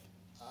 of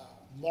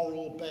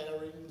moral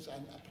bearings,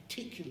 and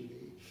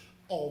particularly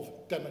of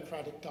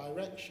democratic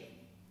direction.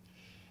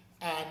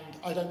 And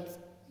I don't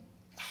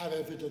have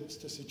evidence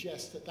to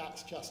suggest that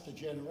that's just a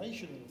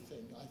generational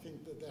thing. I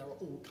think that there are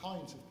all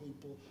kinds of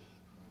people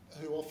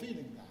who are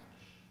feeling that.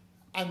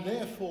 And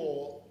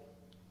therefore,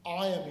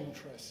 I am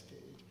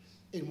interested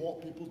in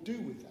what people do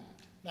with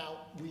that. Now,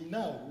 we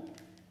know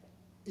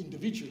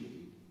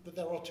individually that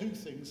there are two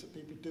things that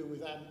people do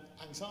with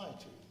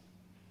anxiety.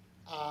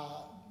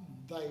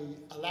 They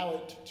allow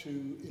it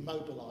to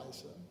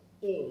immobilize them,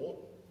 or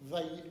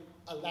they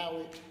allow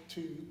it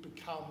to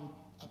become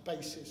a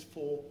basis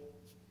for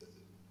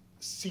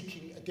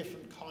seeking a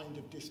different kind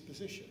of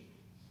disposition.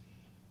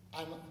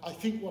 And I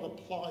think what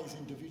applies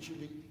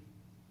individually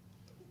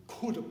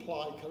could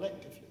apply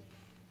collectively.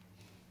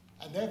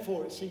 And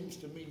therefore it seems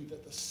to me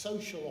that the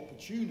social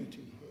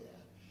opportunity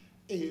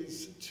here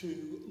is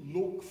to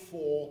look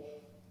for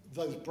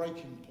those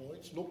breaking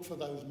points, look for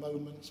those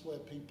moments where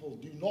people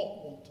do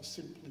not want to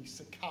simply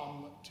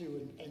succumb to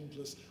an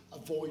endless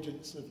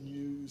avoidance of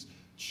news,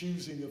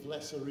 choosing of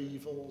lesser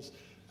evils,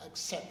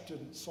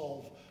 acceptance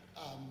of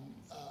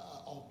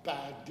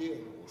bad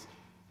deals,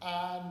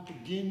 and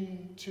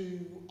begin to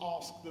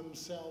ask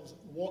themselves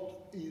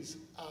what is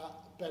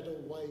a better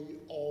way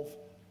of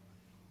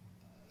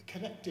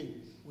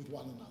connecting with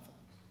one another,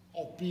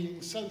 of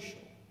being social.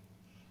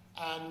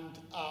 And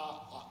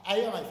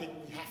I think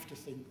we have to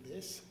think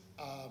this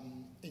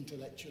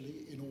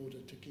intellectually in order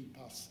to keep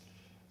us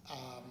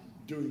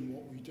doing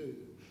what we do.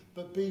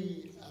 But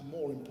B,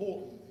 more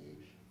importantly,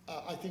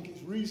 I think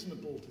it's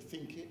reasonable to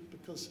think it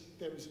because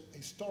there is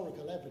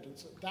historical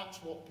evidence that that's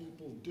what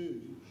people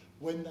do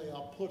when they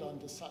are put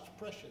under such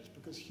pressures,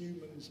 because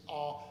humans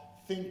are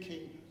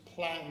thinking,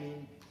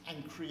 planning,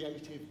 and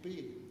creative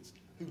beings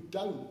who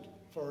don't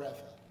forever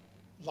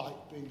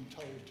like being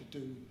told to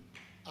do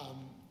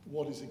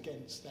what is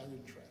against their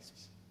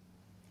interests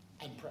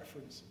and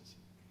preferences.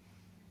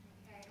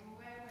 Okay, well,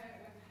 we're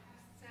past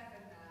 7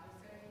 now,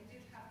 so you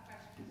did have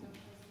questions, of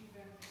course, you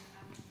can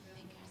answer them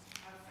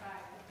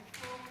outside. But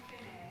before we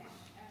finish,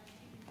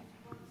 Stephen, did you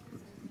want to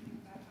say something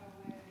about how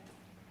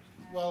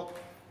we're... Well,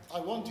 I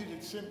wanted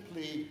to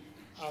simply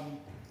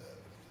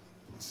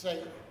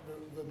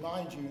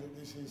remind you that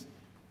this is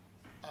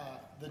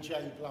the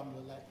Jay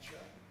Blumler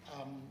lecture.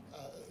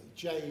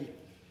 Jay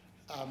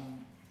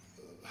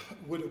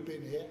would have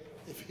been here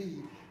if he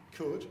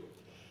could.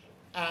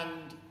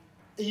 And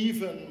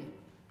even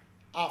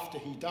after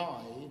he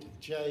died,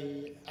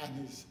 Jay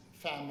and his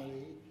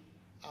family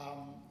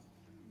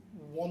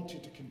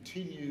wanted to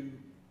continue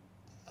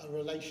a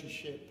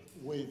relationship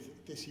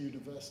with this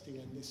university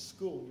and this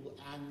school,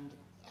 and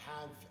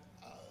have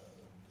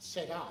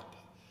set up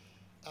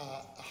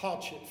a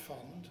hardship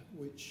fund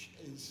which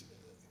is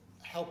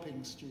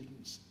helping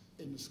students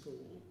in the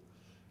school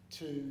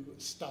to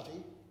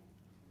study,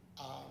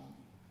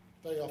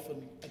 very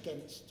often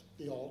against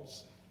the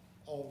odds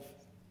of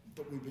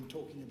that we've been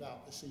talking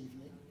about this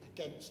evening,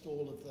 against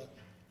all of the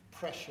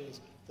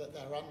pressures that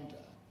they're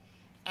under.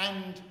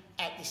 And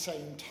at the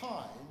same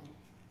time,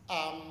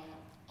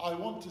 I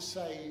want to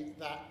say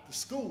that the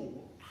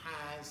school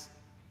has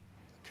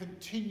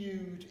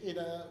continued in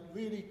a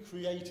really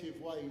creative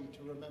way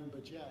to remember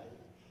Jay.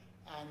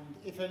 And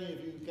if any of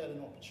you get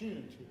an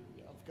opportunity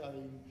of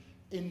going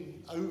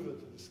in over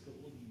to the school,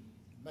 and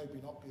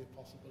maybe not be a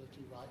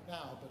possibility right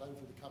now, but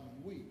over the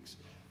coming weeks,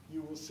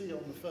 you will see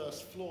on the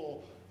first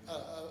floor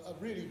a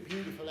really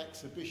beautiful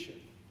exhibition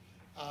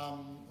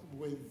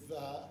with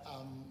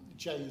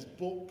Jay's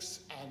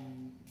books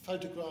and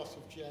photographs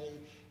of Jay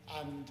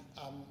and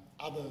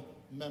other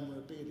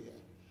memorabilia.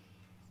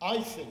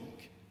 I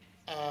think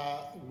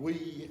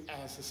we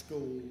as a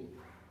school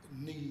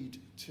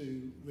need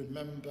to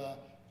remember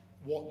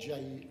what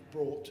Jay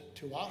brought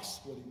to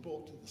us, what he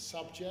brought to the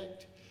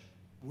subject.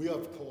 We,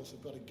 of course,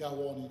 have got to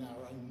go on in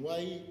our own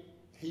way.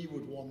 He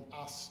would want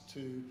us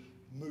to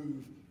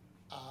move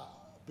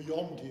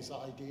beyond his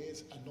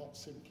ideas and not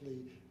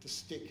simply to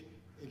stick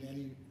in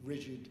any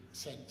rigid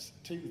sense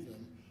to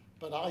them.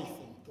 But I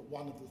think that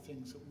one of the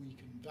things that we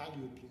can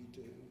valuably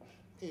do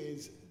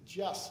is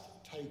just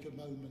take a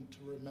moment to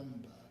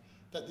remember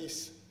that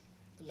this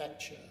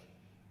lecture,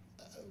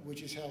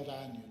 which is held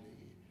annually,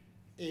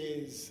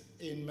 is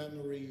in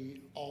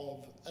memory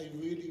of a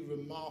really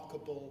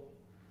remarkable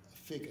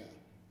figure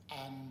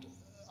and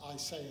I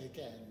say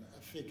again,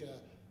 a figure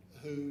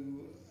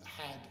who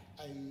had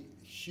a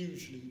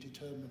hugely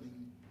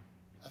determining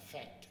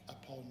effect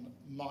upon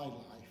my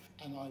life,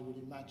 and I would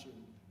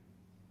imagine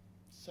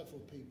several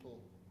people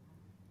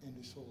in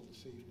this hall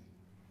this evening.